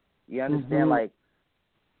 you understand, like,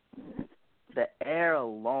 the air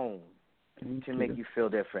alone can make you feel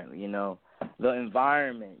different, you know. The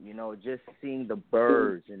environment, you know, just seeing the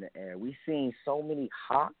birds in the air. We've seen so many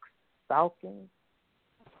hawks, falcons.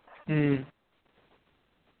 Flying,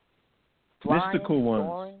 mystical ones.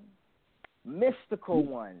 soaring, mystical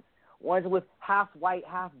ones. Ones with half white,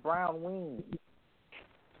 half brown wings.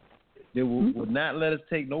 They would not let us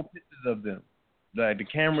take no pictures of them. Like, the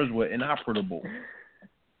cameras were inoperable.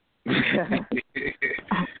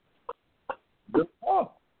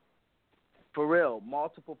 For real,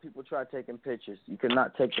 multiple people tried taking pictures. You could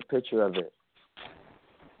not take the picture of it.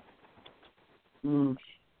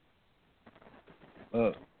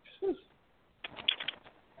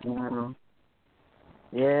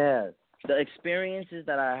 Yeah, the experiences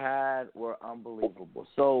that I had were unbelievable.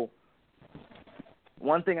 So,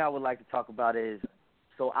 one thing I would like to talk about is,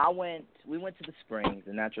 we went to the springs,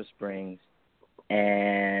 the natural springs,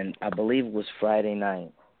 and I believe it was Friday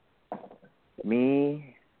night.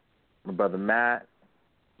 Me, my brother Matt,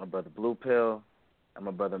 my brother Blue Pill, and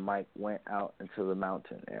my brother Mike went out into the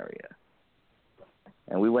mountain area.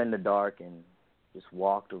 And we went in the dark and just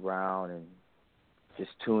walked around and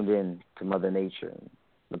just tuned in to Mother Nature and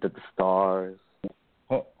looked at the stars.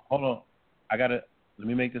 Hold on. Let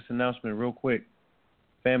me make this announcement real quick.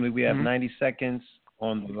 Family, we have 90 seconds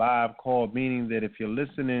on the live call, meaning that if you're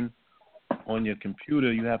listening on your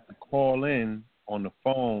computer, you have to call in on the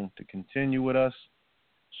phone to continue with us.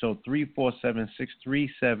 So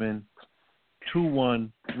 347-637-2135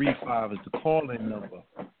 is the call-in number,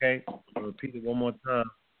 okay? I'll repeat it one more time.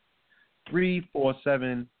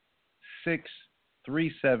 347-637-2135.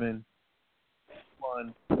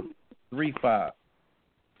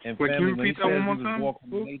 And wait, family, can you repeat that one more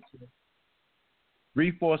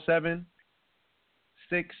time?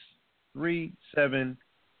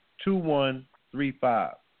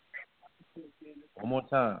 347-637-2135. One more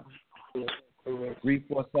time.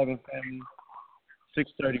 347 family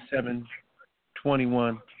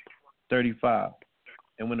 637-2135.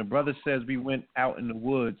 And when the brother says we went out in the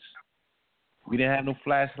woods, we didn't have no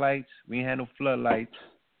flashlights, we didn't have no floodlights.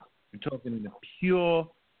 We're talking in the pure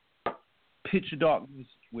pitch darkness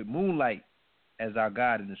with moonlight as our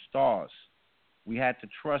guide and the stars. We had to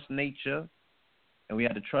trust nature, and we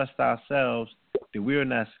had to trust ourselves that we are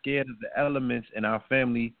not scared of the elements in our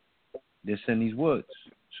family that's in these woods.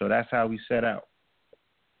 So that's how we set out.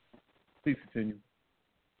 Please continue.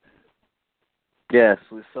 Yes,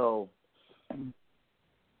 so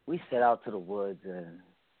we set out to the woods, and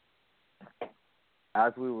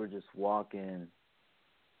as we were just walking,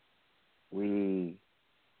 we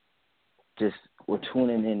just were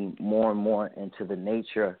tuning in more and more into the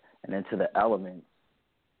nature and into the elements.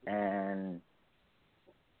 And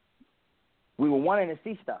we were wanting to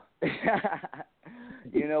see stuff.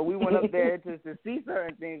 You know, we went up there to see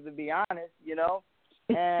certain things, to be honest, you know.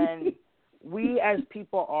 And we as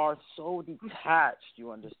people are so detached, you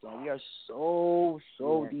understand. We are so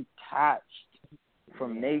detached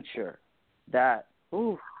from nature that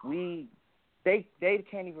they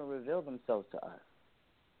can't even reveal themselves to us.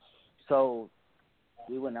 So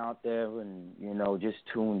we went out there and, you know, just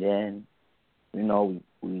tuned in. You know,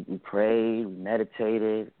 we prayed, we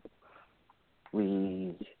meditated,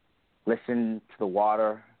 we listened to the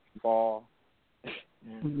water fall.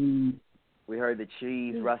 We heard the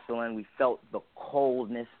trees rustling. We felt the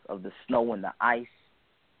coldness of the snow and the ice.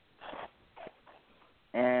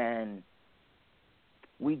 And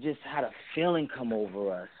we just had a feeling come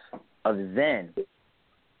over us of Zen.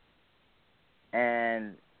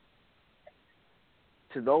 And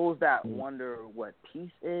to those that wonder what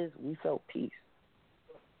peace is, we felt peace.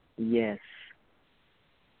 Yes.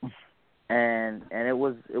 And it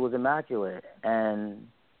was immaculate. And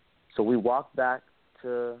so we walked back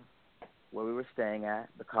to where we were staying at,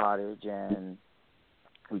 the cottage, and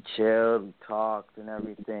we chilled, we talked and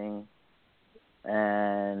everything.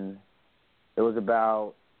 And it was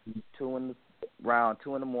about 2 in around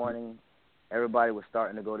 2 in the morning. Everybody was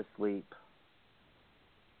starting to go to sleep.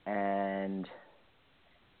 And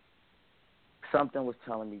something was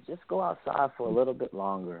telling me, just go outside for a little bit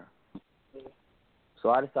longer. So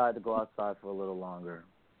I decided to go outside for a little longer.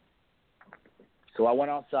 So I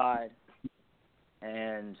went outside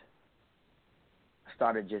and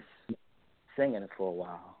started just singing it for a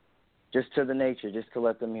while. Just to the nature, just to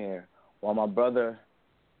let them hear. While my brother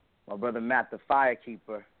Matt, the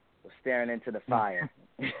firekeeper, was staring into the fire.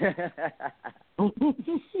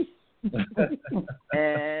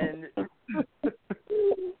 And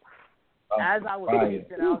as I was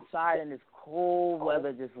sitting outside in this cold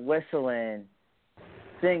weather, just whistling,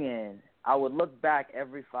 singing, I would look back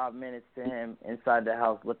every 5 minutes to him inside the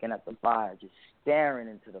house looking at the fire, just staring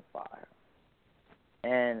into the fire.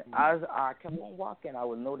 And as I kept on walking, I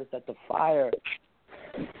would notice that the fire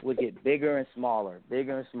would get bigger and smaller,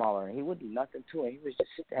 and he would do nothing to it. He was just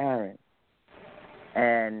staring.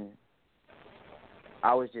 And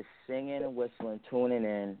I was just singing and whistling, tuning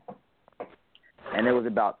in, and it was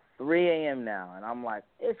about 3 a.m. now, and I'm like,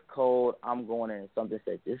 it's cold, I'm going in. And something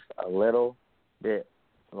said, just a little bit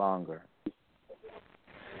longer.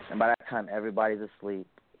 And by that time, everybody's asleep.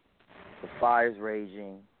 The fire's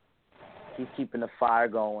raging. He's keeping the fire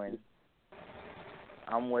going.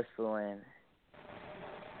 I'm whistling.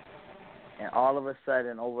 And all of a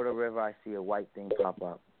sudden, over the river, I see a white thing pop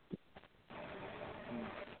up.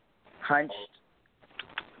 Hunched,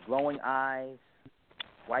 glowing eyes,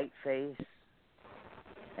 white face,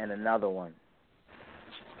 and another one.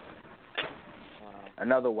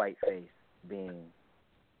 Another white face being.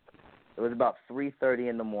 It was about 3:30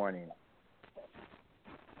 in the morning.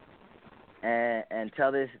 And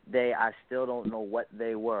till this day, I still don't know what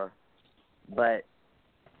they were. But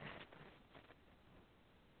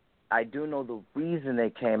I do know the reason they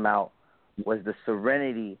came out was the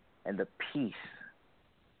serenity and the peace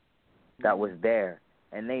that was there.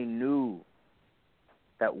 And they knew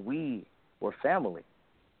that we were family.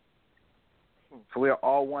 So we are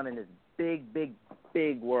all one in this big, big,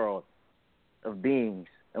 big world of beings.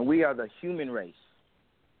 And we are the human race.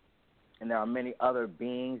 And there are many other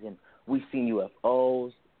beings, and we've seen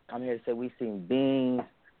UFOs. I'm here to say we've seen beings.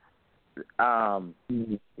 Y'all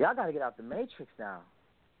got to get out the Matrix now.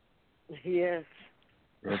 Yes.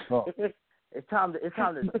 It's time to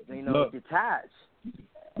detach.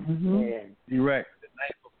 Mm-hmm. Yeah. Direct. The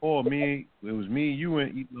night before, it was me, you,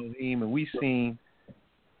 and Elohim, and we seen.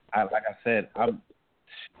 Like I said,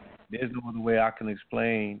 there's no other way I can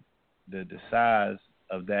explain the size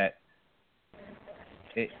of that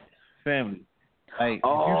family. Like, if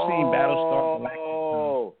you've seen Battlestar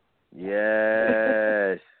Galactica.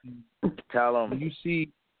 Yes. Tell them. You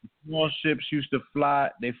see small ships used to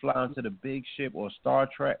fly, they fly into the big ship, or Star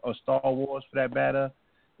Trek or Star Wars for that matter.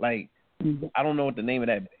 Like, I don't know what the name of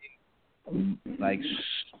that like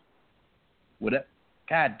what.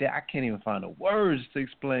 God damn, I can't even find the words to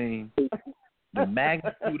explain the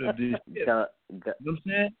magnitude of this ship. You know what I'm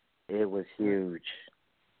saying? It was huge.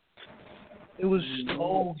 It was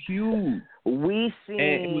so huge. We seen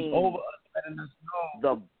and it was over letting us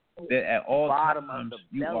know that at all bottom times of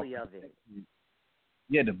the belly of it.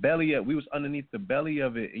 Yeah, the belly of we was underneath the belly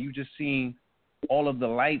of it, and you just seen all of the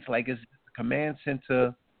lights like it's a command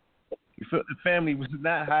center. You feel the family was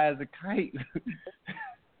not high as a kite.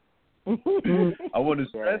 I want to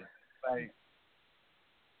stress, like,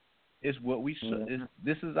 it's what we saw.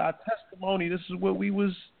 This is our testimony. This is what we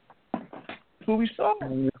saw.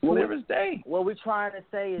 Clear as day. What we're trying to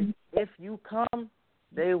say is, if you come,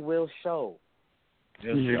 they will show.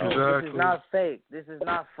 Exactly. This is not fake. This is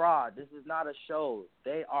not fraud. This is not a show.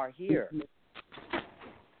 They are here.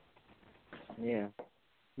 Yeah.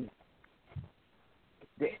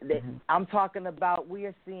 I'm talking about we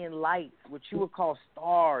are seeing lights, what you would call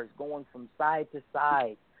stars, going from side to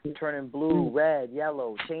side, turning blue, red,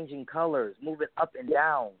 yellow, changing colors, moving up and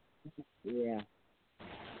down. Yeah.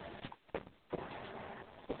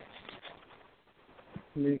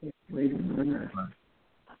 Being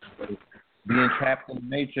trapped in the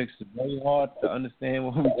Matrix is very hard to understand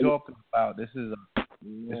what we're talking about. This is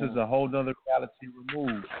a whole other reality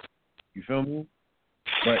removed. You feel me?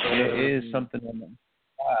 But there is something on the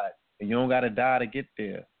inside, and you don't got to die to get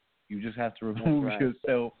there. You just have to remove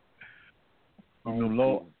yourself from the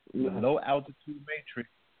low altitude matrix.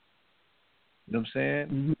 You know what I'm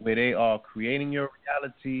saying? Where they are creating your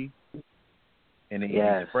reality, and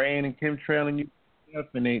they're spraying and chemtrailing you,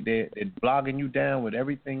 and they're blogging you down with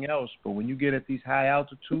everything else. But when you get at these high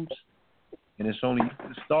altitudes, and it's only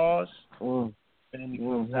the stars, family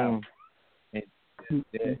comes out. And you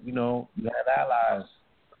have allies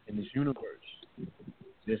in this universe.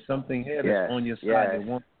 There's something here that's on your side that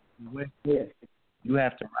wants you to win. Yes. You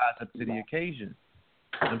have to rise up to the occasion.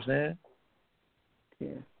 You know what I'm saying?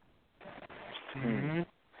 Yeah.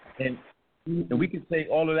 And we can take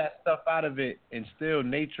all of that stuff out of it, and still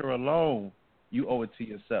nature alone, you owe it to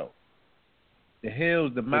yourself. The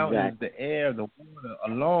hills, the mountains, the air, the water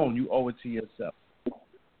alone, you owe it to yourself.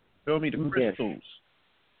 Feel me? The crystals.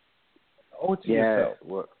 Owe it to yourself.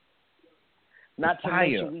 Well, not to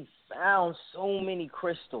mention, we found so many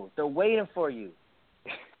crystals. They're waiting for you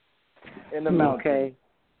in the mountain. Okay.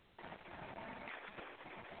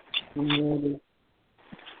 And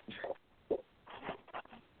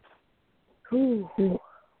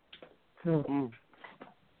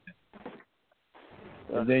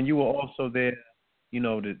then you were also there,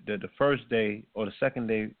 the first day or the second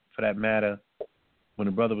day, for that matter, when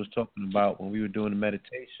the brother was talking about when we were doing the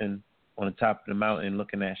meditation on the top of the mountain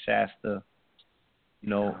looking at Shasta.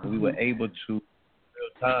 We were able to, real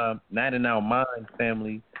time, not in our mind,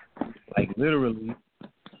 family, like literally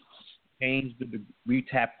change we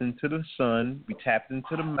tapped into the sun, we tapped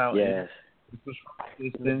into the mountain, which was from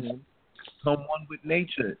distance, come one with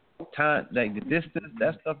nature. Time, like the distance,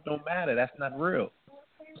 that stuff don't matter. That's not real.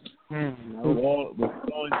 We're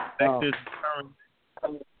going vectors and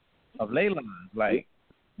currents of ley lines. Like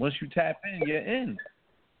once you tap in, you're in.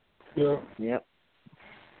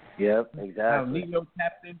 Yep, exactly. How Neo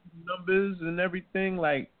tapped into numbers and everything,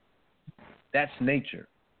 like that's nature.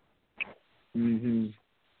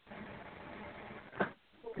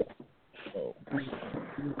 So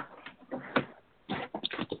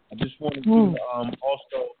I just wanted to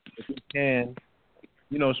also, if you can,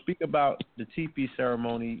 speak about the teepee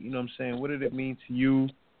ceremony. You know what I'm saying? What did it mean to you?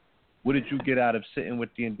 What did you get out of sitting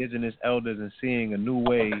with the indigenous elders and seeing a new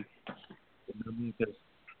way? You know what I mean? 'Cause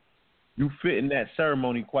you fit in that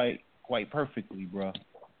ceremony quite perfectly, bro.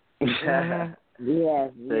 Thank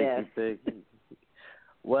you.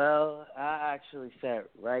 Well, I actually sat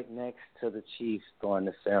right next to the chiefs during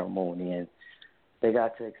the ceremony, and they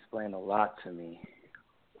got to explain a lot to me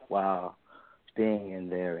while being in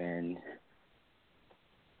there. And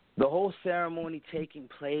the whole ceremony taking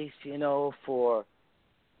place, for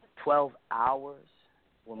 12 hours,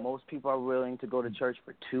 when most people are willing to go to church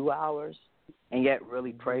for 2 hours and yet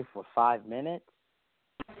really pray for 5 minutes,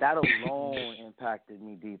 that alone impacted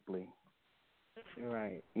me deeply.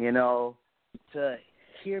 Right. To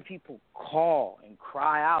hear people call and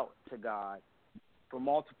cry out to God for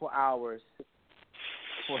multiple hours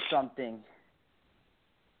for something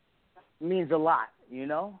means a lot,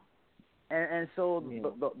 And so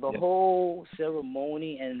the whole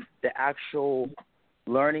ceremony and the actual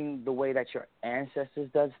learning the way that your ancestors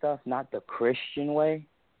did stuff, not the Christian way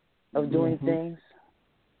of doing things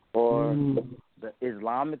or the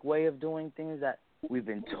Islamic way of doing things that we've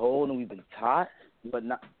been told and we've been taught, but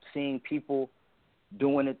not seeing people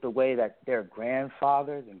doing it the way that their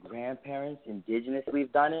grandfathers and grandparents indigenously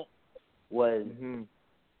have done it was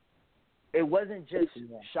it wasn't just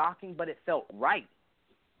shocking, but it felt right.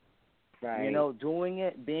 Right. Doing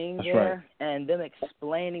it, being there, and them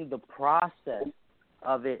explaining the process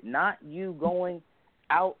of it, not you going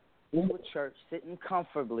out to a church, sitting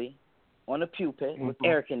comfortably on a pulpit with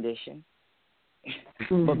air conditioning,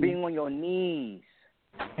 but being on your knees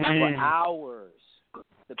for hours,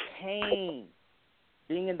 the pain,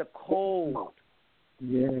 being in the cold,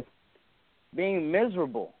 being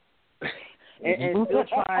miserable, and still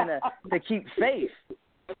trying to keep faith.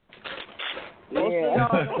 Most of y'all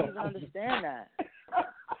don't even understand that,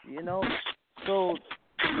 So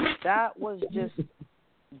that was just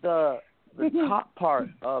the top part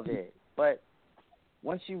of it. But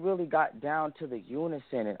once you really got down to the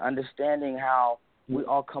unison and understanding how we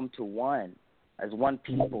all come to one as one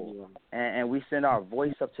people, and we send our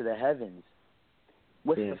voice up to the heavens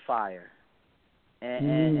with the fire,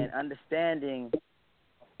 and understanding,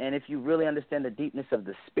 and if you really understand the deepness of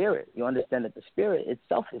the spirit, you understand that the spirit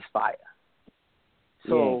itself is fire.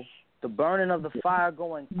 So the burning of the fire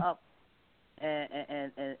going up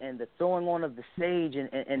and the throwing on of the sage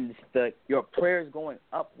and your prayers going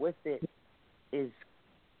up with it is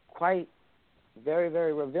quite very,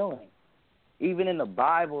 very revealing. Even in the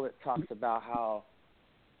Bible, it talks about how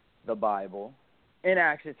it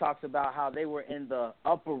talks about how they were in the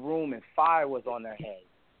upper room and fire was on their head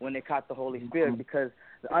when they caught the Holy Spirit, because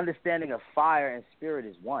the understanding of fire and spirit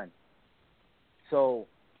is one. So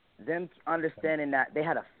them understanding that they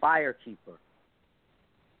had a fire keeper,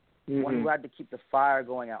 one who had to keep the fire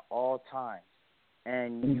going at all times,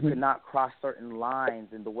 and you could not cross certain lines,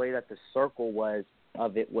 and the way that the circle was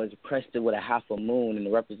crested with a half a moon, and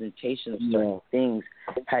the representation of certain things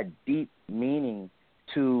had deep meaning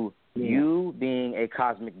to You being a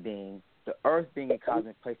cosmic being, the earth being a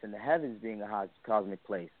cosmic place, and the heavens being a cosmic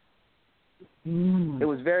place. It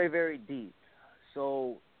was very, very deep.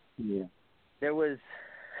 So there was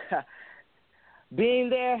being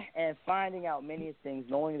there and finding out many things,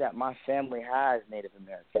 knowing that my family has Native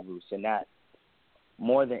American roots and that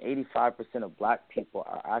more than 85% of black people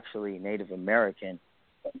are actually Native American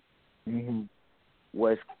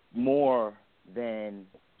was more than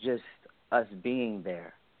just us being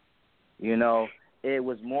there. You know, it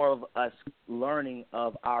was more of us learning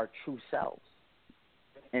of our true selves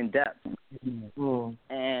in depth.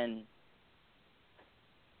 And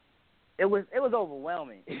it was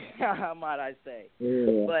overwhelming, might I say.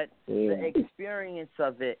 But the experience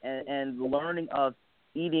of it and the learning of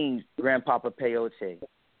eating Grandpapa Peyote,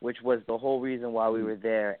 which was the whole reason why we were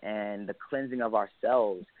there, and the cleansing of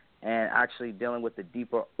ourselves and actually dealing with the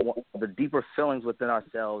deeper feelings within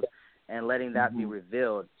ourselves and letting that be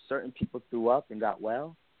revealed. Certain people threw up and got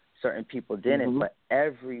well. Certain people didn't, but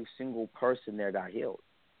every single person there got healed.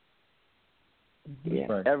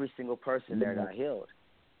 Every single person there got healed.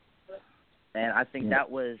 And I think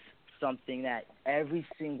that was something that every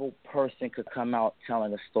single person could come out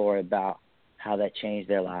telling a story about how that changed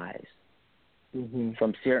their lives.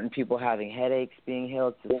 From certain people having headaches being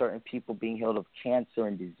healed to certain people being healed of cancer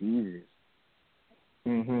and diseases.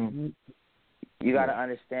 You got to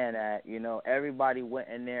understand that, you know, everybody went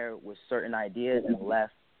in there with certain ideas and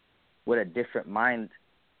left with a different mind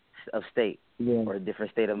of state or a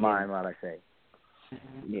different state of mind, might I say.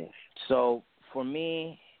 So for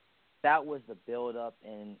me, that was the build-up,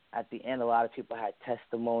 and at the end, a lot of people had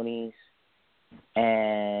testimonies,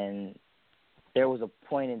 and there was a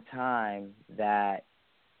point in time that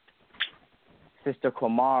Sister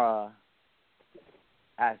Kwamara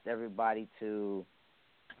asked everybody to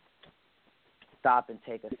stop and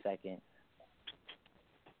take a second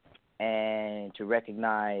and to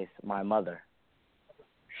recognize my mother,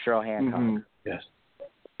 Cheryl Hancock.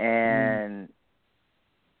 And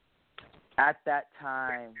at that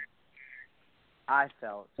time, I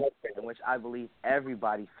felt, in which I believe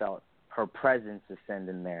everybody felt, her presence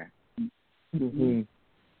ascending there.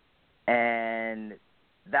 And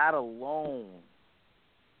that alone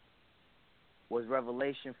was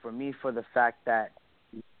revelation for me, for the fact that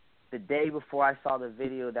the day before I saw the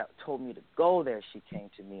video that told me to go there, she came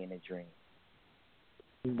to me in a dream.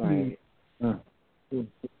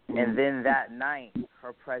 And then that night,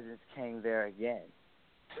 her presence came there again.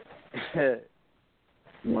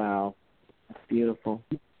 Wow. That's beautiful.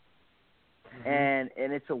 And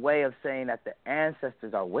it's a way of saying that the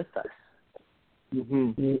ancestors are with us.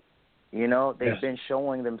 You know, they've been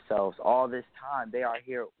showing themselves all this time. They are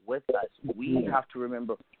here with us. We have to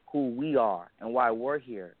remember who we are and why we're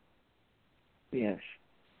here.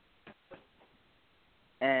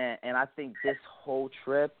 And I think this whole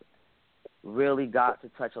trip really got to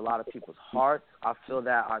touch a lot of people's hearts. I feel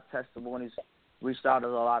that our testimonies reached out to a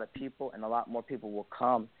lot of people, and a lot more people will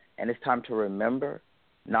come. And it's time to remember,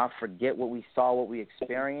 not forget what we saw, what we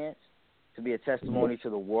experienced, to be a testimony to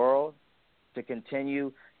the world, to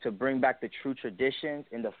continue to bring back the true traditions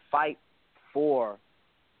and to fight for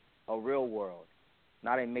a real world,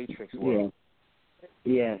 not a matrix world.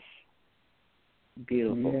 Beautiful.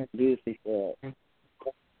 Beautifully said.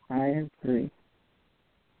 I agree.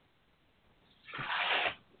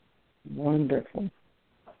 Wonderful.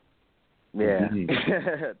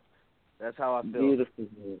 That's how I feel. Beautiful.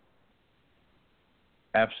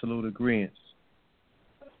 Absolute agreement.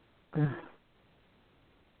 All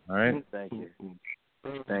right. Thank you.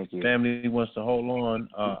 Thank you. Family wants to hold on.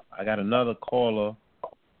 I got another caller.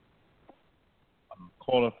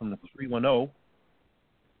 Caller from the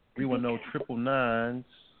 310-999.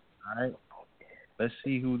 All right. Let's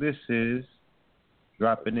see who this is.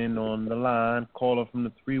 Dropping in on the line. Caller from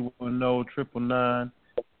the 310-999.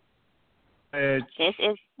 This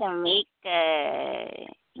is Tamika.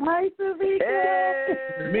 Hi, Tamika.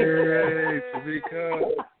 Hey, Tamika.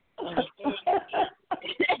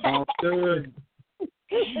 I'm good.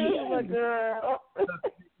 Oh my girl.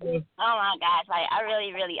 Oh my gosh, like I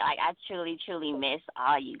really, I truly miss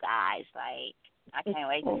all you guys. Like I can't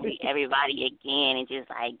wait to see everybody again and just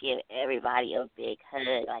like give everybody a big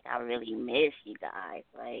hug. Like I really miss you guys.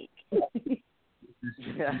 Like,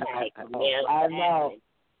 I know.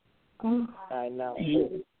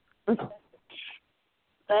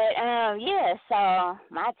 But yeah. So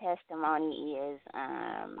my testimony is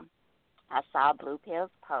I saw Blue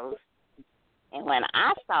Pill's post. And when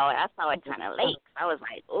I saw it kind of late. I was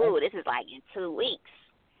like, "Ooh, this is like in 2 weeks.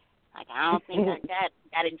 Like I don't think I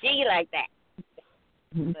got a G like that."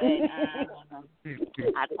 But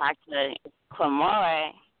I talked to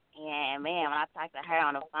Kwamara, And, man, when I talked to her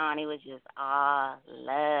on the phone, it was just all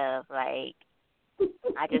love. Like,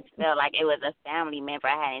 I just felt like it was a family member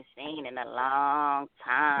I hadn't seen in a long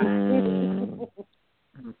time.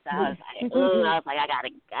 So I was like, ooh, I got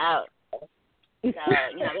to go. So,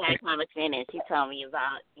 we had a conversation, and she told me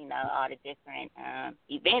about, all the different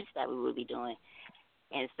events that we would be doing.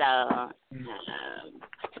 And so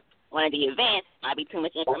one of the events might be too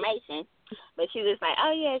much information, but she was like,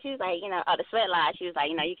 oh, yeah, she was like, the sweat lodge. She was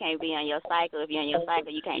like, you can't be on your cycle. If you're on your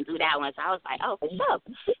cycle, you can't do that one. So I was like, oh, for sure.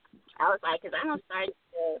 I was like, because I don't start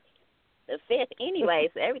the 5th anyway,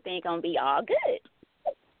 so everything's going to be all good.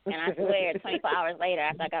 And I swear, 24 hours later,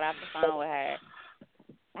 after I got off the phone with her,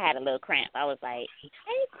 I had a little cramp. I was like,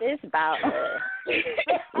 ain't this about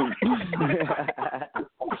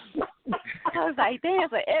I was like, damn,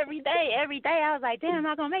 so every day, I was like, damn, am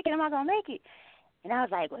I going to make it? And I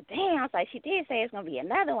was like, well, damn. I was like, she did say it's going to be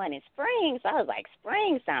another one in spring. So I was like,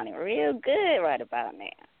 spring sounding real good right about now.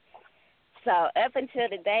 So up until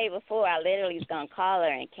the day before, I literally was going to call her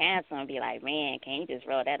and cancel and be like, man, can you just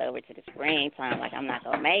roll that over to the springtime? Like, I'm not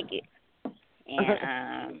going to make it.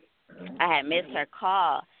 And I had missed her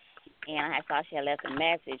call, and I saw she had left a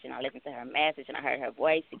message, and I listened to her message, and I heard her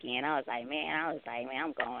voice again. I was like, man,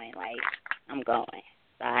 I'm going. Like, I'm going.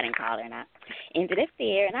 So I didn't call her, and I ended up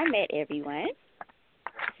there, and I met everyone.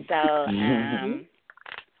 So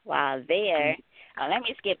while there, let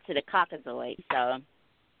me skip to the Caucasoid. So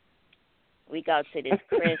we go to this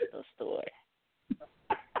crystal store.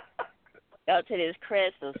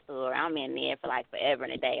 I'm in there for like forever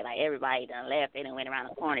and a day. Like everybody done left. They done went around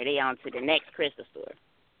the corner. They on to the next crystal store.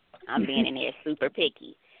 I'm being in there super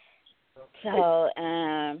picky. So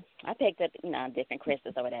I picked up, different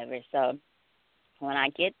crystals or whatever. So when I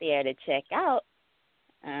get there to check out,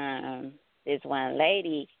 this one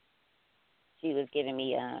lady, she was giving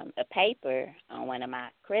me a paper on one of my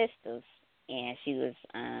crystals. And she was,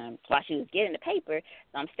 while she was getting the paper,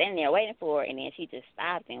 so I'm standing there waiting for her, and then she just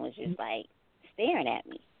stopped and was just, like, staring at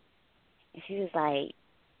me. And she was like,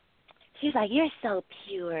 you're so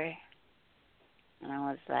pure. And I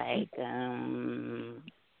was like,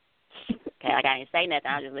 okay, like I didn't say nothing.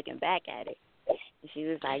 I was just looking back at her. And she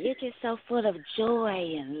was like, you're just so full of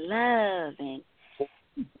joy and love. And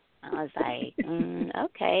I was like,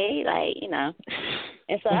 okay, like,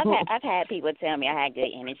 And so I've had people tell me I had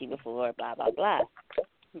good energy before, blah, blah, blah.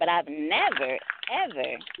 But I've never,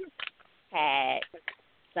 ever had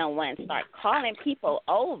someone start calling people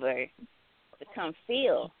over to come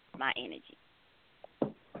feel my energy.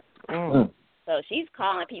 So she's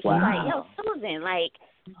calling people. She's like, yo, Susan, like,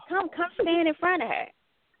 come stand in front of her.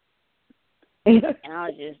 And I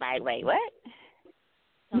was just like, wait, what?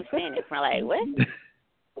 Come stand in front, like, what?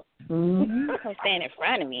 Come stand in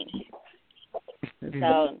front of me.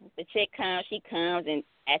 So the chick comes, and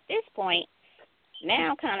at this point,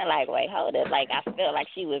 now I'm kind of like, wait, hold up. Like, I felt like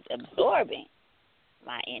she was absorbing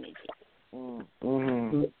my energy.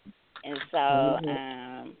 And so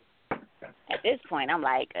at this point, I'm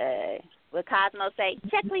like, what Cosmo say?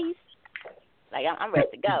 Check, please. Like, I'm ready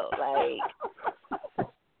to go. Like,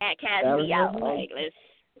 can't cast me out. Like,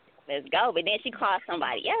 let's go. But then she called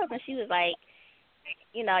somebody else, and she was like,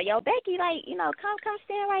 yo, Becky, like, come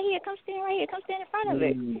stand right here. Come stand right here. Come stand in front of her.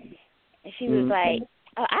 And she was like,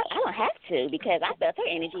 oh, I don't have to, because I felt her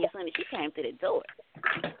energy as soon as she came through the door.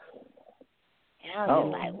 And I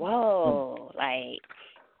was just like, whoa, like,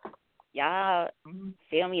 y'all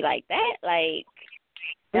feel me like that? Like,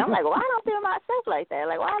 and I'm like, well, I don't feel myself like that.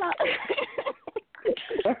 Like, why not?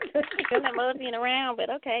 Feeling moseying around, but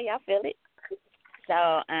okay, y'all feel it.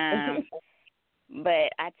 So,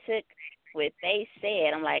 but I took what they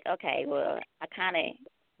said. I'm like, okay, well, I kind of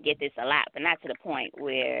get this a lot, but not to the point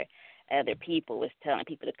where other people was telling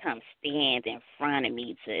people to come stand in front of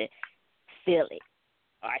me to feel it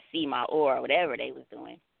or see my aura or whatever they was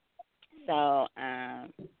doing. So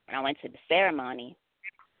when I went to the ceremony,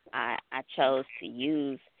 I chose to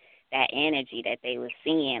use that energy that they were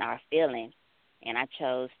seeing or feeling, and I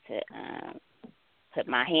chose to put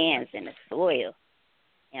my hands in the soil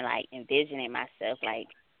and, like, envisioning myself, like,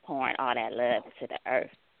 pouring all that love to the earth.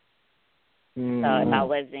 So if I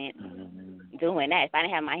wasn't doing that, if I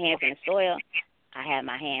didn't have my hands in the soil, I had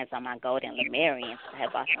my hands on my golden Lemurians. I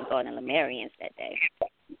had bought some golden Lemurians that day.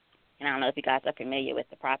 And I don't know if you guys are familiar with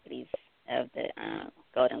the properties of the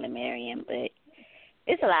golden Lemurian, but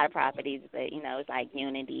it's a lot of properties, but, it's like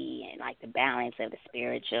unity and, like, the balance of the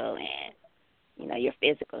spiritual and, your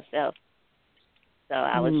physical self. So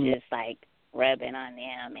I was just, like, rubbing on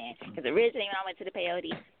them, and because originally when I went to the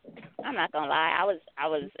peyote, I'm not gonna lie, I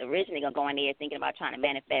was originally gonna go in there thinking about trying to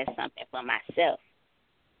manifest something for myself,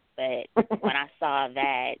 But when I saw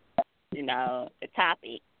that, you know, the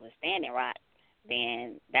topic was Standing Rock,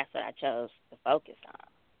 then that's what I chose to focus on.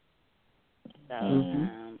 So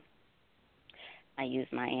I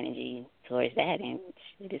used my energy towards that, and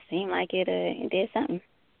it just seemed like it did something.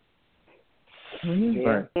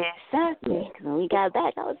 Yeah. Exactly. When we got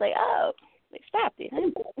back, I was like, oh, they stopped it,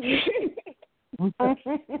 huh?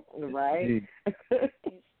 Right?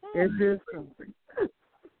 It did something.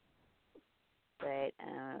 But,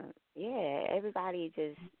 yeah, everybody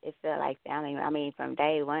just, it felt like family. I mean, from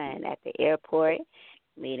day one at the airport,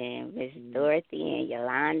 meeting Miss Dorothy and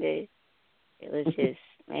Yolanda, it was just,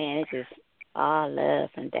 man, it's just all love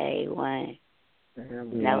from day one.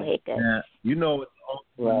 No hiccups. Now, you know what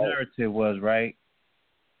the narrative was, right?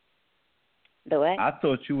 The what? I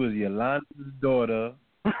thought you was Yolanda's daughter,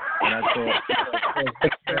 and I thought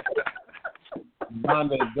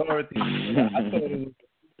Yolanda and Dorothy. I thought it was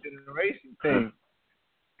a generation thing.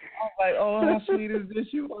 I was like, oh, how sweet is this?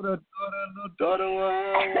 You want a daughter? Oh,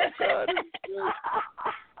 my God.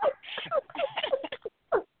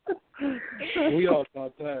 We all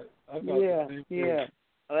thought that. I thought the same thing.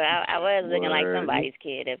 Well, I was looking like somebody's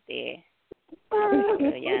kid up there.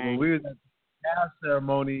 When we was at the cow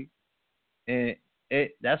ceremony, and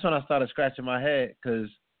that's when I started scratching my head, because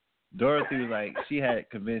Dorothy was like, she had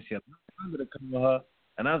convinced Yolanda to come with her,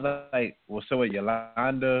 and I was like, well, so what,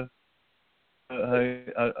 Yolanda,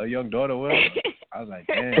 her young daughter will? I was like,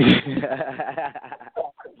 damn.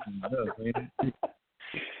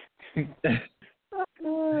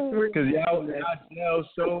 Because y'all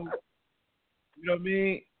so, you know what I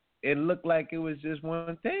mean? It looked like it was just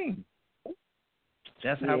one thing.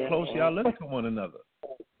 That's how close y'all look to one another.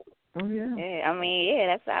 Oh yeah. Yeah, I mean, yeah,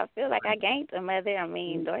 that's how I feel like I gained a mother. I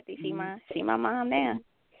mean, Dorothy, she my mom now.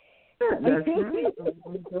 That's right.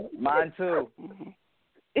 Mine too.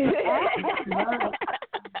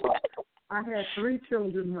 I had 3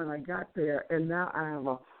 children when I got there, and now I have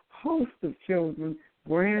a host of children,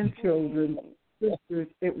 grandchildren, sisters.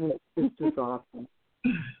 It's just awesome.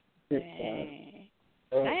 I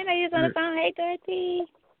didn't know you was on the phone. Hey, Dorothy.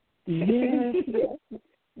 Yes.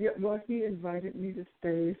 Yeah, well, he invited me to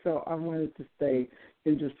stay, so I wanted to stay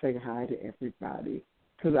and just say hi to everybody,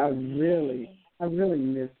 because I really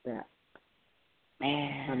miss that.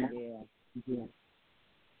 Yeah.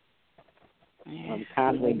 I'm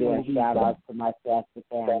constantly doing shout-outs to my Shasta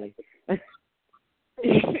family.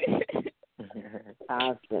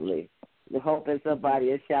 Constantly. Hoping somebody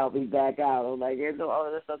will shout me back out. I'm like,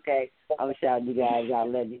 oh, that's okay. I'm shouting you guys out,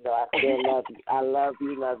 letting you know I still love you. I love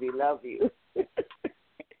you, love you, love you.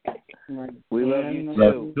 We love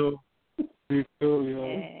you too. Me too, yo.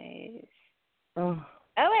 Yes. Oh,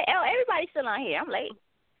 wait. Oh, everybody's still on here. I'm late.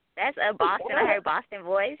 That's Boston. I heard Boston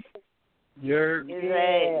voice. Is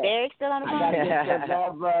Derek still on the phone?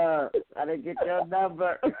 I didn't get your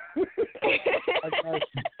number.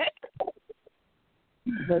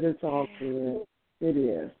 but it's all good. It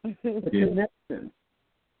is. The connection.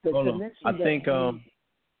 Hold on. I think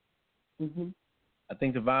I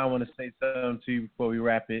think Divine want to say something to you before we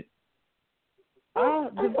wrap it. Oh,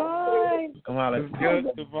 Divine. Come on, let's go.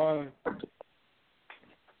 Divine.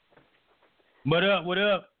 What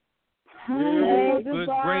up? Hey, Good,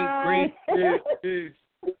 Divine. great.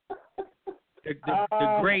 The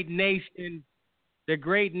great nation. The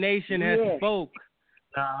great nation has spoke.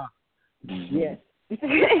 Yes. I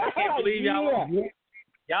can't believe y'all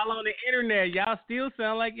on the internet. Y'all still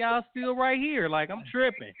sound like y'all still right here. Like I'm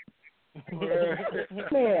tripping. I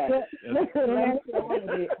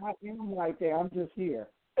am right there. I'm just here.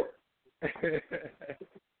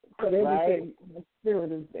 But everything, the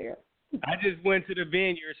spirit is there. I just went to the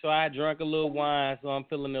vineyard, so I drank a little wine, so I'm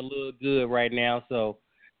feeling a little good right now. So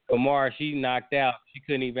Kamara, she knocked out. She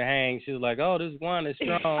couldn't even hang. She was like, oh, this wine is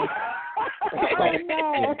strong. Oh,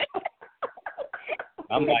 no.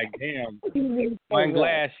 I'm like, damn. I'm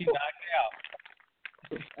glad she knocked out.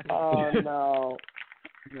 Oh, no.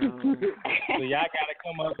 So y'all got to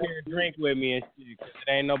come up here and drink with me and shit, because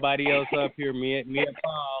there ain't nobody else up here. Me and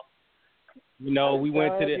Paul. You know, we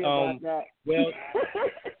went to the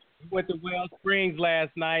we went to Wells Springs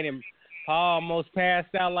last night, and Paul almost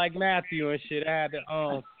passed out like Matthew and shit. I had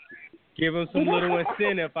to give him some little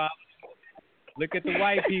incentive. Look at the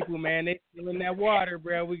white people, man. They still in that water,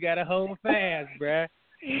 bro. We got to hold fast, bro.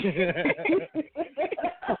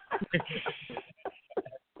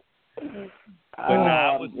 But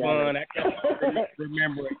nah, it was fun. I can't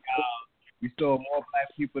remember it, y'all. We saw more black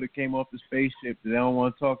people that came off the spaceship. They don't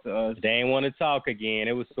want to talk to us. They ain't want to talk again.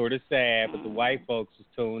 It was sort of sad, but the white folks was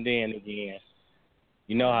tuned in again.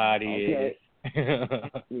 You know how it is.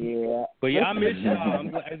 Yeah. But yeah, I miss y'all.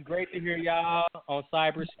 It's great to hear y'all on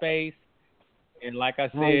cyberspace. And like I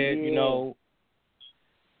said, you know,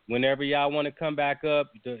 whenever y'all want to come back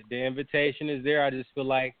up, the invitation is there. I just feel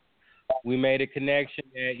like we made a connection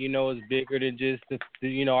that, you know, is bigger than just,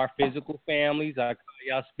 you know, our physical families. I call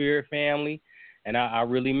y'all spirit family. And I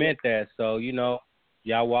really meant that. So, you know,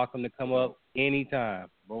 y'all welcome to come up anytime.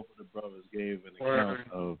 Both of the brothers gave an account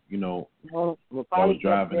of, you know, we'll I was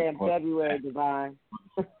driving in February, Divine.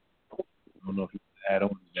 I don't know if you can add on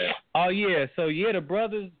to that. Oh, yeah. So, yeah, the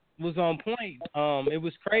brothers was on point. It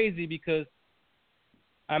was crazy because,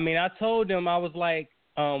 I mean, I told them, I was like,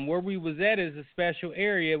 where we was at is a special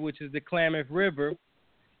area, which is the Klamath River.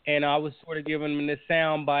 And I was sort of giving them the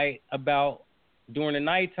sound bite about during the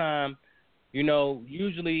nighttime, you know,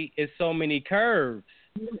 usually it's so many curves.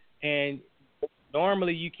 And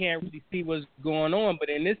normally you can't really see what's going on. But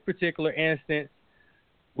in this particular instance,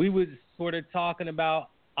 we was sort of talking about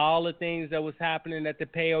all the things that was happening at the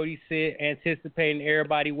peyote sit, anticipating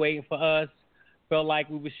everybody waiting for us. Felt like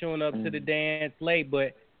we were showing up to the dance late,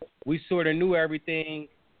 but we sort of knew everything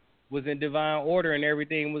was in divine order and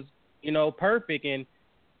everything was, you know, perfect. And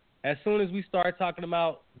as soon as we started talking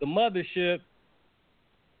about the mothership,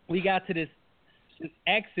 we got to this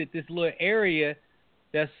exit, this little area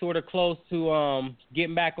that's sort of close to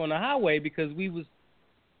getting back on the highway because we was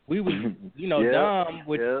you know, Dom,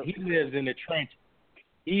 which he lives in the trenches.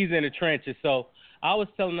 He's in the trenches. So I was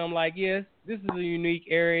telling them, like, yes, this is a unique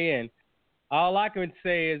area, and all I can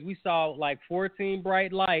say is we saw like 14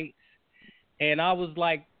 bright lights, and I was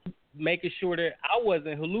like making sure that I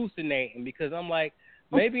wasn't hallucinating because I'm like,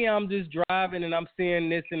 maybe I'm just driving and I'm seeing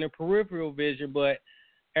this in the peripheral vision, but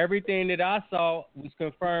everything that I saw was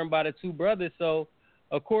confirmed by the two brothers. So,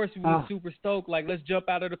 of course, we were super stoked, like, let's jump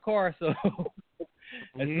out of the car. So,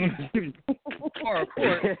 as soon as we got out of the car, of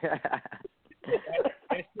course,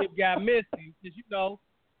 that shit got messy because, you know,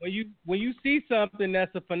 when you see something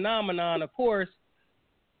that's a phenomenon, of course,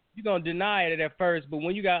 you're going to deny it at first. But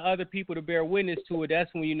when you got other people to bear witness to it,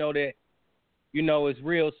 that's when you know that, you know, it's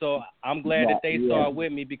real. So I'm glad that they saw it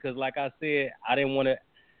with me because, like I said, I didn't want to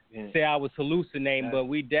say I was hallucinating, but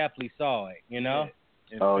we definitely saw it, you know?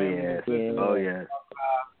 Oh, yeah. Oh, yeah.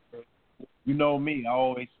 You know me, I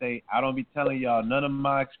always say, I don't be telling y'all none of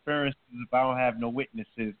my experiences if I don't have no witnesses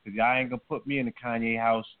because y'all ain't going to put me in the Kanye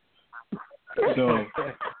house. So,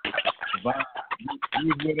 he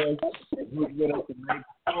was with us the night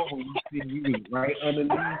before when you see we was right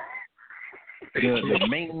underneath the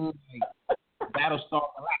main like, Battlestar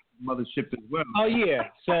mothership as well. Oh, yeah.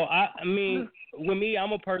 So, I mean, with me,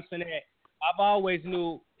 I'm a person that I've always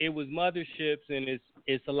knew it was motherships and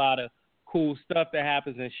it's a lot of cool stuff that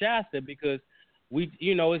happens in Shasta because we,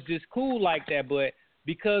 you know, it's just cool like that. But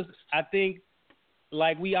because I think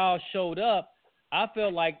like we all showed up, I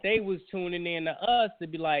felt like they was tuning in to us to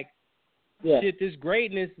be like, shit, this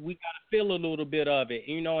greatness, we got to feel a little bit of it,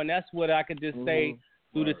 you know, and that's what I could just say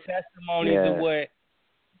through the testimonies of what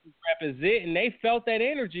represent, and they felt that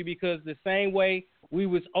energy because the same way we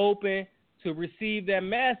was open to receive that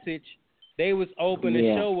message, they was open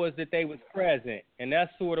to show us that they was present, and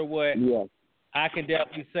that's sort of what I can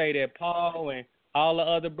definitely say that Paul and all the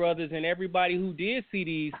other brothers and everybody who did see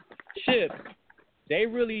these ships, they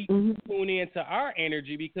really tune into our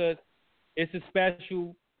energy because it's a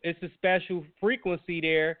special frequency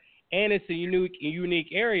there, and it's a unique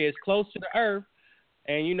area. It's close to the earth,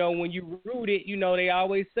 and you know when you root it, you know they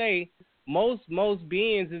always say most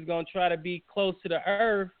beings is gonna try to be close to the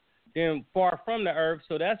earth than far from the earth.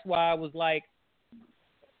 So that's why I was like,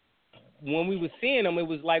 when we were seeing them, it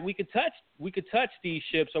was like we could touch these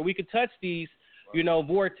ships or we could touch these, you know,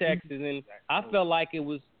 vortexes, and I felt like it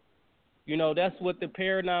was. You know, that's what the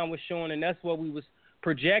paradigm was showing, and that's what we was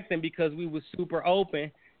projecting because we was super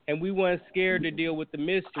open, and we weren't scared to deal with the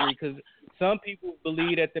mystery because some people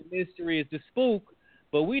believe that the mystery is the spook,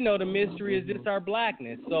 but we know the mystery is just our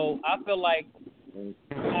blackness. So I feel like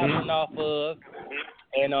tapping off of,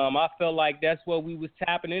 and I felt like that's what we was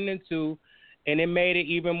tapping into, and it made it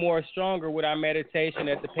even more stronger with our meditation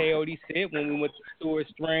at the peyote sit when we went to Stewart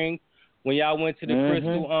Springs, when y'all went to the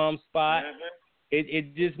crystal spot.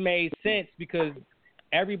 It just made sense because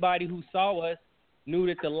everybody who saw us knew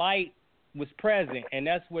that the light was present, and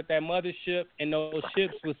that's what that mothership and those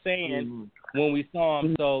ships were saying when we saw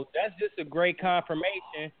them. So that's just a great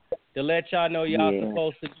confirmation to let y'all know y'all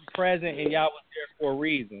supposed to be present and y'all was there for a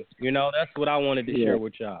reason. You know, that's what I wanted to share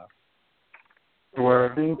with y'all.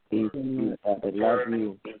 Word. I love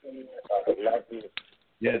you.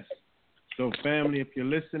 Yes. So, family, if you're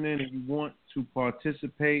listening and you want to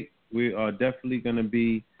participate, we are definitely going to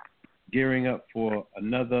be gearing up for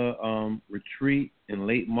another retreat in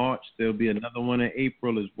late March. There'll be another one in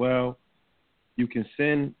April as well. You can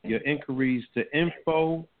send your inquiries to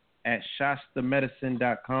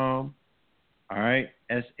info@shastamedicine.com. All right,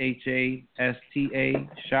 SHASTA,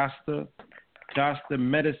 Shasta.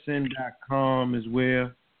 ShastaMedicine.com is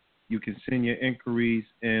where you can send your inquiries,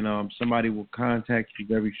 and somebody will contact you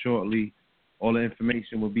very shortly. All the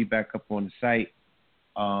information will be back up on the site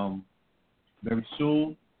very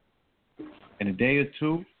soon, in a day or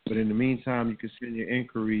two. But in the meantime, you can send your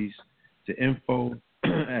inquiries to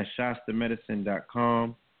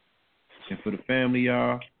info@shastamedicine.com. And for the family,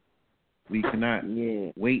 y'all, we cannot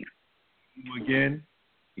wait for you again.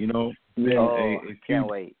 You know, can't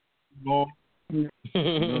wait. More, you know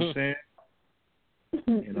what I'm saying?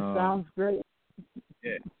 And, sounds great.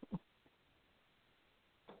 Yeah.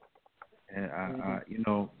 And I, you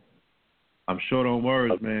know, I'm short on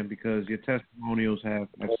words, man, because your testimonials have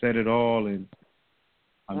said it all, and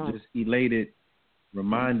I'm just elated,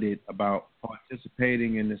 reminded about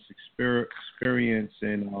participating in this experience,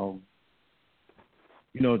 and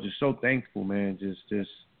you know, just so thankful, man. Just it's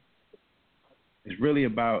really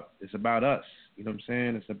about us. You know what I'm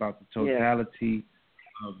saying? It's about the totality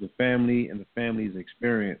of the family and the family's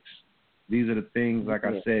experience. These are the things, like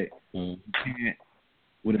I said, you can't,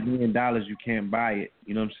 with $1 million, you can't buy it.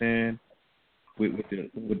 You know what I'm saying? With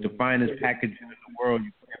the finest packaging in the world,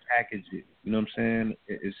 you can't package it. You know what I'm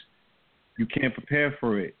saying? You can't prepare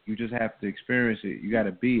for it. You just have to experience it. You got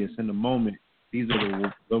to be. It's in the moment. These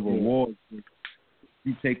are the rewards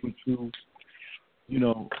you take with you, you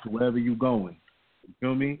know, to wherever you're going. You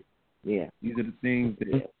feel me? Yeah. These are the things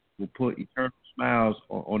that will put eternal smiles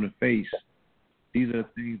on the face. These are the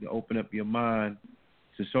things that open up your mind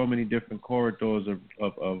to so many different corridors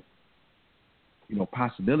of you know,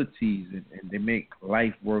 possibilities, and they make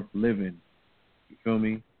life worth living. You feel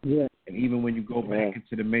me? Yeah. And even when you go back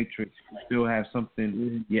into the matrix, you still have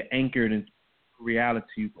something, you're anchored in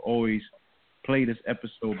reality. You can always play this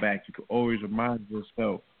episode back. You can always remind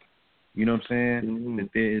yourself, you know what I'm saying, that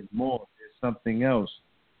there is more. There's something else.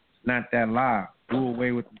 It's not that lie. Do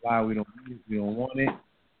away with the lie. We don't need it. We don't want it.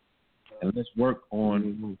 And let's work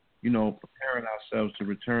on, you know, preparing ourselves to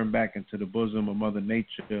return back into the bosom of Mother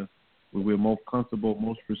Nature, where we're most comfortable,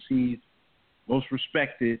 most received, most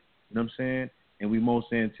respected, you know what I'm saying, and we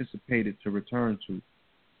most anticipated to return to.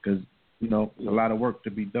 Because, you know, there's a lot of work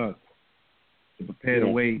to be done to prepare the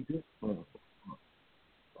way for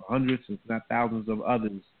hundreds, if not thousands of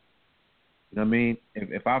others. You know what I mean?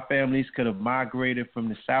 If our families could have migrated from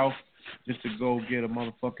the South just to go get a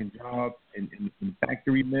motherfucking job in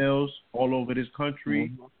factory mills all over this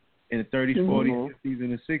country in the 30s, 40s, 50s,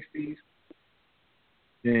 and the 60s,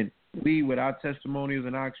 then we, with our testimonials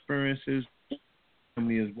and our experiences,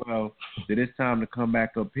 family as well, that it's time to come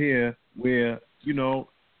back up here where, you know,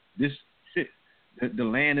 this shit, the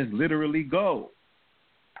land is literally gold.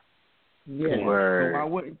 Yeah. So why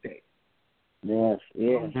wouldn't they? Yes,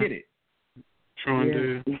 yeah. Don't get it. True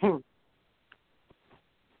indeed. So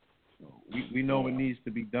we know what needs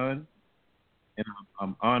to be done, and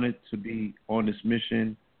I'm honored to be on this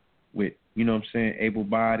mission with, you know what I'm saying,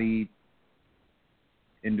 able-bodied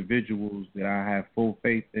individuals that I have full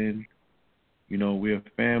faith in. You know, we're a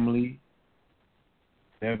family.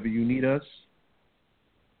 Whenever you need us,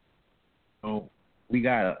 you know, we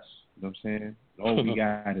got us. You know what I'm saying? All we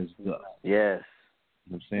got is us. Yes.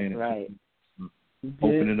 You know what I'm saying? Right.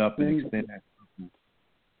 Open it up and extend that.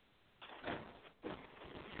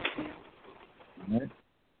 Right?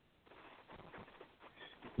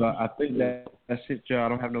 So I think that's it, y'all. I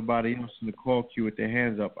don't have nobody else in the call queue with their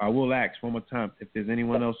hands up. I will ask one more time if there's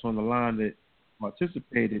anyone else on the line that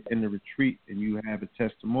participated in the retreat and you have a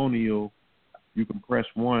testimonial, you can press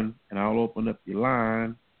 1 and I'll open up your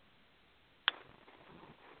line.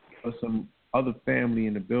 There's some other family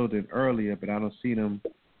in the building earlier, but I don't see them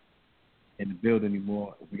in the building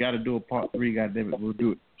anymore. If we got to do a part 3, goddammit, we'll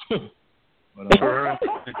do it. But, oh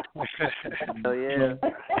yeah.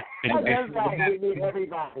 That's right. We need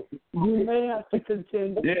everybody. You may have to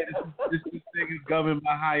continue. Yeah, this thing is governed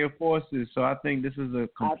by higher forces, so I think this is a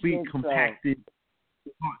complete, compacted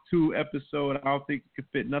part 2 episode. I don't think you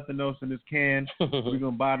could fit nothing else in this can. We're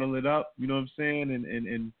gonna bottle it up. You know what I'm saying?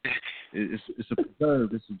 And it's a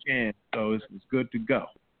preserve. It's a can, so it's good to go.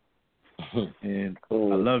 And I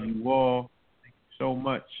love you all. Thank you so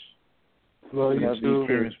much. Love you too.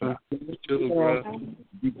 Experience for you too, bro.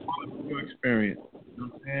 Your experience. You know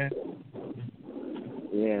what I'm saying?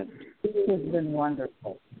 Yeah. This has been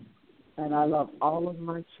wonderful. And I love all of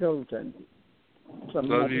my children.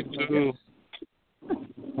 Love you too.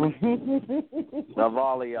 Love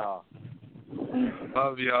all of y'all.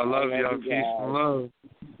 Love y'all. Love y'all. Peace and love.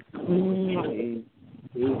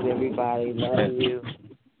 Peace, everybody. Love you.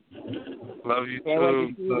 Love you Can't too. wait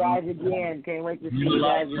to see you guys again. Can't wait to see you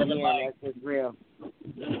guys again. That's just real.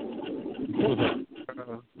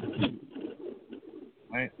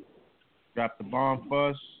 Right. Drop the bomb for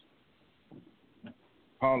us.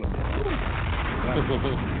 Call it.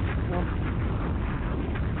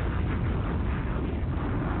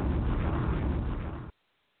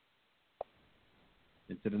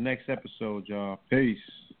 Into the next episode, y'all. Peace.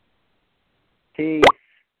 Peace.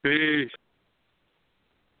 Peace.